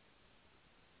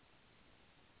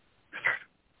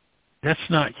 That's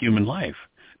not human life.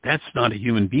 That's not a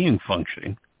human being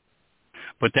functioning.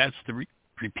 But that's the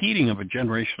repeating of a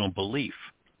generational belief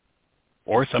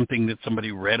or something that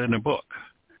somebody read in a book,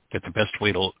 that the best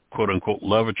way to, quote-unquote,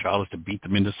 love a child is to beat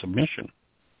them into submission.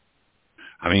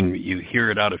 I mean, you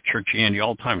hear it out of churchianity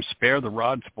all the time. Spare the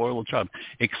rod, spoil the child.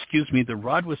 Excuse me, the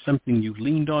rod was something you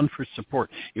leaned on for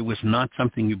support. It was not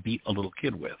something you beat a little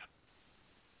kid with.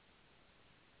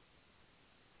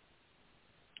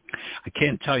 I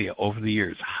can't tell you over the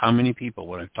years how many people,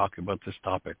 when I've talked about this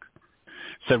topic,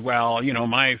 said, well, you know,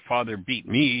 my father beat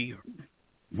me,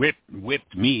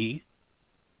 whipped me,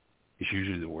 is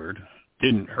usually the word,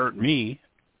 didn't hurt me.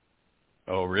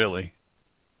 Oh, really?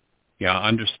 Yeah,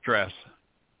 under stress.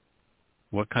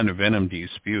 What kind of venom do you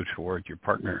spew toward your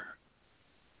partner?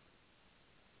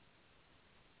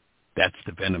 That's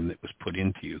the venom that was put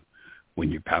into you when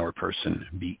your power person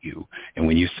beat you. And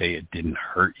when you say it didn't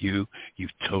hurt you, you've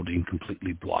totally and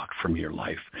completely blocked from your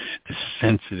life the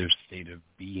sensitive state of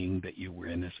being that you were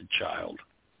in as a child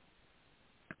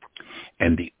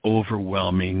and the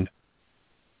overwhelming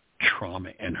trauma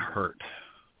and hurt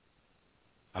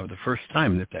of the first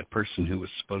time that that person who was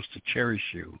supposed to cherish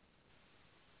you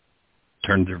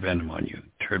turned their venom on you,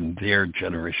 turned their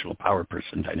generational power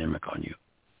person dynamic on you.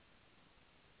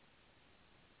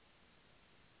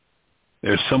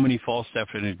 There's so many false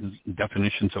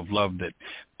definitions of love that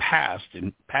pass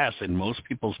in most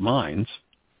people's minds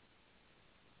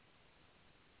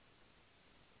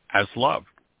as love.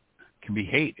 It can be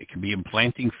hate. It can be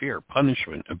implanting fear,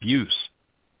 punishment, abuse,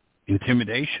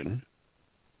 intimidation.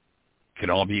 It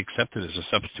can all be accepted as a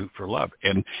substitute for love.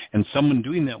 And someone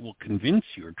doing that will convince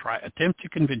you or attempt to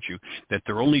convince you that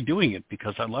they're only doing it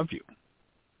because I love you.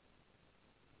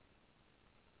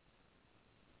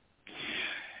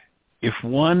 If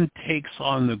one takes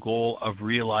on the goal of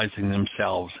realizing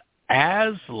themselves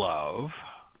as love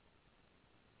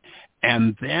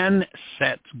and then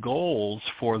sets goals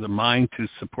for the mind to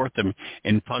support them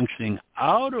in functioning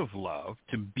out of love,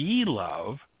 to be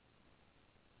love,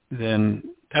 then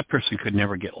that person could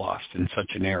never get lost in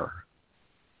such an error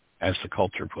as the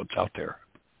culture puts out there.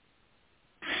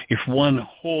 If one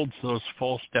holds those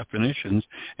false definitions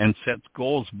and sets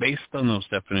goals based on those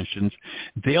definitions,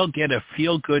 they'll get a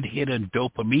feel-good hit of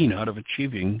dopamine out of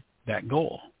achieving that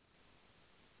goal.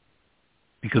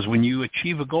 Because when you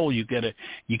achieve a goal, you get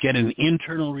an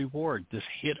internal reward, this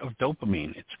hit of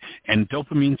dopamine. And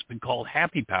dopamine's been called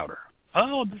happy powder.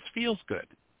 Oh, this feels good.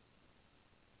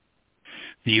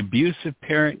 The abusive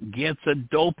parent gets a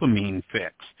dopamine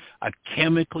fix, a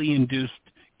chemically induced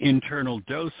internal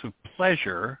dose of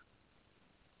pleasure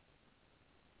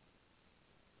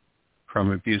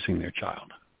from abusing their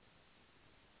child.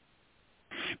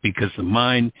 Because the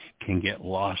mind can get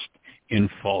lost in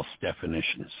false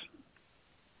definitions.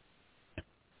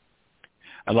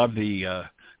 I love the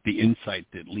insight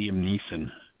that Liam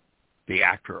Neeson, the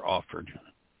actor, offered.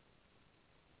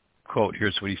 Quote,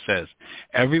 here's what he says.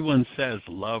 Everyone says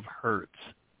love hurts.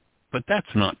 But that's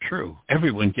not true.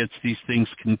 Everyone gets these things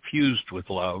confused with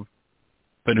love.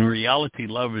 But in reality,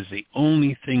 love is the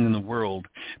only thing in the world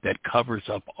that covers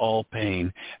up all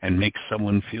pain and makes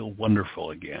someone feel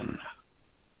wonderful again.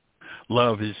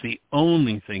 Love is the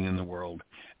only thing in the world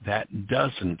that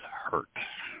doesn't hurt.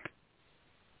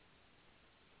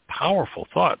 Powerful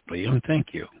thought, Liam.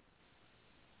 Thank you.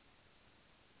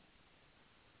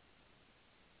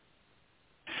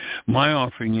 My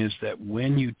offering is that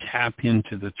when you tap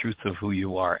into the truth of who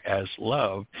you are as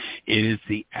love, it is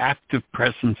the active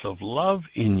presence of love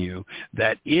in you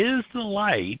that is the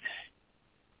light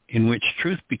in which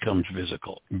truth becomes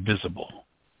visible.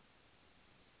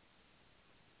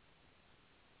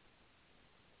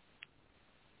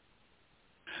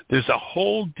 There's a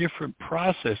whole different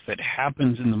process that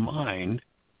happens in the mind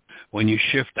when you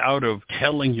shift out of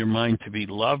telling your mind to be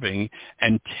loving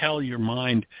and tell your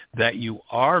mind that you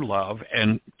are love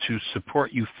and to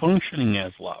support you functioning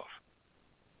as love.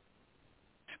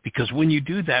 Because when you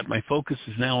do that, my focus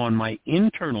is now on my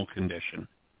internal condition.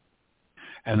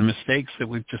 And the mistakes that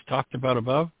we've just talked about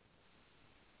above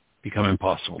become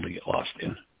impossible to get lost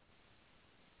in.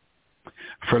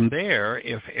 From there,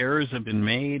 if errors have been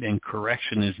made and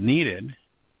correction is needed,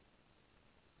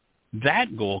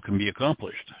 that goal can be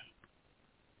accomplished.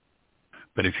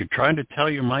 But if you're trying to tell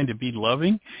your mind to be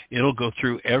loving, it'll go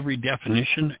through every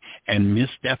definition and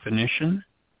misdefinition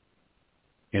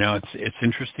You know, it's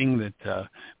interesting that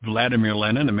Vladimir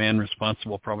Lenin, a man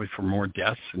responsible probably for more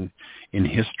deaths in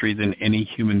history than any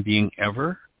human being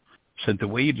ever, said the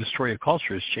way you destroy a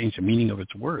culture is change the meaning of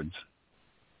its words.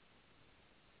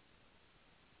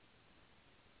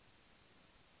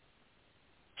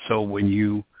 So when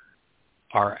you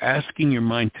are asking your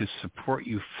mind to support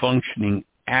you functioning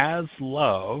as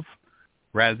love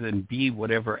rather than be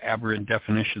whatever aberrant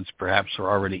definitions perhaps are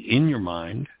already in your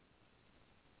mind,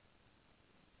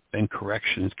 then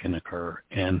corrections can occur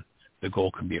and the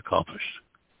goal can be accomplished.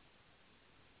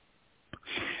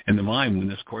 And the mind, when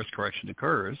this course correction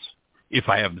occurs, if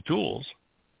I have the tools,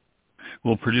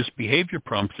 will produce behavior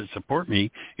prompts that support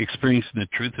me experiencing the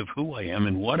truth of who I am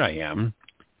and what I am,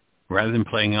 rather than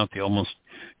playing out the almost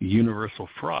universal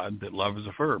fraud that love is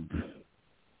a verb.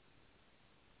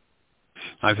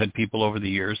 I've had people over the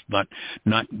years not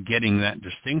getting that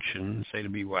distinction say to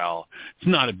me, well, it's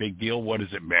not a big deal. What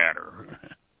does it matter?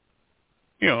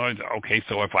 You know, okay,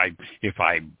 so if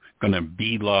I'm going to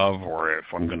be love or if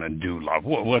I'm going to do love,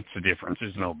 what's the difference?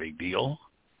 It's no big deal.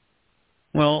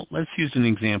 Well, let's use an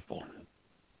example.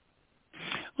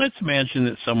 Let's imagine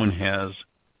that someone has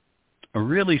a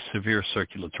really severe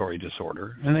circulatory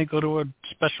disorder and they go to a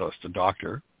specialist, a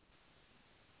doctor,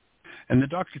 and the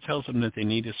doctor tells them that they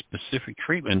need a specific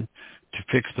treatment to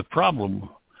fix the problem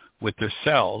with their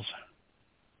cells,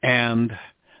 and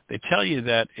they tell you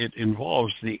that it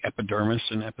involves the epidermis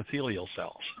and epithelial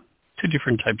cells, two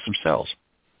different types of cells.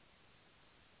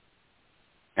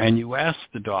 And you ask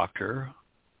the doctor,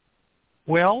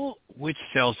 well, which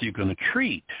cells are you going to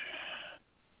treat?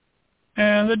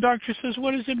 And the doctor says,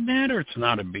 what does it matter? It's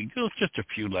not a big deal. It's just a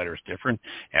few letters different.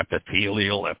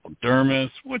 Epithelial,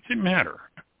 epidermis, what's it matter?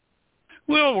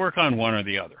 We'll work on one or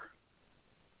the other.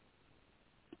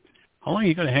 How long are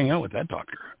you going to hang out with that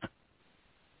doctor?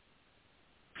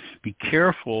 Be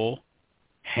careful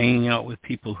hanging out with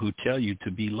people who tell you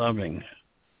to be loving.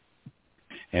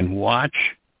 And watch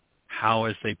how,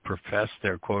 as they profess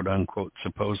their quote-unquote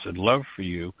supposed love for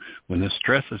you, when the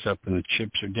stress is up and the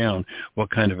chips are down,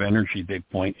 what kind of energy they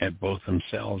point at both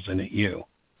themselves and at you.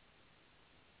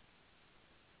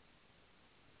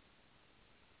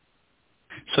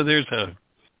 So there's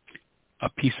a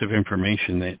piece of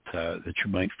information that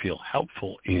you might feel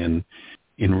helpful in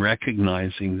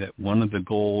recognizing that one of the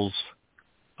goals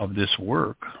of this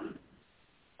work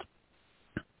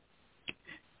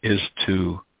is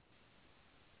to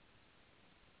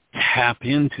tap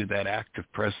into that active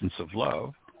presence of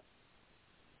love,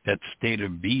 that state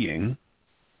of being,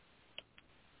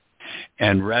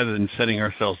 and rather than setting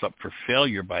ourselves up for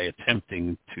failure by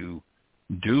attempting to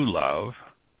do love,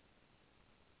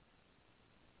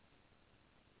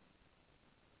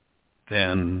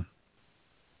 then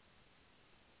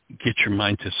get your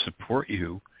mind to support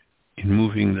you in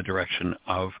moving the direction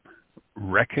of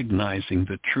recognizing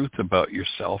the truth about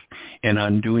yourself and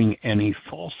undoing any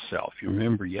false self. You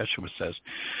remember Yeshua says,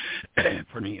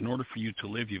 pardon me, in order for you to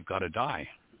live, you've got to die.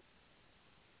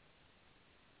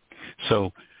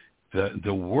 So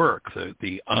the work,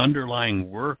 the underlying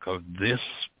work of this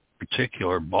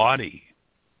particular body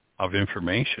of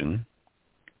information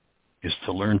is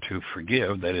to learn to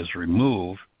forgive, that is,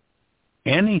 remove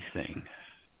anything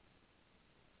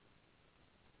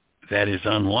that is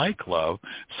unlike love,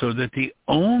 so that the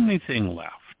only thing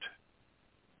left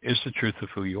is the truth of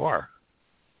who you are.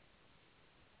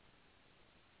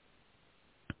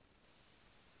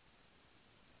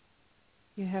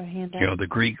 You have a hand up. You know, the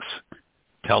Greeks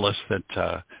tell us that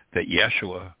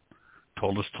Yeshua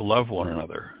told us to love one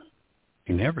another.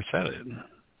 He never said it.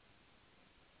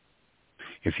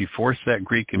 If you force that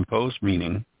Greek imposed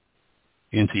meaning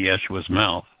into Yeshua's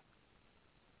mouth,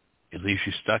 it leaves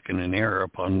you stuck in an error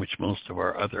upon which most of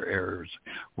our other errors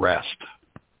rest.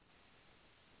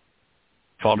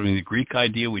 Following the Greek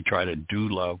idea, we try to do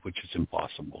love, which is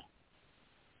impossible.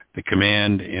 The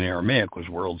command in Aramaic was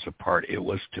worlds apart. It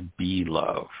was to be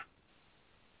love.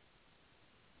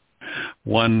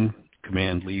 One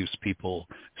command leaves people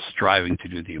striving to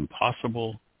do the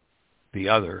impossible. The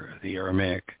other, the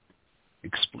Aramaic,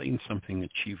 explains something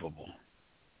achievable.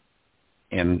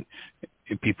 And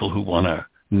people who want to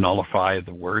nullify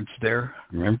the words there,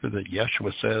 remember that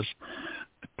Yeshua says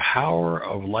the power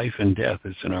of life and death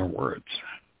is in our words.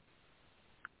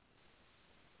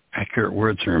 Accurate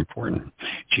words are important.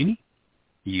 Jeannie,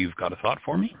 you've got a thought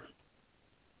for me?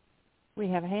 We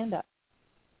have a hand up.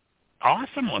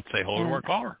 Awesome. Let's say hello to our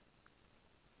caller.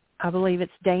 I believe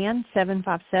it's Dan,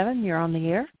 757. You're on the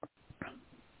air.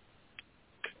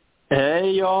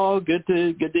 Hey, y'all. Good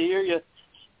to hear you.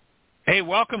 Hey,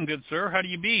 welcome, good sir. How do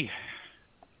you be?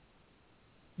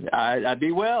 I'd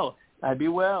be well.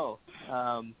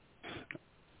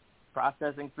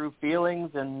 processing through feelings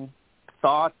and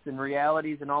thoughts and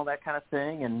realities and all that kind of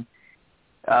thing. And,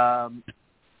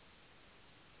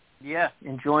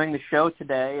 enjoying the show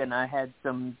today. And I had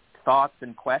some thoughts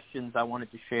and questions I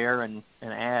wanted to share and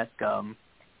ask.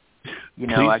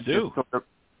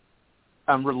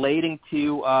 I'm relating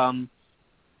to, our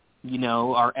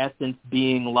essence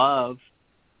being love,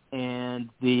 and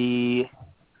I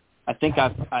think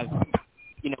I've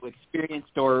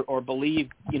experienced or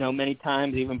believed, many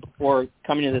times even before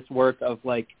coming to this work of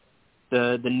like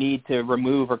the need to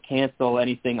remove or cancel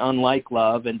anything unlike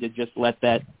love and to just let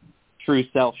that true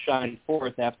self shine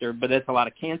forth after. But that's a lot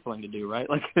of canceling to do, right?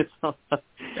 Like it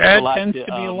tends to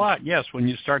be a lot, yes, when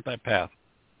you start that path.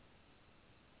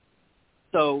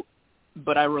 So,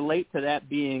 but I relate to that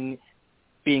being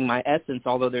my essence,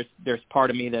 although there's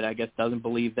part of me that I guess doesn't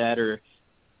believe that, or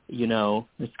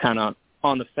it's kind of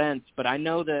on the fence. But I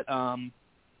know that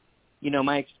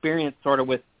my experience sort of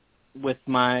with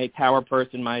my power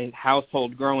person, my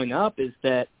household growing up, is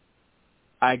that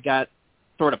I got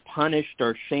sort of punished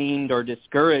or shamed or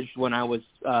discouraged when I was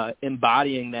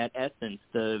embodying that essence.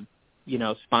 The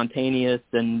spontaneous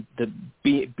and the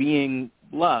being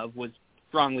love was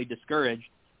strongly discouraged.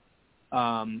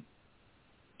 And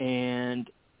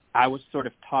I was sort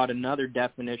of taught another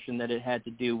definition that it had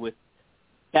to do with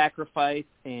sacrifice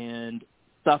and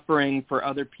suffering for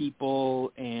other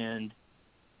people and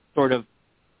sort of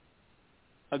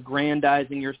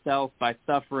aggrandizing yourself by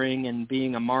suffering and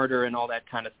being a martyr and all that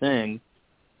kind of thing.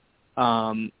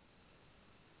 But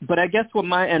I guess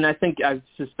I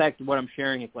suspect what I'm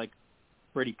sharing is like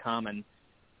pretty common.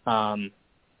 But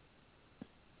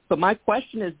my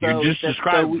question is, though, you just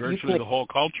described virtually the whole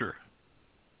culture.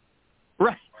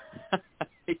 Right.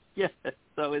 Yes.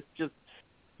 So it's just,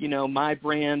 my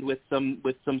brand with some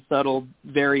subtle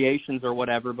variations or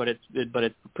whatever, but it's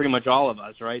pretty much all of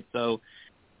us, right? So,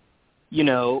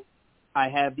 I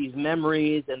have these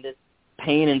memories and this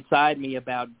pain inside me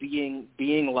about being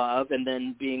love, and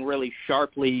then being really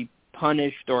sharply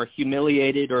punished or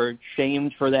humiliated or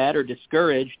shamed for that or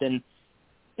discouraged. And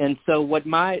so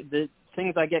the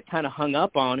things I get kind of hung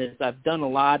up on is I've done a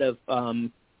lot of,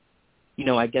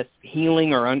 I guess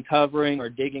healing or uncovering or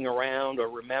digging around or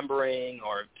remembering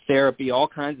or therapy, all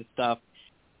kinds of stuff,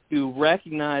 to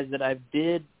recognize that I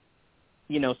did,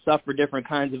 suffer different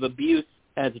kinds of abuse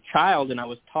as a child, and I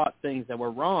was taught things that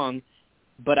were wrong.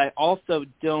 But I also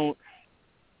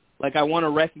I want to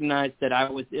recognize that I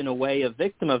was in a way a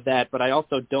victim of that, but I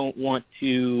also don't want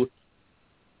to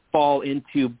fall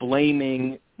into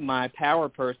blaming my power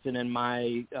person and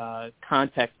my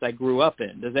context I grew up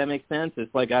in. Does that make sense?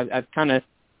 It's like I've kind of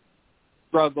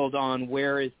struggled on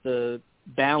where is the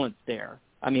balance there.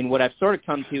 I mean, what I've sort of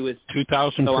come to is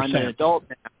 2,000%. So I'm an adult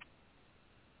now.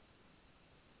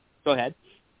 Go ahead.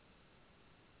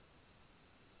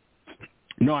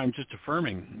 No, I'm just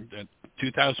affirming that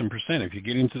 2,000%. If you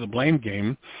get into the blame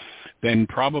game, then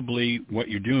probably what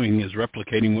you're doing is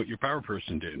replicating what your power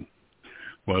person did.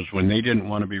 Was when they didn't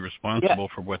want to be responsible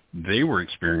for what they were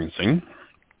experiencing,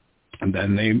 and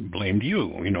then they blamed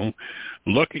you.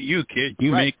 Look at you, kid.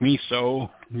 You make me so,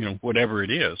 whatever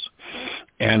it is.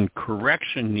 And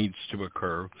correction needs to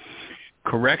occur.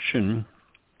 Correction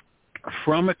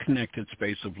from a connected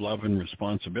space of love and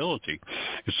responsibility.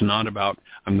 It's not about,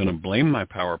 I'm going to blame my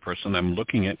power person. I'm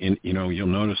looking at, you'll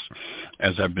notice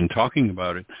as I've been talking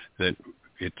about it, that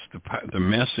it's the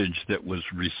message that was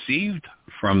received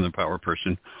from the power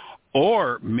person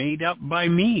or made up by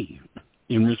me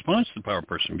in response to the power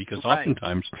person, because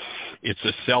oftentimes it's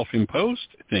a self-imposed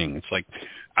thing. It's like,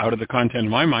 out of the content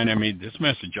of my mind, I made this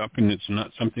message up, and it's not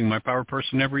something my power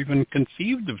person ever even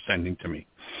conceived of sending to me.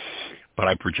 But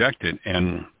I project it,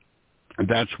 and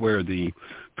that's where the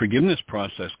forgiveness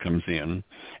process comes in,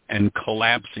 and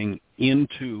collapsing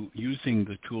into, using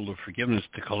the tool of forgiveness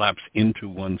to collapse into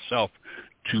oneself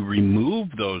to remove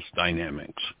those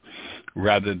dynamics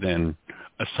rather than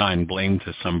assign blame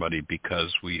to somebody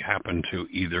because we happen to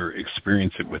either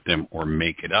experience it with them or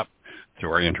make it up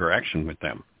through our interaction with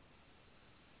them.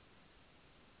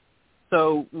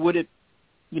 So would it,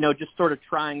 just sort of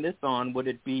trying this on, would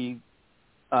it be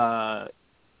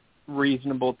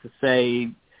reasonable to say,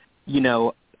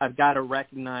 I've got to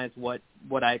recognize what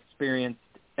I experienced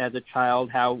as a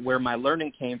child, where my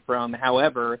learning came from.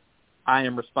 However, I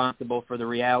am responsible for the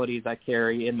realities I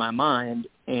carry in my mind,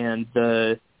 and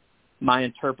my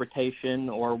interpretation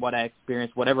or what I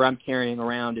experience, whatever I'm carrying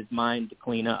around, is mine to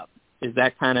clean up. Is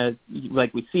that kind of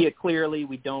like we see it clearly?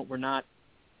 We're not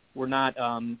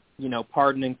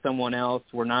pardoning someone else.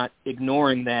 We're not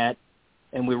ignoring that,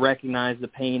 and we recognize the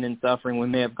pain and suffering we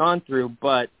may have gone through,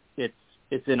 but it's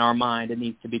it's in our mind. It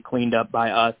needs to be cleaned up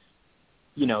by us,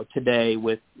 today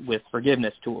with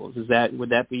forgiveness tools. Would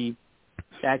that be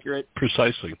accurate?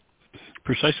 Precisely.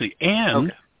 And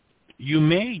okay. You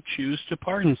may choose to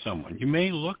pardon someone. You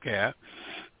may look at,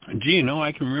 gee,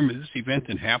 I can remember this event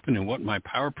that happened, and what my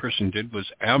power person did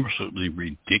was absolutely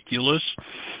ridiculous,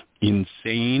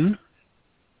 insane,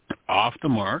 off the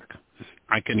mark.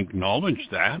 I can acknowledge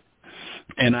that,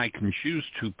 and I can choose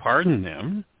to pardon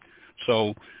them.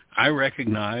 So I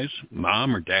recognize,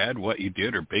 Mom or Dad, what you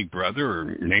did, or big brother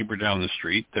or neighbor down the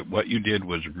street, that what you did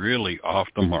was really off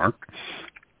the mark,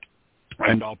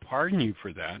 and I'll pardon you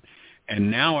for that. And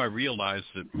now I realize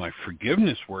that my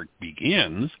forgiveness work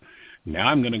begins. Now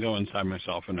I'm going to go inside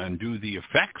myself and undo the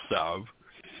effects of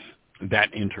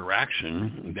that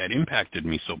interaction that impacted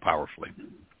me so powerfully.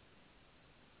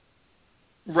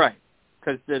 Right.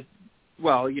 Because,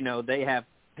 they have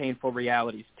painful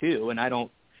realities too. And I don't,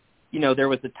 there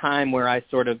was a time where I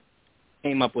sort of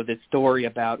came up with this story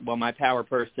about, my power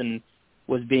person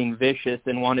was being vicious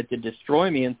and wanted to destroy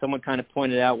me. And someone kind of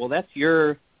pointed out, well, that's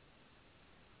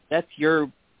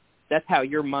how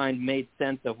your mind made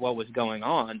sense of what was going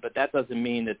on, but that doesn't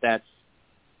mean that that's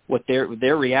what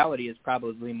their reality is.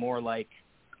 Probably more like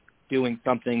doing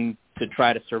something to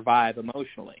try to survive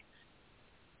emotionally.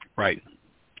 Right.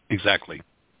 Exactly.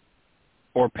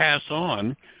 Or pass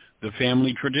on the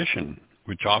family tradition,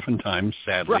 which oftentimes,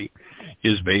 sadly,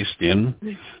 is based in,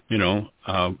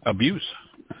 abuse.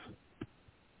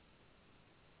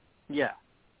 Yeah.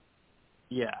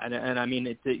 Yeah, and I mean,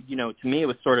 to me, it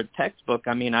was sort of textbook.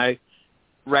 I mean, I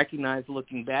recognize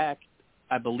looking back,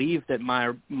 I believe that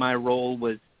my role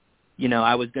was,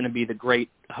 I was going to be the great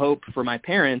hope for my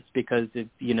parents, because if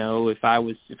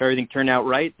everything turned out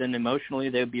right, then emotionally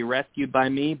they would be rescued by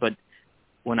me. But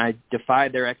when I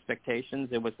defied their expectations,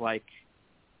 it was like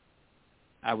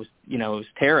it was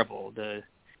terrible.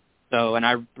 And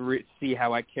I see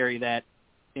how I carry that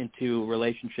into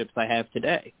relationships I have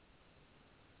today.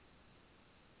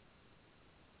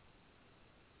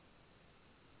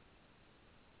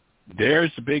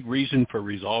 There's a big reason for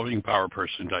resolving power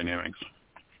person dynamics.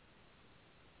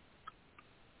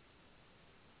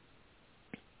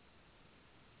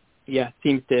 Yeah, it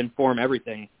seems to inform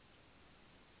everything.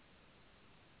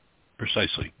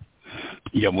 Precisely.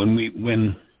 Yeah, when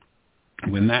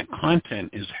that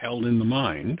content is held in the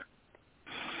mind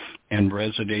and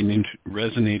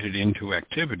resonated into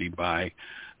activity by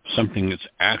something that's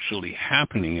actually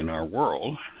happening in our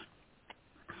world,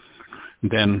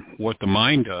 then what the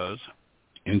mind does,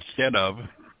 instead of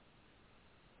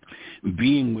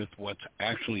being with what's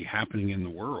actually happening in the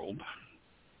world,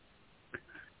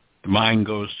 the mind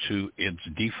goes to its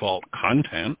default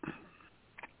content,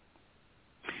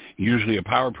 usually a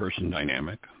power person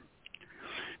dynamic,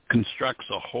 constructs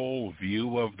a whole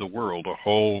view of the world, a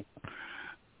whole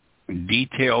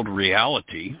detailed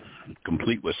reality,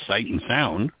 complete with sight and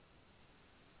sound,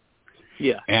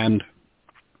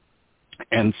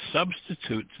 and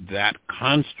substitutes that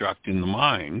construct in the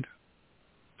mind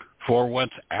for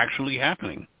what's actually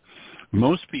happening.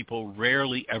 Most people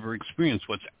rarely ever experience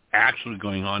what's actually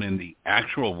going on in the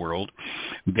actual world.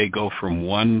 They go from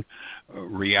one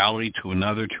reality to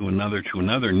another,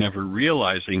 never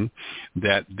realizing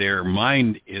that their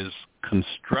mind is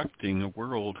constructing a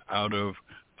world out of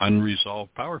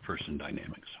unresolved power person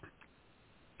dynamics.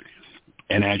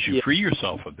 And as you free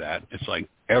yourself of that, it's like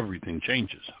everything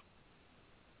changes.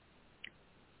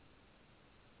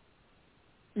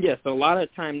 Yeah, so a lot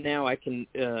of time now I can,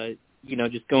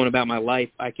 just going about my life,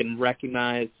 I can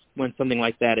recognize when something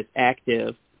like that is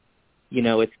active.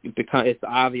 It's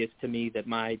obvious to me that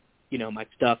my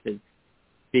stuff is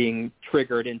being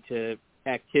triggered into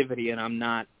activity, and I'm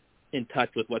not in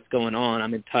touch with what's going on.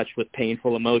 I'm in touch with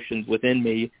painful emotions within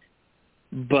me.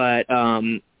 But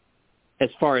as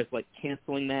far as like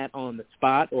canceling that on the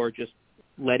spot or just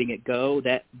letting it go,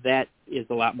 that is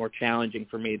a lot more challenging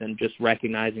for me than just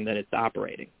recognizing that it's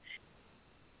operating.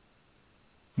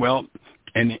 Well,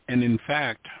 and in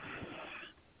fact,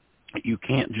 you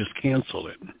can't just cancel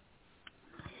it.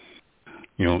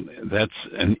 That's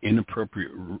an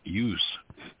inappropriate use,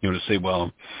 to say,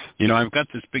 well, I've got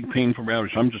this big painful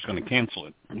reality, so I'm just going to cancel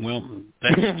it. Well,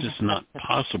 that's just not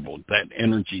possible. That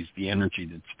energy is the energy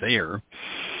that's there.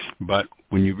 But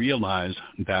when you realize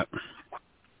that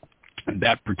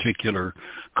that particular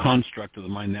construct of the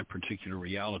mind, that particular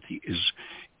reality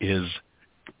is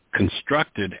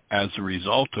constructed as a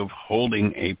result of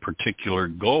holding a particular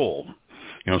goal.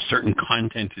 Certain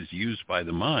content is used by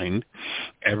the mind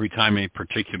every time a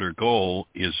particular goal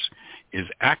is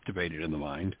activated in the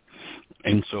mind.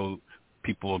 And so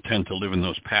people will tend to live in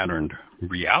those patterned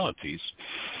realities.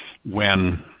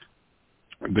 when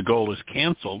the goal is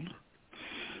canceled,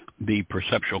 the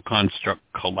perceptual construct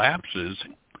collapses,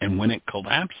 and when it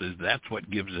collapses, that's what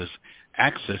gives us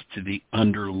access to the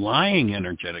underlying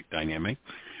energetic dynamic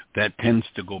that tends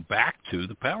to go back to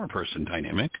the power person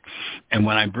dynamic. And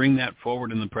when I bring that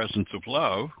forward in the presence of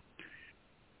love,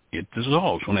 it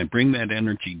dissolves. When I bring that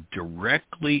energy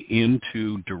directly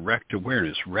into direct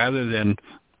awareness, rather than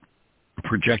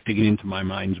projecting it into my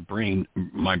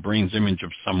brain's image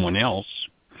of someone else,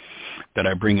 that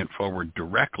I bring it forward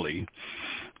directly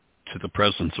to the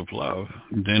presence of love,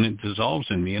 then it dissolves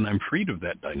in me and I'm freed of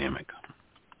that dynamic.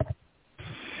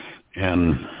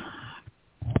 And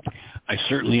I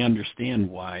certainly understand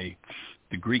why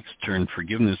the Greeks turned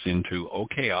forgiveness into,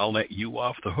 okay, I'll let you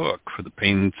off the hook for the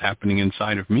pain that's happening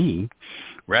inside of me,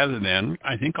 rather than,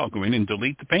 I think I'll go in and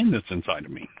delete the pain that's inside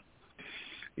of me.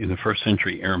 In the first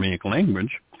century Aramaic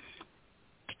language,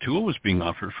 the tool was being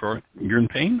offered for, you're in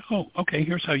pain? Oh, okay,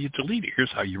 here's how you delete it.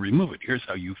 Here's how you remove it. Here's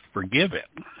how you forgive it.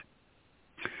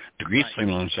 The Greeks came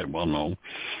along and said, well, no,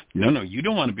 you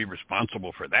don't want to be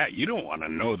responsible for that. You don't want to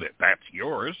know that that's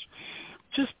yours.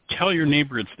 Just tell your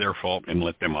neighbor it's their fault and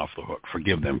let them off the hook.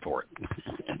 Forgive them for it.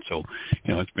 And so,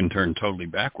 it's been turned totally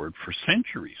backward for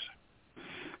centuries.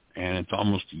 And it's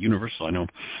almost universal. I know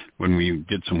when we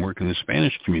did some work in the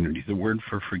Spanish community, the word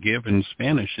for forgive in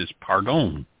Spanish is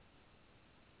pardon.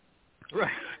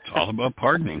 Right. It's all about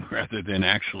pardoning rather than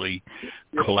actually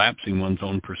collapsing one's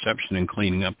own perception and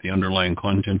cleaning up the underlying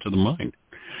content of the mind,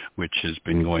 which has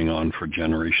been going on for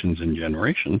generations and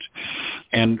generations.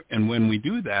 And when we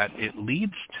do that, it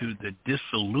leads to the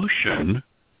dissolution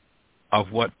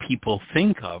of what people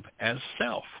think of as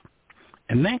self.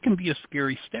 And that can be a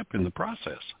scary step in the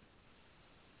process.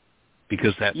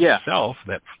 Because that self,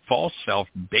 that false self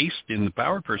based in the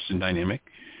power person dynamic,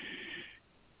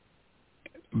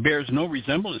 bears no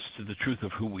resemblance to the truth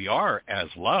of who we are as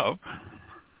love.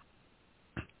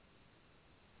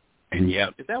 And yet,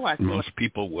 most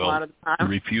people will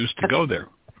refuse to go there.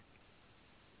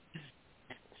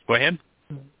 Go ahead.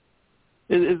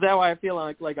 Is that why I feel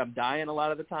like I'm dying a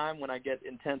lot of the time when I get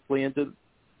intensely into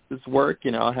this work?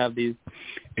 I'll have these.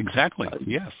 Exactly.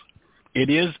 Yes, it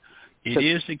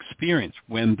is experience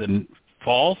when the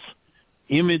false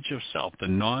image of self, the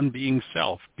non-being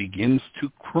self, begins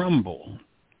to crumble.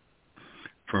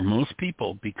 For most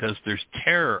people, because there's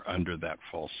terror under that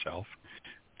false self,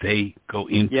 they go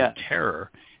into terror,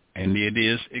 and it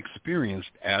is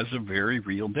experienced as a very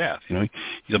real death. You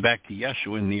go back to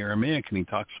Yeshua in the Aramaic, and he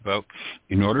talks about,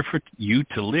 in order for you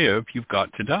to live, you've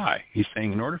got to die. He's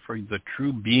saying, in order for the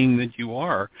true being that you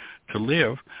are to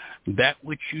live, that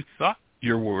which you thought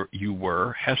you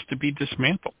were has to be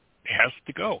dismantled. It has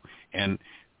to go. And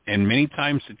many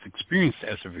times it's experienced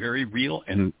as a very real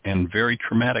and very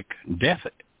traumatic death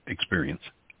experience.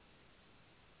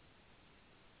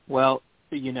 Well,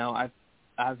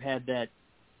 I've had that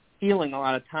feeling a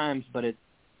lot of times, but it's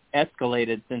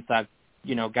escalated since I've,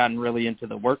 gotten really into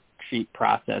the worksheet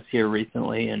process here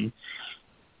recently. And,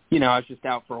 I was just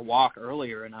out for a walk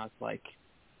earlier, and I was like,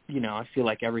 I feel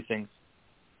like everything's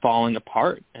falling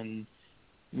apart, and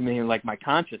like my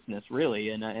consciousness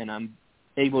really, and I'm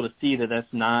able to see that that's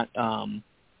not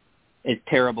as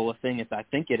terrible a thing as I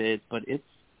think it is, but it's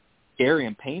scary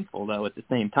and painful though at the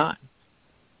same time.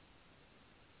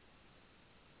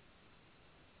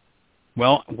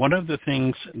 Well, one of the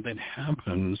things that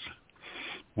happens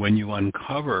when you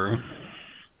uncover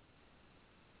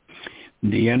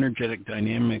the energetic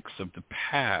dynamics of the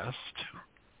past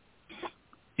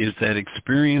is that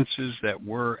experiences that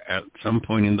were at some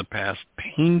point in the past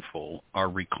painful are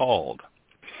recalled.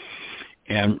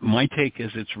 And my take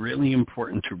is it's really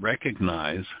important to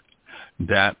recognize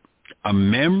that a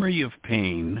memory of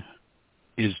pain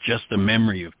is just a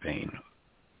memory of pain.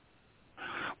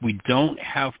 We don't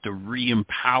have to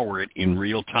re-empower it in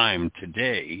real time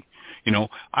today.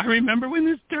 I remember when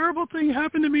this terrible thing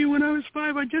happened to me when I was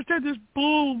 5. I just had this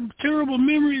terrible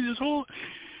memory,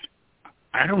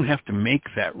 I don't have to make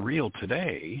that real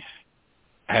today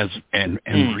and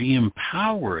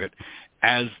re-empower it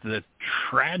as the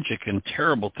tragic and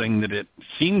terrible thing that it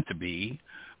seemed to be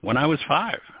when I was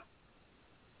 5.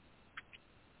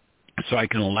 So I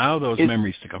can allow those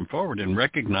memories to come forward and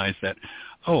recognize that,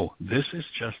 this is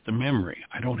just a memory.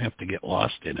 I don't have to get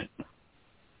lost in it.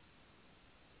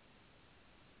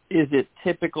 Is it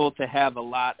typical to have a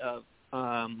lot of,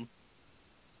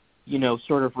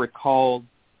 sort of recalled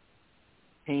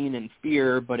pain and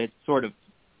fear, but it's sort of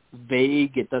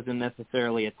vague? It doesn't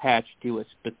necessarily attach to a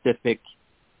specific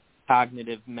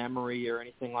cognitive memory or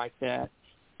anything like that.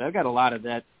 So I've got a lot of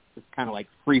that that's kind of like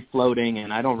free-floating,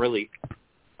 and I don't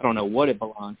know what it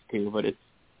belongs to, but it's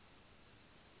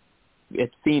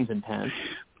it seems intense.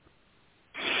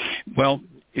 Well,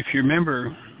 if you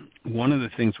remember, one of the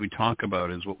things we talk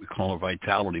about is what we call a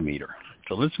vitality meter.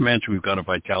 So let's imagine we've got a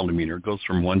vitality meter. It goes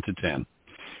from 1 to 10.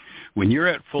 When you're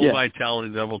at full vitality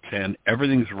level 10,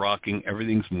 everything's rocking,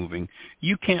 everything's moving.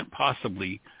 You can't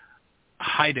possibly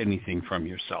hide anything from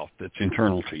yourself that's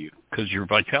internal to you because your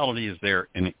vitality is there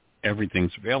and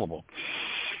everything's available.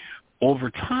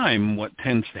 Over time, what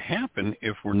tends to happen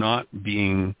if we're not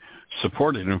being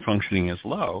supported and functioning as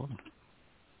low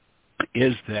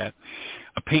is that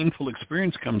a painful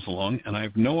experience comes along, and I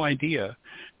have no idea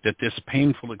that this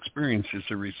painful experience is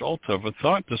a result of a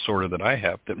thought disorder that I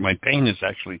have, that my pain is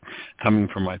actually coming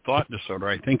from my thought disorder.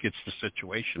 I think it's the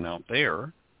situation out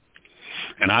there,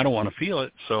 and I don't want to feel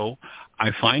it, so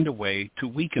I find a way to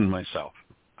weaken myself.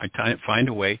 I find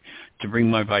a way to bring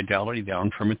my vitality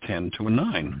down from a 10 to a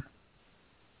 9.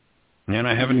 And then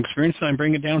I have an experience, and I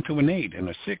bring it down to an 8, and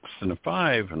a 6, and a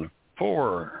 5, and a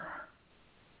 4,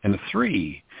 and a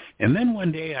 3. And then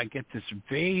one day I get this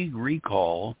vague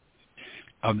recall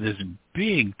of this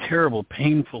big, terrible,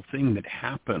 painful thing that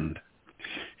happened.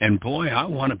 And boy, I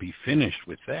want to be finished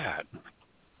with that.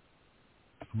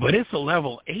 But it's a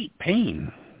level 8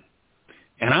 pain.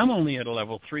 And I'm only at a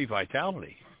level 3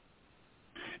 vitality.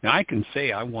 Now, I can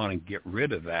say I want to get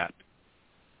rid of that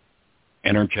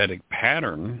energetic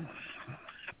pattern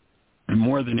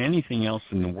more than anything else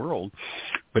in the world.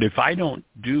 But if I don't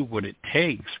do what it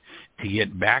takes to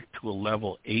get back to a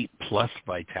level 8 plus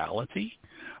vitality,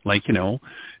 like, you know,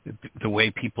 the way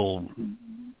people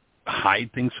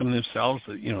hide things from themselves,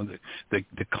 you know,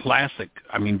 the classic,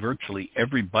 I mean, virtually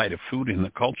every bite of food in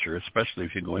the culture, especially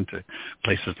if you go into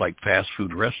places like fast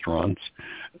food restaurants,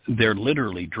 they're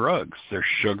literally drugs. They're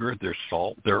sugar, they're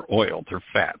salt, they're oil, they're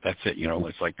fat. That's it. You know,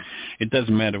 it's like, it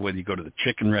doesn't matter whether you go to the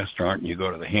chicken restaurant, you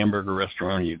go to the hamburger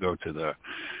restaurant, you go to the,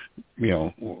 you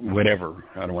know, whatever.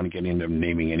 I don't want to get into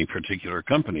naming any particular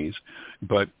companies,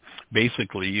 but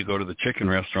basically you go to the chicken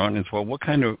restaurant and it's, well, what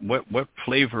kind of, what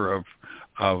flavor of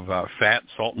fat,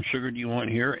 salt, and sugar do you want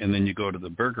here? And then you go to the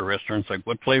burger restaurant, it's like,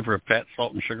 what flavor of fat,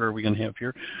 salt, and sugar are we going to have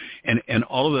here? And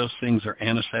all of those things are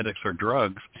anesthetics or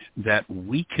drugs that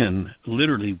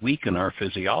literally weaken our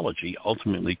physiology,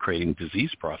 ultimately creating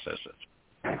disease processes.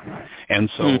 And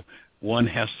so one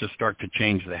has to start to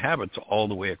change the habits all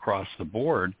the way across the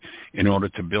board in order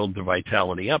to build the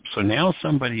vitality up. So now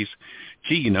somebody's,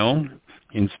 gee, you know,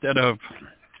 instead of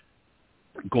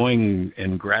going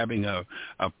and grabbing a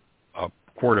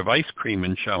quart of ice cream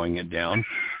and showing it down,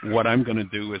 what I'm going to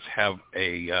do is have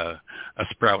a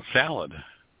sprout salad.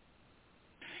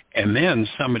 And then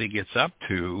somebody gets up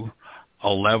to a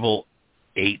level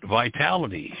 8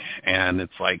 vitality. And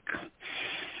it's like,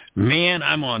 man,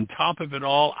 I'm on top of it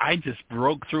all. I just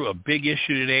broke through a big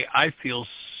issue today. I feel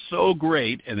so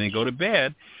great. And they go to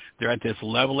bed. They're at this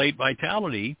level 8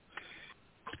 vitality.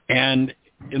 And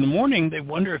in the morning, they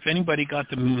wonder if anybody got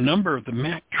the number of the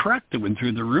Mack truck that went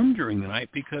through the room during the night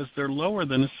because they're lower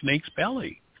than a snake's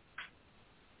belly.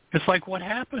 It's like, what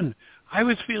happened? I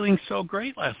was feeling so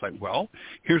great last night. Well,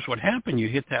 here's what happened. You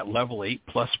hit that level 8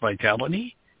 plus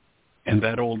vitality, and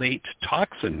that old 8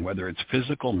 toxin, whether it's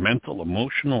physical, mental,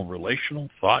 emotional, relational,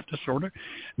 thought disorder,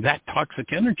 that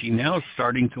toxic energy now is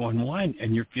starting to unwind,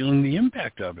 and you're feeling the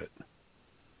impact of it.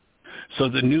 So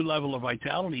the new level of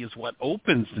vitality is what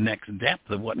opens the next depth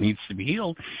of what needs to be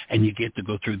healed, and you get to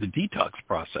go through the detox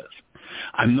process.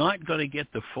 I'm not going to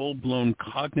get the full-blown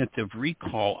cognitive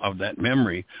recall of that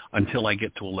memory until I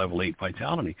get to a level 8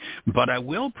 vitality. But I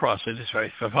will process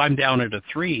it. If I'm down at a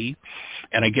 3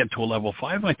 and I get to a level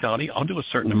 5 vitality, I'll do a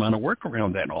certain amount of work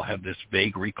around that. I'll have this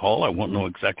vague recall. I won't know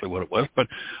exactly what it was, but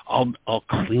I'll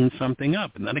clean something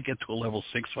up. And then I get to a level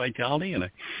 6 vitality, and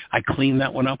I clean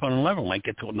that one up on a level. I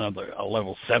get to a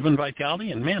level 7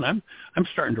 vitality, and man, I'm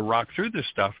starting to rock through this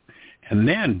stuff. And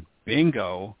then,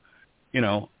 bingo, you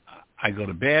know, I go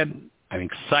to bed, I'm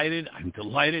excited, I'm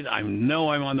delighted, I know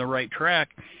I'm on the right track,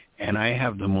 and I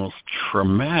have the most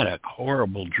traumatic,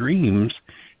 horrible dreams,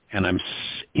 and I'm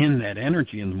in that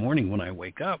energy in the morning when I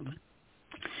wake up.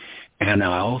 And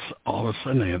all of a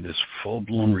sudden I have this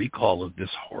full-blown recall of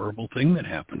this horrible thing that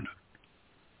happened.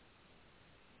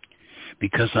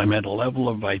 Because I'm at a level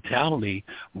of vitality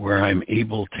where I'm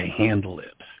able to handle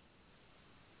it.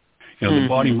 You know, the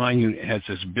body-mind has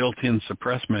this built-in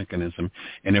suppress mechanism,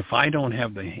 and if I don't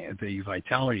have the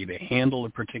vitality to handle a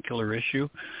particular issue,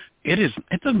 it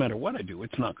doesn't matter what I do,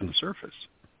 it's not going to surface.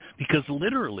 Because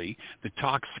literally, the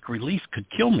toxic release could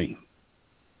kill me.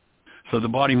 So the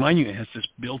body-mind unit has this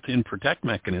built-in protect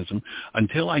mechanism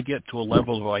until I get to a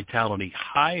level of vitality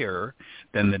higher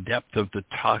than the depth of the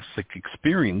toxic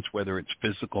experience, whether it's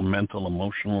physical, mental,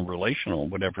 emotional, relational,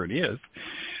 whatever it is.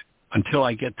 Until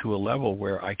I get to a level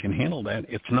where I can handle that,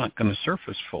 it's not going to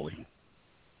surface fully.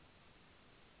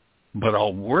 But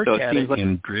I'll work at it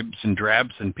in dribs and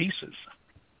drabs and pieces.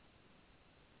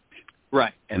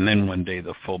 Right. And then one day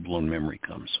the full-blown memory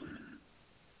comes.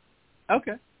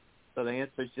 Okay. So the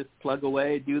answer is just plug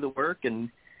away, do the work, and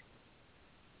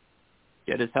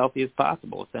get as healthy as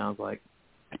possible, it sounds like.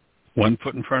 One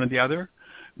foot in front of the other.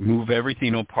 Move everything.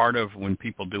 You know, part of when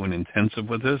people do an intensive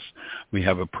with us, we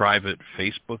have a private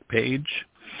Facebook page.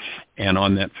 And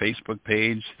on that Facebook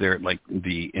page, they're like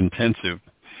the intensive,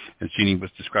 as Jeannie was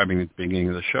describing at the beginning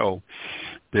of the show,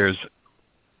 there's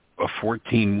a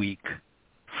 14-week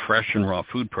fresh and raw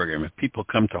food program. If people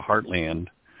come to Heartland,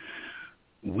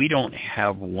 we don't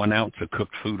have 1 ounce of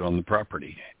cooked food on the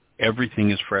property.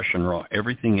 Everything is fresh and raw.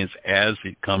 Everything is as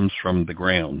it comes from the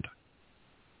ground,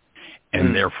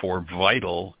 and therefore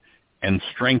vital and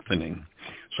strengthening.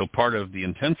 So part of the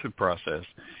intensive process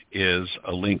is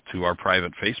a link to our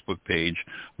private Facebook page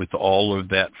with all of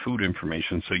that food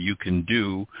information, so you can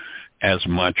do as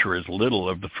much or as little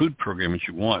of the food program as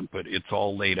you want, but it's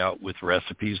all laid out with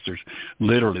recipes. There's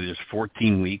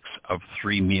 14 weeks of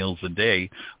 3 meals a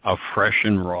day of fresh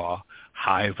and raw,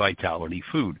 high vitality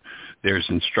food. There's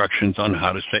instructions on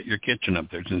how to set your kitchen up.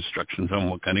 There's instructions on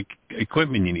what kind of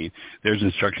equipment you need. There's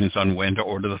instructions on when to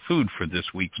order the food for this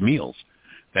week's meals.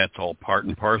 That's all part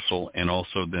and parcel. And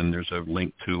also then there's a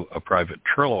link to a private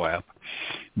Trello app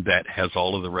that has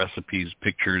all of the recipes,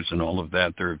 pictures, and all of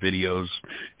that. There are videos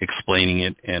explaining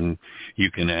it, and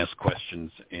you can ask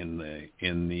questions in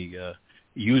the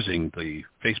using the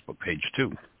Facebook page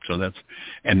too. So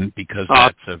because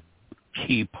that's a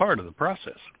key part of the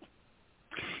process.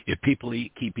 If people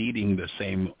keep eating the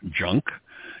same junk,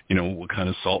 what kind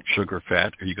of salt, sugar,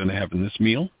 fat are you going to have in this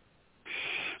meal?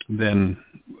 Then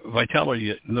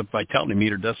the vitality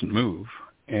meter doesn't move,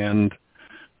 and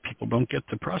people don't get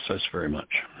the process very much.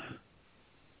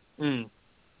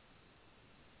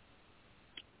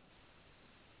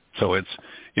 So it's,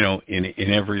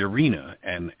 in every arena,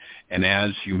 and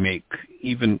as you make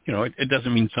even, it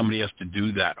doesn't mean somebody has to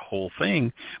do that whole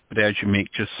thing, but as you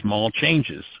make just small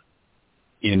changes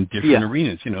in different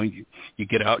arenas, you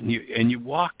get out and you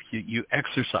walk, you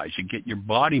exercise, you get your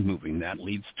body moving. That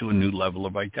leads to a new level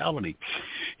of vitality.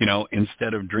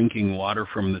 Instead of drinking water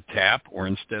from the tap, or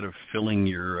instead of filling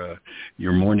your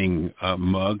morning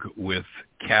mug with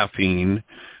caffeine,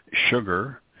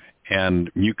 sugar,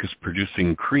 and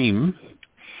mucus-producing cream,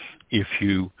 if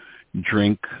you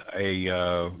drink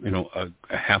a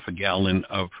half a gallon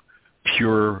of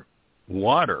pure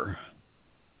water,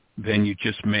 then you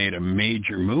just made a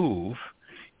major move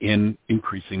in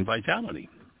increasing vitality.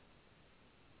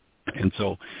 And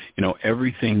so,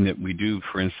 everything that we do,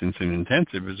 for instance, in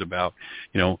intensive is about,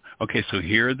 okay, so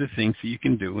here are the things that you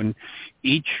can do. And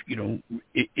each,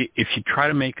 if you try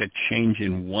to make a change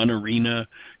in one arena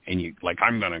and you like,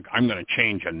 I'm going to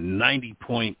change a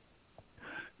 90-point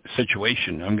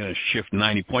situation. I'm going to shift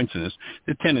 90 points in this.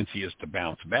 The tendency is to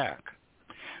bounce back.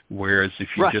 Whereas if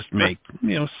you just make,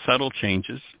 subtle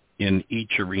changes in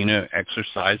each arena,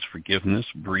 exercise, forgiveness,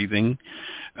 breathing,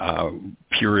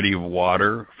 purity of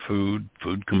water, food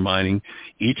combining,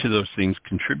 each of those things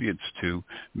contributes to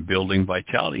building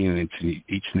vitality. And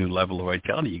each new level of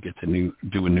vitality, you get to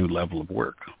do a new level of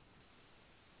work.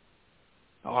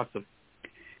 Awesome.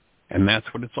 And that's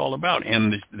what it's all about.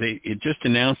 And it just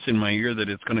announced in my ear that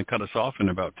it's going to cut us off in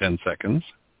about 10 seconds.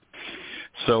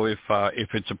 So if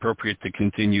it's appropriate to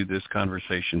continue this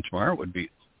conversation tomorrow, it would be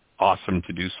awesome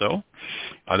to do so.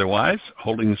 Otherwise,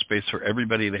 holding the space for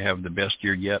everybody to have the best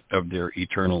year yet of their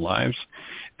eternal lives.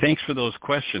 Thanks for those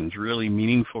questions. Really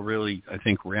meaningful, really, I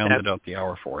think, rounded out the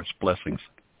hour for us. Blessings.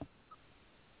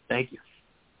 Thank you.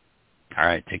 All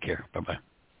right. Take care. Bye-bye.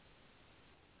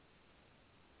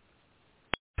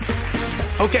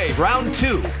 Okay, round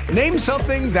 2. Name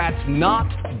something that's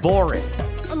not boring.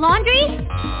 A laundry?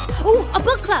 Ooh, a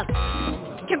book club.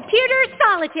 Computer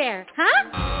solitaire, huh?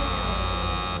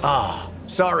 Ah,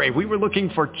 sorry, we were looking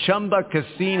for Chumba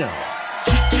Casino.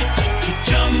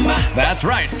 That's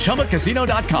right,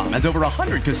 ChumbaCasino.com has over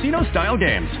 100 casino-style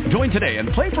games. Join today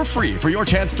and play for free for your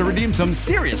chance to redeem some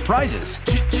serious prizes.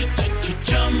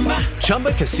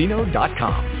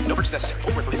 ChumbaCasino.com. No purchase necessary.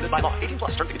 Void where prohibited by law. 18+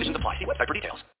 terms and conditions apply. See website for details.